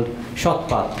Chatterjee called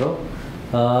Shotpatra.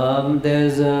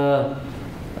 There's a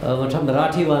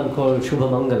Marathi one called Shubha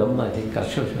Mangalam, I think,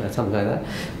 something like that.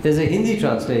 There's a Hindi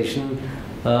translation,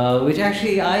 which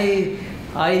actually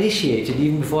I initiated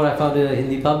even before I found a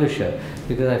Hindi publisher,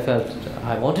 because I felt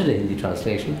I wanted a Hindi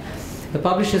translation. The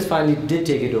publishers finally did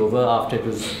take it over after it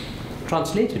was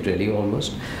translated, really,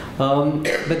 almost.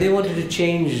 But they wanted to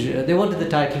change, they wanted the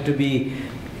title to be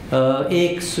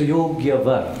Ek Suyogya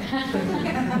Var.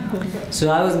 So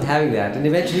I wasn't having that, and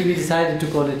eventually we decided to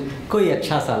call it Koi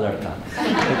Acha Sa Ladka,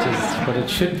 which is what it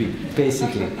should be,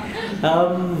 basically.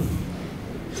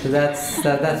 So that's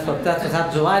what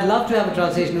happened. So I'd love to have a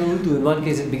translation in Urdu. In one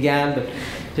case it began, but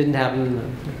didn't happen.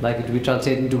 I'd like it to be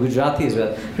translated into Gujarati as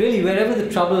well. Really, wherever the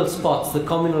trouble spots, the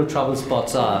communal trouble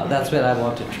spots are, that's where I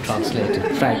wanted to translate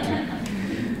it, frankly.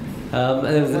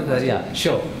 Yeah,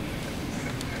 sure.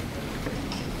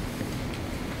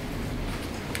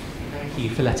 Thank you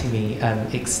for letting me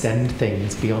extend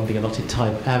things beyond the allotted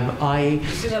time. I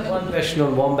still have one question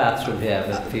on wombats from here.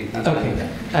 But okay.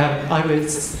 I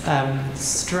was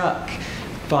struck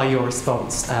by your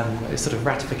response, sort of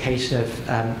ratification of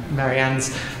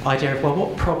Marianne's idea of, well,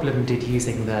 what problem did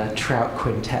using the Trout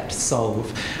Quintet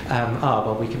solve?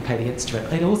 Well, we can play the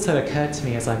instrument. It also occurred to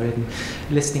me as I've been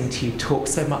listening to you talk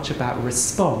so much about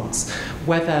response,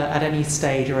 whether at any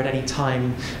stage or at any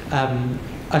time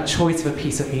a choice of a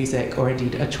piece of music, or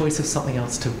indeed a choice of something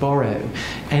else to borrow,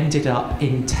 ended up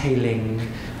entailing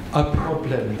a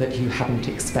problem that you hadn't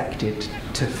expected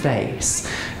to face.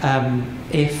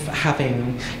 If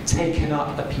having taken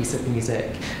up a piece of music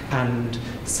and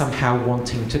somehow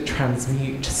wanting to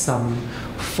transmute some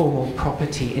formal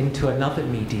property into another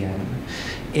medium,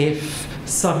 if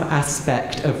some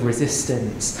aspect of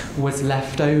resistance was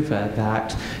left over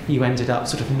that you ended up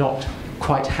sort of not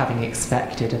quite having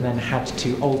expected, and then had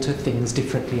to alter things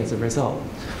differently as a result.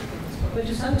 But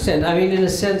to some extent, I mean, in a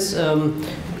sense,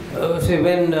 say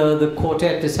when the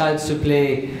quartet decides to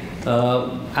play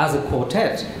as a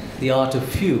quartet the art of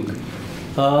fugue,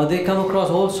 they come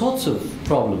across all sorts of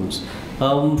problems.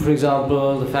 For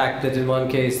example, the fact that in one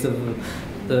case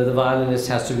the violinist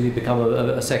has to become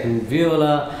a second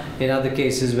viola. In other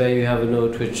cases where you have a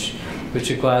note which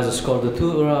requires a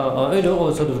scordatura,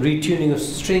 or sort of retuning of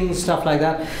strings, stuff like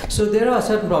that. So there are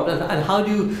certain problems. And how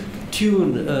do you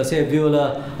tune, say, a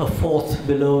viola a fourth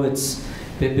below its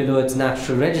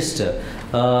natural register?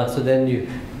 So then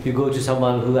you go to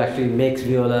someone who actually makes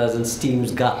violas and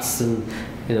steams guts and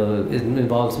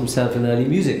involves himself in early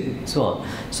music and so on.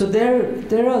 So there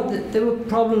were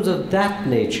problems of that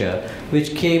nature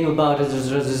which came about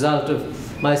as a result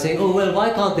of my saying, oh well, why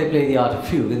can't they play the art of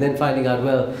fugue? And then finding out,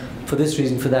 well, for this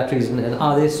reason, for that reason, and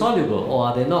are they soluble or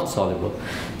are they not soluble?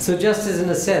 So just as in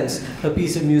a sense, a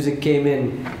piece of music came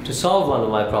in to solve one of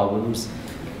my problems,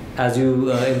 as you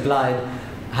implied,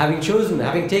 having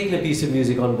taken a piece of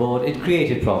music on board, it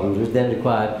created problems which then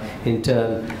required, in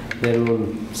turn, their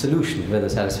own solution, whether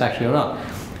satisfactory or not.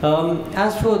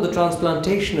 As for the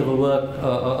transplantation of a work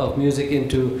of music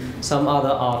into some other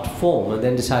art form, and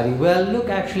then deciding, well, look,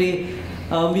 actually,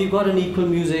 we've got an equal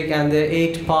music and there are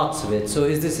 8 parts of it. So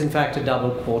is this in fact a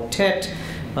double quartet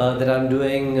that I'm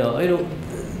doing?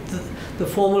 The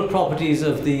formal properties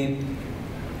of the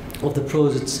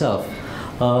prose itself.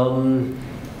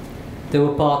 There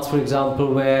were parts, for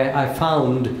example, where I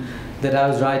found that I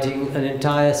was writing an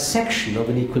entire section of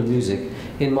an equal music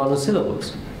in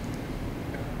monosyllables.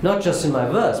 Not just in my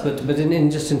verse, but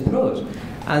just in prose.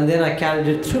 And then I carried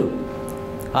it through.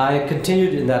 I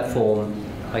continued in that form.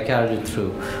 I carried it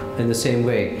through in the same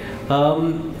way.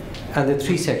 And there are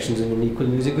 3 sections in an equal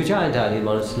music which are entirely in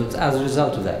monosyllables as a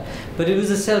result of that. But it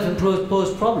was a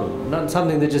self-imposed problem, not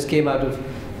something that just came out of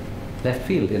left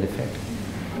field, in effect.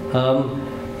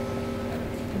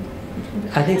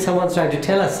 I think someone's trying to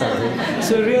tell us something.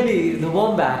 So really, the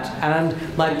wombat and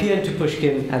my paean to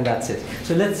Pushkin, and that's it.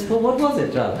 So let's, well, what was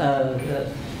it,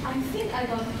 I think I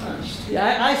got punched.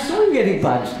 Yeah, I saw you getting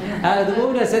punched. The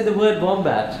moment I said the word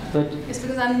wombat, but... It's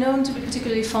because I'm known to be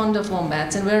particularly fond of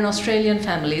wombats, and we're an Australian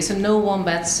family, so no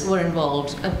wombats were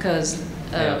involved, occurs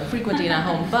frequently in our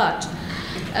home, but...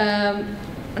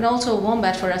 and also a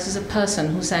wombat for us is a person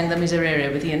who sang the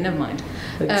Miserere with Ian, never mind.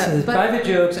 So there's private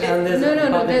jokes and there's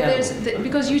no,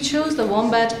 because you chose the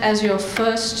wombat as your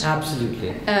first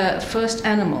first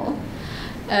animal.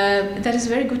 That is a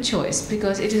very good choice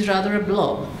because it is rather a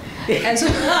blob. And so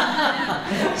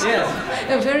yes.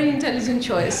 A very intelligent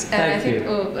choice. And I think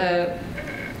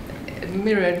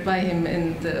mirrored by him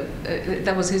in the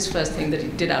that was his first thing that he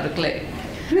did out of clay.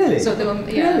 Really? So there were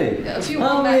a few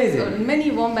many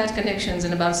wombat connections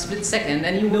in about a split second,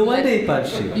 and you no wonder he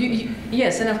punched you.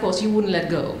 Yes, and of course you wouldn't let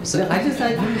go. So no, I just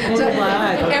like so my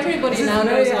eye. Everybody now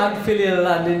knows. Very knows unfilial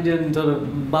and Indian sort of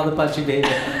mother punching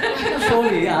behavior.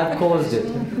 Surely I've caused it.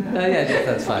 Yeah,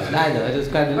 that's fine. I know, it was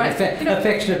kind of an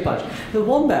affectionate punch. The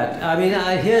wombat, I mean,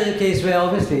 I hear the case where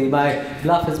obviously my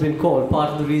bluff has been called. Part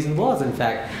of the reason was, in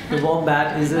fact, the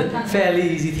wombat is a fairly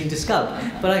easy thing to sculpt.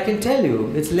 But I can tell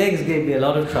you, its legs gave me a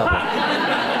lot of trouble.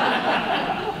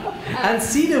 And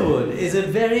cedarwood is a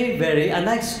very, very,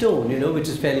 unlike stone, which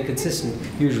is fairly consistent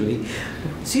usually,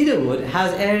 cedarwood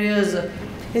has areas,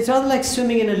 it's rather like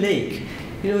swimming in a lake.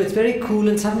 It's very cool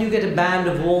and suddenly you get a band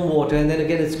of warm water and then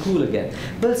again it's cool again.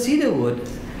 Well, cedarwood,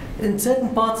 in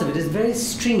certain parts of it, is very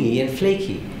stringy and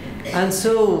flaky. And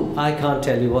so I can't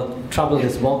tell you what trouble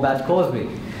this wombat caused me.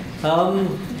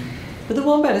 But the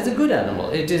wombat is a good animal.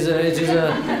 It has, as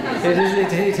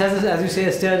you say,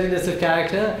 a sturdiness of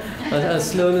character, a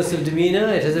slowness of demeanor.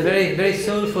 It has a very, very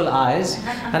soulful eyes.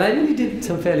 And I really did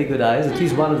some fairly good eyes. At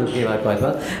least one of them came out quite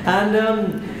well. And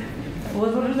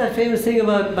what was that famous thing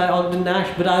by Ogden Nash?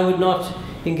 But I would not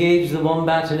engage the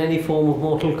wombat in any form of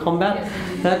mortal combat.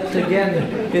 That,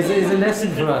 again, is a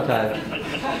lesson for our time.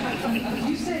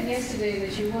 You said yesterday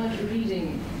that you weren't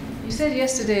reading. You said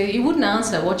yesterday you wouldn't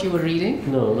answer what you were reading.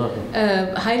 No, not.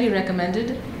 Highly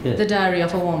recommended. Yes. The Diary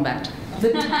of a Wombat.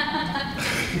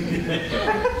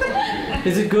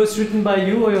 Is it ghost written by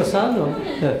you or your son? Or?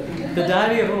 The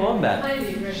Diary of a Wombat.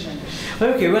 Highly recommended.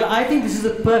 Okay, well, I think this is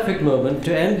the perfect moment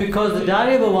to end because the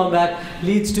Diary of a Wombat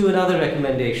leads to another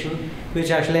recommendation, which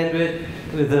I shall end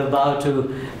with a bow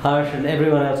to Harsh and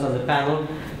everyone else on the panel,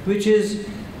 which is,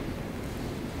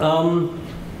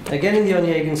 again in the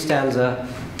Onegin stanza,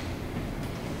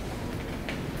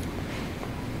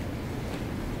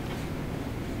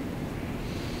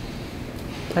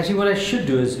 actually what I should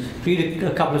do is read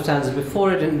a couple of stanzas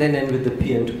before it and then end with the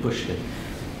paean to Pushkin.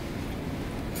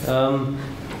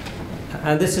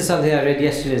 And this is something I read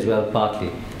yesterday as well, partly.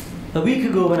 A week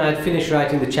ago when I had finished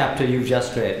writing the chapter you've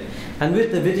just read, and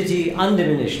with avidity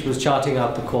undiminished was charting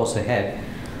out the course ahead,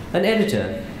 an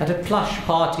editor at a plush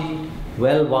party,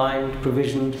 well-wined,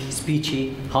 provisioned,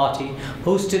 speechy, hearty,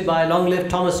 hosted by long-lived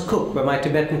Thomas Cook, where my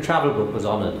Tibetan travel book was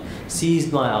honoured,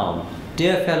 seized my arm.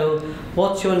 Dear fellow,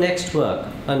 what's your next work?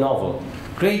 A novel.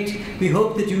 Great, we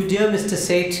hope that you, dear Mr.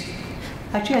 Seth,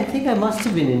 actually, I think I must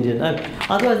have been Indian.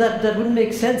 Otherwise, that wouldn't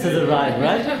make sense as a rhyme,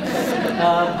 right?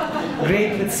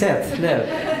 Great with Seth, no.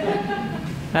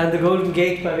 And the Golden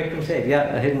Gate by Vikram Seth,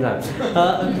 yeah, a hidden rhyme.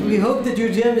 We hope that you,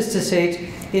 dear Mr. Seth,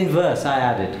 in verse, I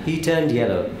added. He turned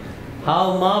yellow.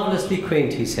 How marvellously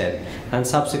quaint, he said, and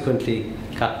subsequently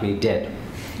cut me dead.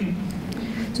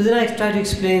 So So then I try to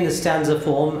explain the stanza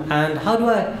form, and how do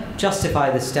I justify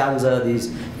this stanza,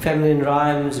 these feminine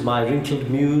rhymes, my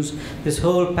wrinkled muse, this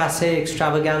whole passé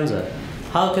extravaganza?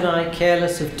 How can I,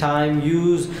 careless of time,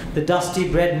 use the dusty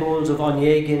bread molds of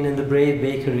Onegin in the brave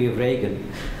bakery of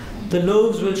Reagan? The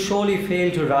loaves will surely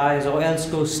fail to rise, or else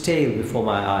go stale before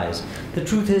my eyes. The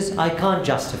truth is, I can't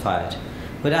justify it.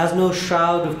 But as no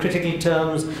shroud of critical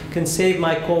terms can save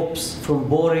my corpse from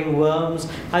boring worms,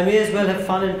 I may as well have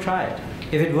fun and try it.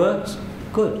 If it works,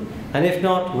 good. And if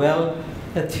not, well,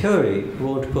 a theory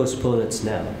won't postpone its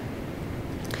knell.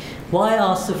 Why,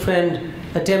 asks a friend,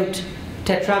 attempt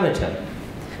tetrameter?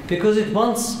 Because it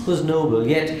once was noble,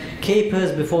 yet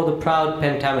capers before the proud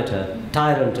pentameter,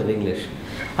 tyrant of English.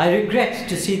 I regret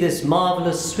to see this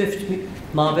marvelous swift,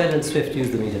 Marvell and Swift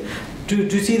use the meter,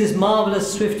 to see this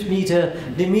marvelous swift meter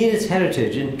demean its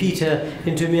heritage and peter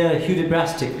into mere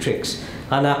Hudibrastic tricks,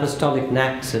 unapostolic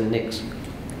knacks and nicks.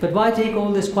 But why take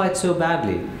all this quite so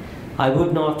badly? I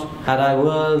would not, had I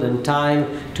world and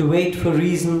time, to wait for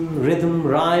reason, rhythm,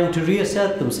 rhyme to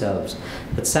reassert themselves.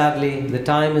 But sadly, the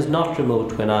time is not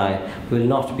remote when I will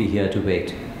not be here to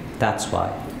wait. That's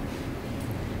why.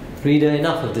 Reader,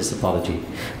 enough of this apology,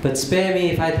 but spare me,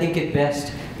 if I think it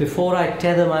best, before I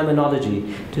tether my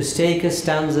monology, to stake a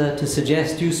stanza to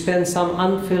suggest you spend some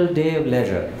unfilled day of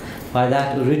leisure by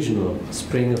that original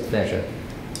spring of pleasure.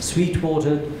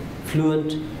 Sweet-watered,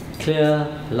 fluent,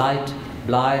 clear, light,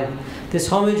 blithe, this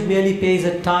homage merely pays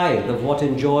a tithe of what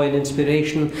in joy and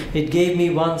inspiration it gave me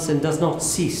once and does not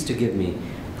cease to give me.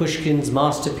 Pushkin's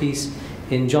masterpiece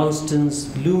in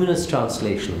Johnston's luminous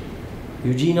translation.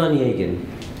 Eugene Onegin,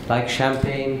 like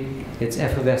champagne, its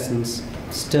effervescence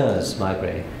stirs my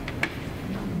brain.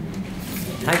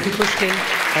 Thank you, Pushkin,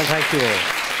 and thank you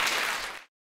all.